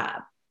your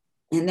job.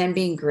 And then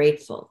being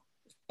grateful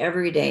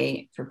every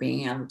day for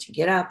being able to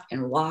get up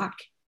and walk,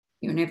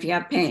 even if you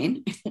have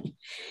pain,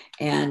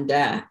 and,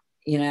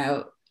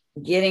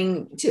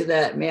 getting to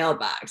the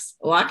mailbox,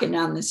 walking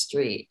down the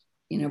street,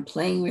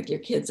 playing with your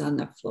kids on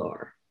the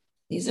floor.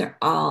 These are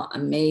all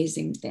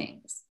amazing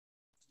things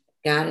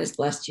God has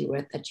blessed you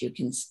with that you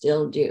can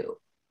still do.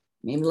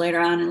 Maybe later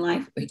on in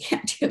life, we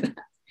can't do that.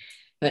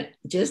 But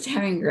just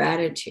having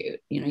gratitude,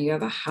 you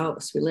have a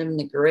house. We live in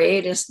the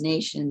greatest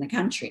nation in the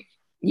country.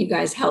 You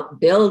guys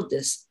helped build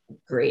this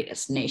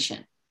greatest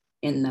nation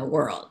in the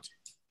world.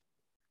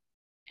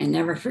 And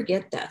never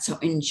forget that. So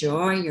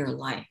enjoy your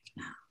life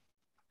now.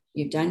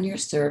 You've done your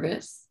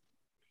service.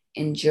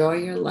 Enjoy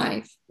your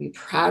life. Be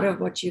proud of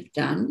what you've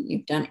done.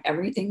 You've done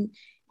everything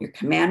your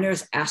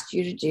commanders asked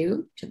you to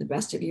do to the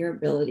best of your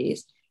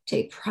abilities.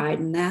 Take pride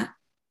in that.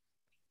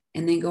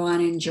 And then go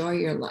on and enjoy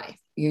your life,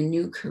 your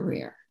new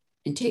career,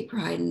 and take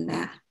pride in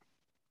that.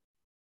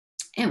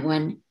 And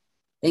when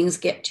things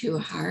get too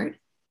hard,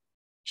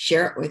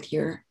 share it with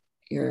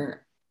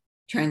your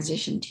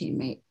transition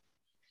teammate,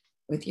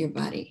 with your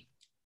buddy,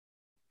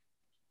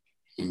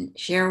 and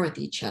share with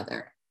each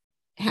other.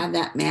 Have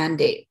that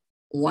mandate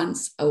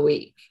once a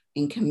week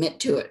and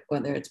commit to it,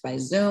 whether it's by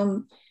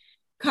Zoom,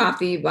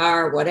 coffee,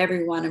 bar, whatever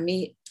you want to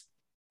meet.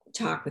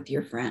 Talk with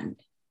your friend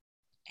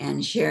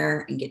and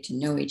share and get to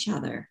know each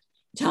other.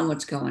 Tell them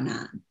what's going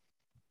on.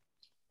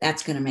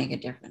 That's going to make a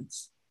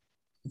difference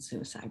in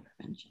suicide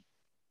prevention.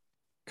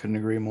 Couldn't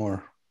agree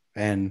more.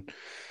 And,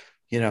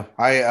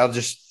 I'll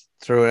just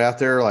throw it out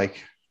there.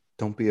 Like,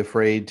 don't be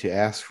afraid to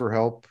ask for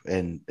help,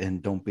 and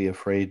don't be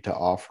afraid to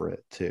offer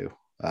it too.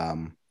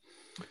 I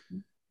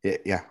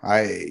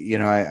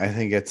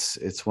think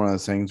it's one of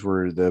those things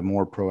where the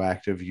more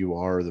proactive you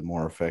are, the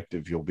more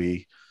effective you'll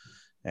be,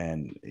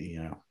 and,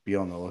 be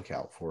on the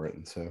lookout for it.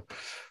 And so,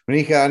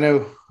 Monica, I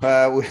know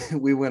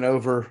we went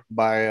over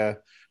by a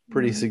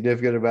pretty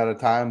significant amount of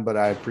time, but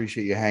I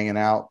appreciate you hanging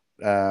out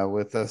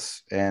with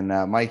us. And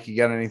Mike, you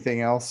got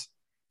anything else?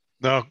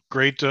 No,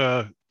 great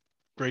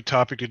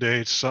topic today.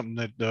 It's something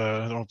that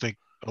I don't think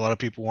a lot of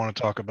people want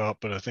to talk about,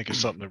 but I think it's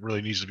something that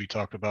really needs to be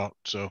talked about.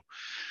 So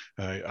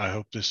I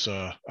hope this,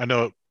 I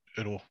know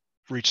it'll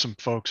reach some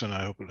folks, and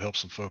I hope it helps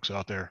some folks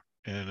out there.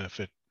 And if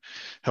it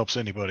helps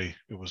anybody,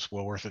 it was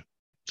well worth it.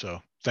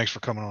 So thanks for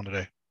coming on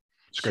today.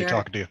 It's great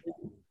talking to you.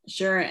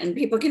 Sure. And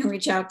people can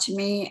reach out to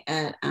me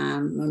at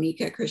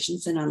Monica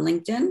Christensen on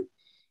LinkedIn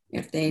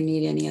if they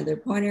need any other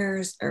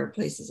pointers or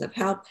places of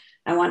help.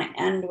 I want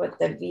to end with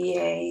the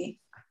VA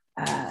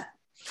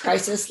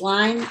crisis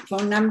line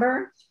phone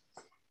number,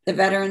 the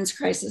Veterans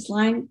Crisis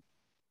Line.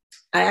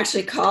 I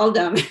actually called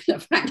them to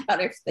find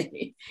out if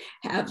they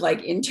have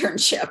like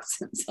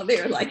internships. And so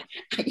they were like,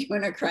 "Are you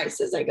in a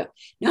crisis?" I go,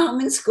 "No, I'm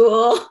in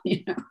school."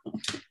 You know, I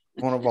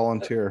want to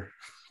volunteer.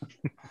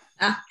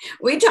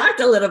 We talked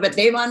a little bit.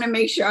 They want to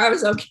make sure I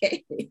was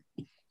okay. Yeah.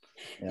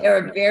 They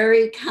were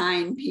very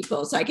kind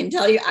people. So I can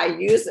tell you, I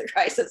use the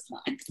crisis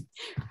line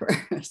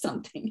for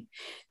something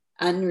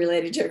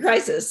unrelated to a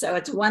crisis. So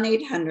it's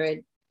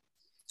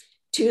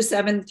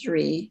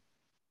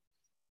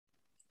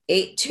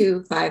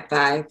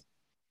 1-800-273-8255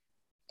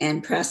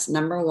 and press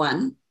number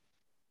 1.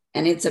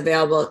 And it's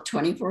available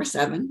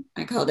 24/7.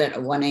 I called it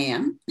a 1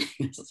 a.m.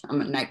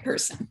 I'm a night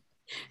person,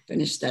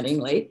 finished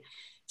studying late.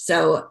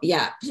 So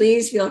yeah,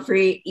 please feel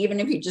free, even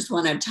if you just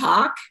want to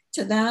talk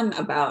to them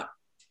about,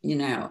 you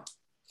know,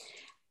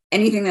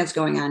 anything that's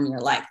going on in your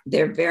life.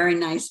 They're very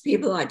nice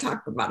people. I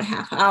talked for about a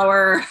half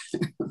hour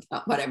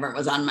about whatever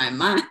was on my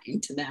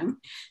mind to them,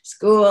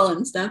 school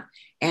and stuff.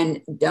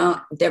 And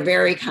they're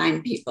very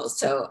kind people.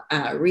 So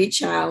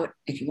reach out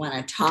if you want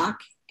to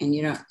talk and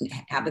you don't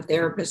have a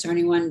therapist or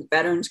anyone.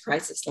 Veterans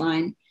Crisis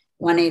Line,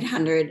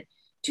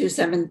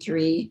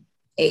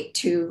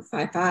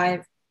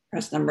 1-800-273-8255.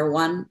 Press number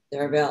 1.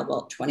 They're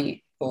available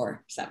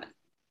 24/7.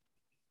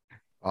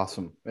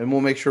 Awesome. And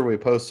we'll make sure we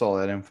post all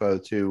that info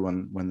too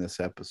when this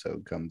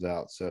episode comes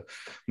out. So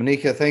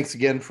Monica, thanks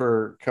again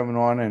for coming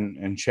on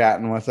and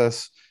chatting with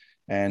us.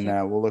 And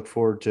we'll look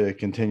forward to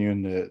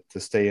continuing to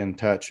stay in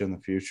touch in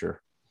the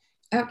future.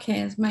 Okay.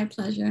 It's my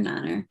pleasure and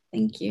honor.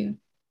 Thank you.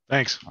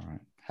 Thanks. All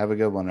right. Have a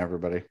good one,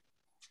 everybody.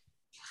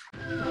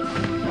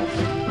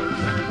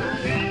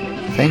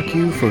 Thank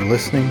you for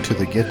listening to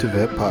the Get to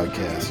Vet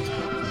podcast.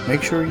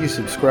 Make sure you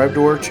subscribe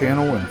to our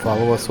channel and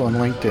follow us on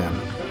LinkedIn.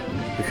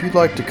 If you'd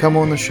like to come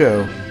on the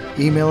show,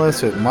 email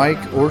us at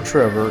Mike or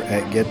Trevor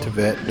at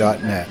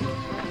gettovet.net.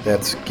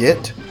 That's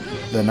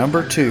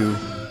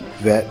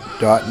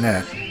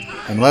get2vet.net,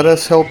 and let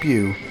us help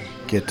you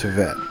get to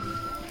vet.